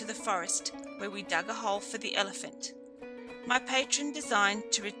together to the forest, where we dug a hole for the elephant. My patron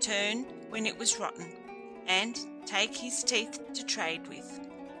designed to return when it was rotten, and take his teeth to trade with.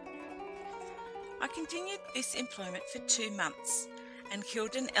 I continued this employment for 2 months, and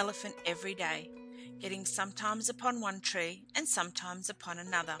killed an elephant every day, getting sometimes upon one tree and sometimes upon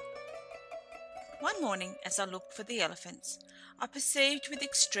another. One morning, as I looked for the elephants, I perceived with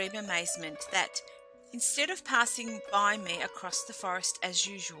extreme amazement that, instead of passing by me across the forest as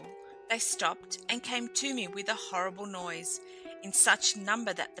usual, they stopped and came to me with a horrible noise, in such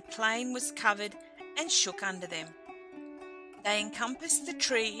number that the plain was covered and shook under them. They encompassed the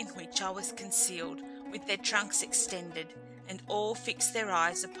tree in which I was concealed, with their trunks extended, and all fixed their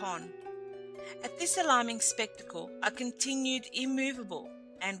eyes upon. At this alarming spectacle I continued immovable,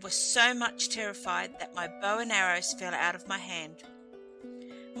 and was so much terrified that my bow and arrows fell out of my hand.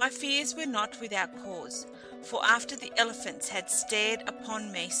 My fears were not without cause, for after the elephants had stared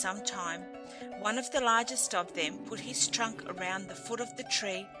upon me some time, one of the largest of them put his trunk around the foot of the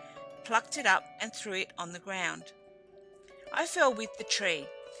tree, plucked it up, and threw it on the ground. I fell with the tree,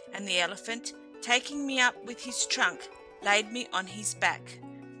 and the elephant, taking me up with his trunk, laid me on his back,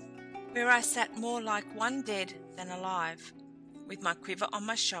 where I sat more like one dead than alive, with my quiver on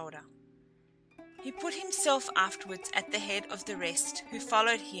my shoulder. He put himself afterwards at the head of the rest, who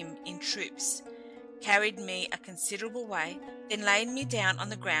followed him in troops, carried me a considerable way, then laid me down on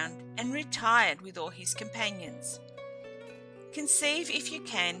the ground, and retired with all his companions. Conceive, if you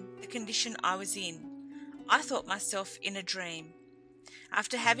can, the condition I was in. I thought myself in a dream.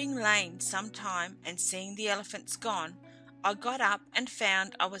 After having lain some time and seeing the elephants gone, I got up and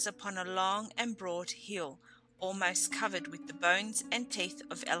found I was upon a long and broad hill, almost covered with the bones and teeth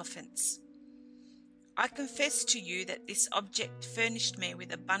of elephants. I confess to you that this object furnished me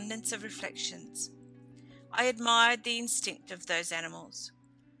with abundance of reflections. I admired the instinct of those animals.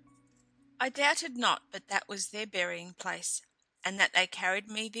 I doubted not but that was their burying place, and that they carried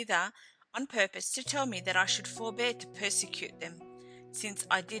me thither on purpose to tell me that I should forbear to persecute them, since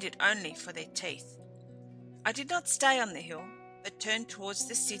I did it only for their teeth. I did not stay on the hill, but turned towards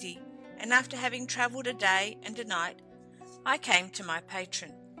the city, and after having travelled a day and a night, I came to my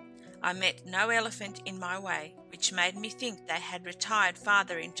patron. I met no elephant in my way, which made me think they had retired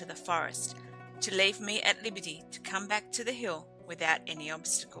farther into the forest, to leave me at liberty to come back to the hill without any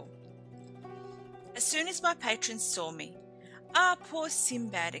obstacle. As soon as my patron saw me, "Ah, poor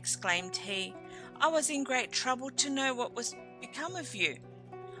Sinbad," exclaimed he, "I was in great trouble to know what was become of you.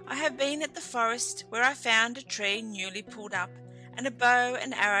 I have been at the forest, where I found a tree newly pulled up, and a bow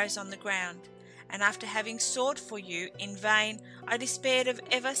and arrows on the ground, and after having sought for you in vain, I despaired of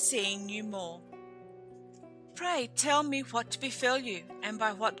ever seeing you more. Pray tell me what befell you, and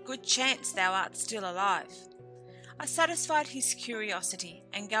by what good chance thou art still alive." I satisfied his curiosity,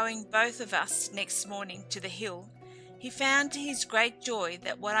 and going both of us next morning to the hill, he found to his great joy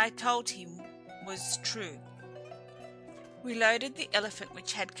that what I told him was true. We loaded the elephant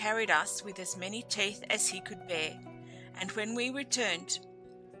which had carried us with as many teeth as he could bear, and when we returned,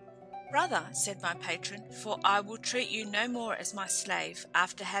 "Brother," said my patron, "for I will treat you no more as my slave,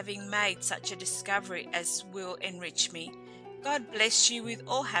 after having made such a discovery as will enrich me, God bless you with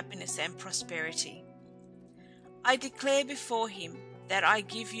all happiness and prosperity. I declare before him that I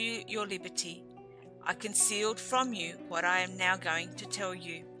give you your liberty. I concealed from you what I am now going to tell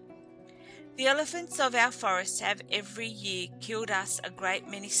you. The elephants of our forest have every year killed us a great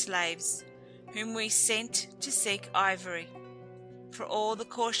many slaves, whom we sent to seek ivory. For all the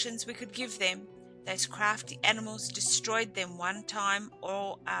cautions we could give them, those crafty animals destroyed them one time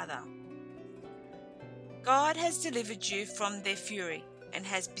or other. God has delivered you from their fury, and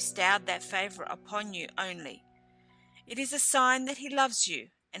has bestowed that favour upon you only. It is a sign that he loves you,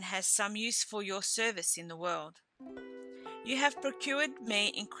 and has some use for your service in the world. You have procured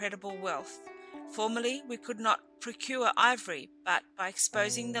me incredible wealth. Formerly we could not procure ivory but by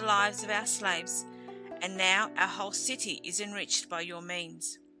exposing the lives of our slaves, and now our whole city is enriched by your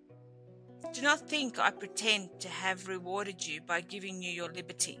means. Do not think I pretend to have rewarded you by giving you your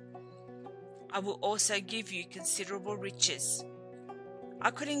liberty. I will also give you considerable riches. I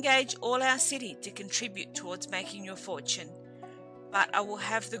could engage all our city to contribute towards making your fortune, but I will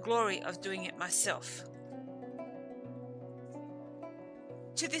have the glory of doing it myself."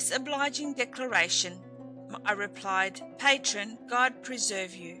 To this obliging declaration I replied, "Patron, God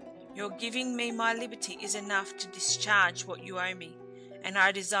preserve you. Your giving me my liberty is enough to discharge what you owe me, and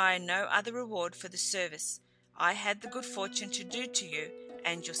I desire no other reward for the service I had the good fortune to do to you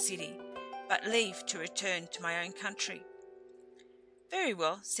and your city, but leave to return to my own country." "Very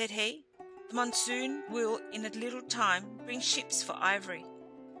well," said he. "The monsoon will in a little time bring ships for ivory.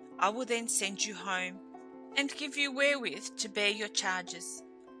 I will then send you home, and give you wherewith to bear your charges."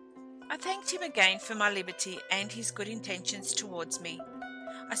 I thanked him again for my liberty and his good intentions towards me.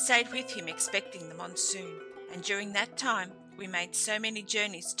 I stayed with him expecting the monsoon, and during that time we made so many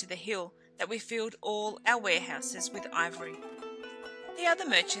journeys to the hill that we filled all our warehouses with ivory. The other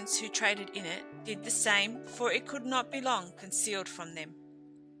merchants who traded in it did the same, for it could not be long concealed from them.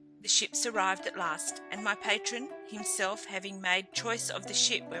 The ships arrived at last, and my patron, himself having made choice of the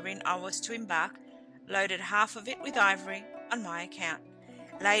ship wherein I was to embark, loaded half of it with ivory on my account,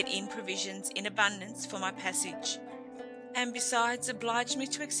 laid in provisions in abundance for my passage, and besides obliged me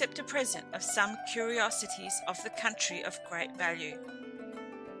to accept a present of some curiosities of the country of great value.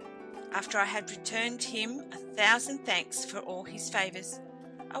 After I had returned him 1,000 thanks for all his favours,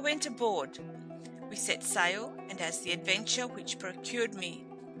 I went aboard. We set sail, and as the adventure which procured me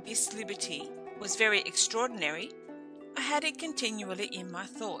this liberty was very extraordinary, I had it continually in my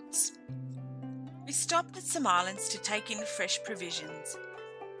thoughts. We stopped at some islands to take in fresh provisions.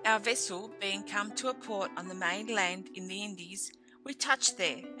 Our vessel being come to a port on the mainland in the Indies, we touched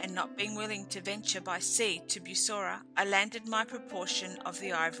there, and not being willing to venture by sea to Bussorah, I landed my proportion of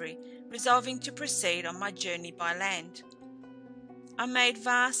the ivory, resolving to proceed on my journey by land. I made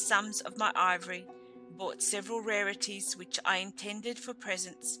vast sums of my ivory, bought several rarities which I intended for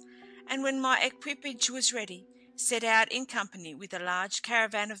presents, and when my equipage was ready, set out in company with a large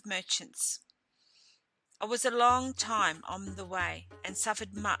caravan of merchants. I was a long time on the way, and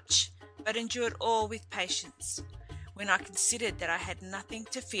suffered much, but endured all with patience, when I considered that I had nothing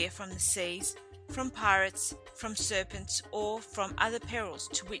to fear from the seas, from pirates, from serpents, or from other perils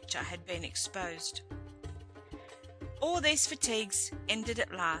to which I had been exposed. All these fatigues ended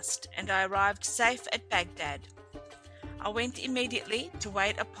at last, and I arrived safe at Baghdad. I went immediately to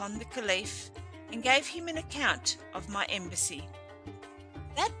wait upon the Caliph, and gave him an account of my embassy.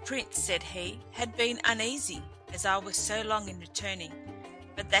 "That prince," said he, "had been uneasy, as I was so long in returning,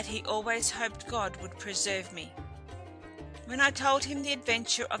 but that he always hoped God would preserve me." When I told him the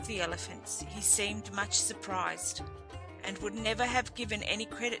adventure of the elephants, he seemed much surprised, and would never have given any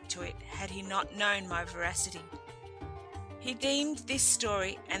credit to it had he not known my veracity. He deemed this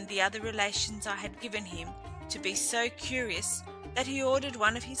story and the other relations I had given him to be so curious that he ordered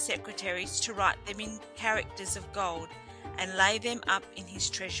one of his secretaries to write them in characters of gold and lay them up in his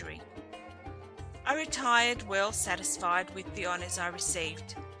treasury. I retired well satisfied with the honours I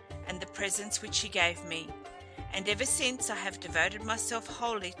received, and the presents which he gave me, and ever since I have devoted myself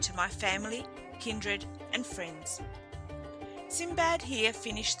wholly to my family, kindred, and friends. Sinbad here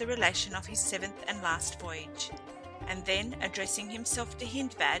finished the relation of his 7th and last voyage, and then addressing himself to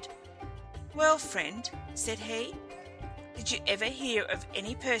Hindbad, "Well, friend," said he, "did you ever hear of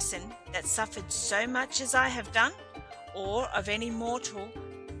any person that suffered so much as I have done, or of any mortal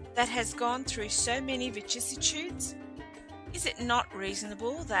that has gone through so many vicissitudes? Is it not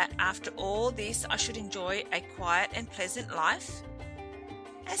reasonable that after all this I should enjoy a quiet and pleasant life?"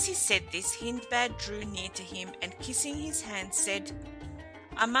 As he said this, Hindbad drew near to him, and kissing his hand said,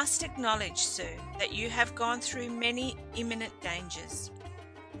 "I must acknowledge, sir, that you have gone through many imminent dangers.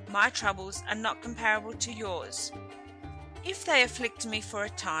 My troubles are not comparable to yours. If they afflict me for a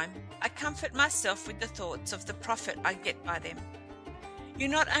time, I comfort myself with the thoughts of the profit I get by them. You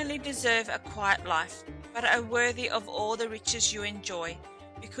not only deserve a quiet life, but are worthy of all the riches you enjoy,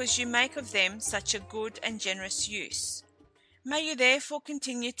 because you make of them such a good and generous use. May you therefore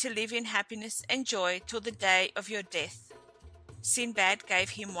continue to live in happiness and joy till the day of your death. Sinbad gave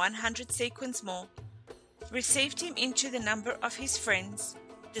him 100 sequins more, received him into the number of his friends,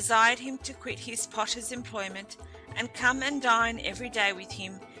 desired him to quit his potter's employment, and come and dine every day with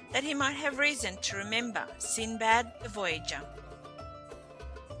him, that he might have reason to remember Sinbad the Voyager.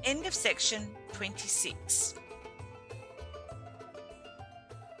 End of section 26.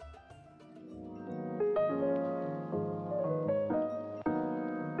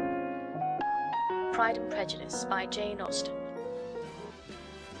 Pride and Prejudice by Jane Austen.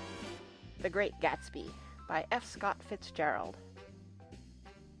 The Great Gatsby by F. Scott Fitzgerald.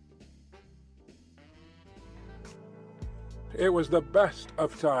 It was the best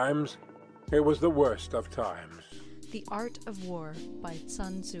of times. It was the worst of times. The Art of War by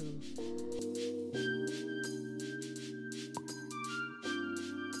Sun Tzu.